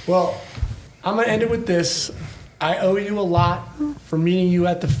 Well, I'm going to end it with this. I owe you a lot for meeting you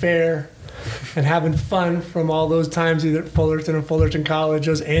at the fair and having fun from all those times, either at Fullerton or Fullerton College,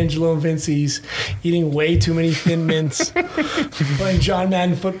 those Angelo and Vinci's, eating way too many Thin Mints, playing John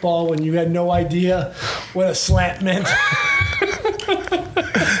Madden football when you had no idea what a slant meant.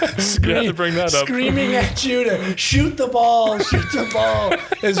 You had to bring that up. Screaming at you to shoot the ball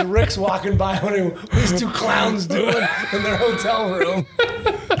as Rick's walking by. What are these two clowns doing in their hotel room?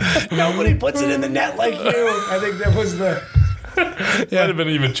 Nobody puts it in the net like you. I think that was the... Might have been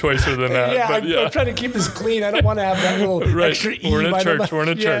even choicer than that. I'm trying to keep this clean. I don't want to have that little extra E. We're in a church. We're in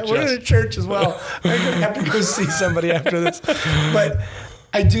a church. We're in a church as well. I'm going to have to go see somebody after this. But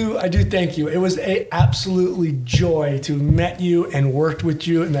I do thank you. It was a absolutely joy to have met you and worked with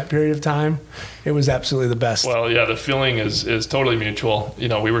you in that period of time. It was absolutely the best. Well, yeah, the feeling is totally mutual.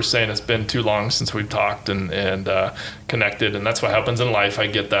 We were saying it's been too long since we've talked and connected, and that's what happens in life. I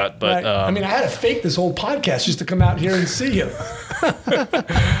get that, but right. I had to fake this whole podcast just to come out here and see you.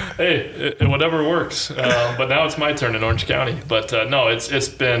 Hey, whatever works. But now it's my turn in Orange County. But no, it's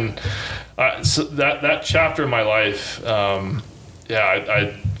been so that chapter of my life.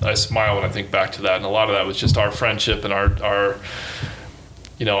 I smile when I think back to that, and a lot of that was just our friendship and our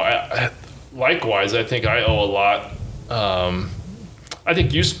likewise, I think I owe a lot. I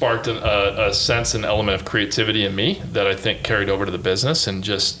think you sparked a sense and element of creativity in me that I think carried over to the business and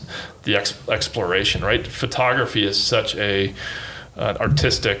just the exploration, right? Photography is such an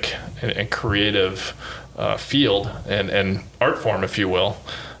artistic and creative field and art form, if you will.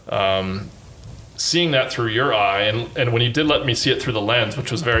 Seeing that through your eye, and when you did let me see it through the lens,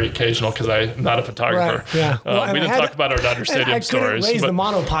 which was very occasional because I'm not a photographer. Right, yeah. We didn't talk about our Dodger Stadium stories. I couldn't raise the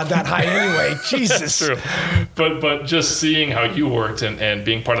monopod that high anyway. Jesus. True. But just seeing how you worked and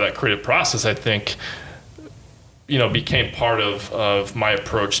being part of that creative process, I think, became part of my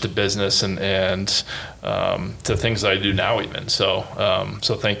approach to business and to things that I do now even. So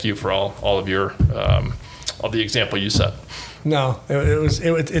thank you for all of your all the example you set. No,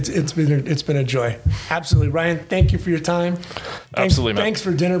 it's been a joy. Absolutely. Ryan, thank you for your time. Absolutely, man. Thanks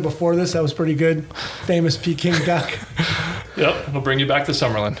for dinner before this. That was pretty good. Famous Peking duck. Yep, we'll bring you back to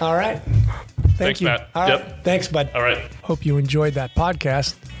Summerlin. All right. Thanks, you. Matt. All yep. right. Thanks, bud. All right. Hope you enjoyed that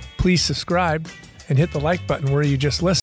podcast. Please subscribe and hit the like button where you just listened.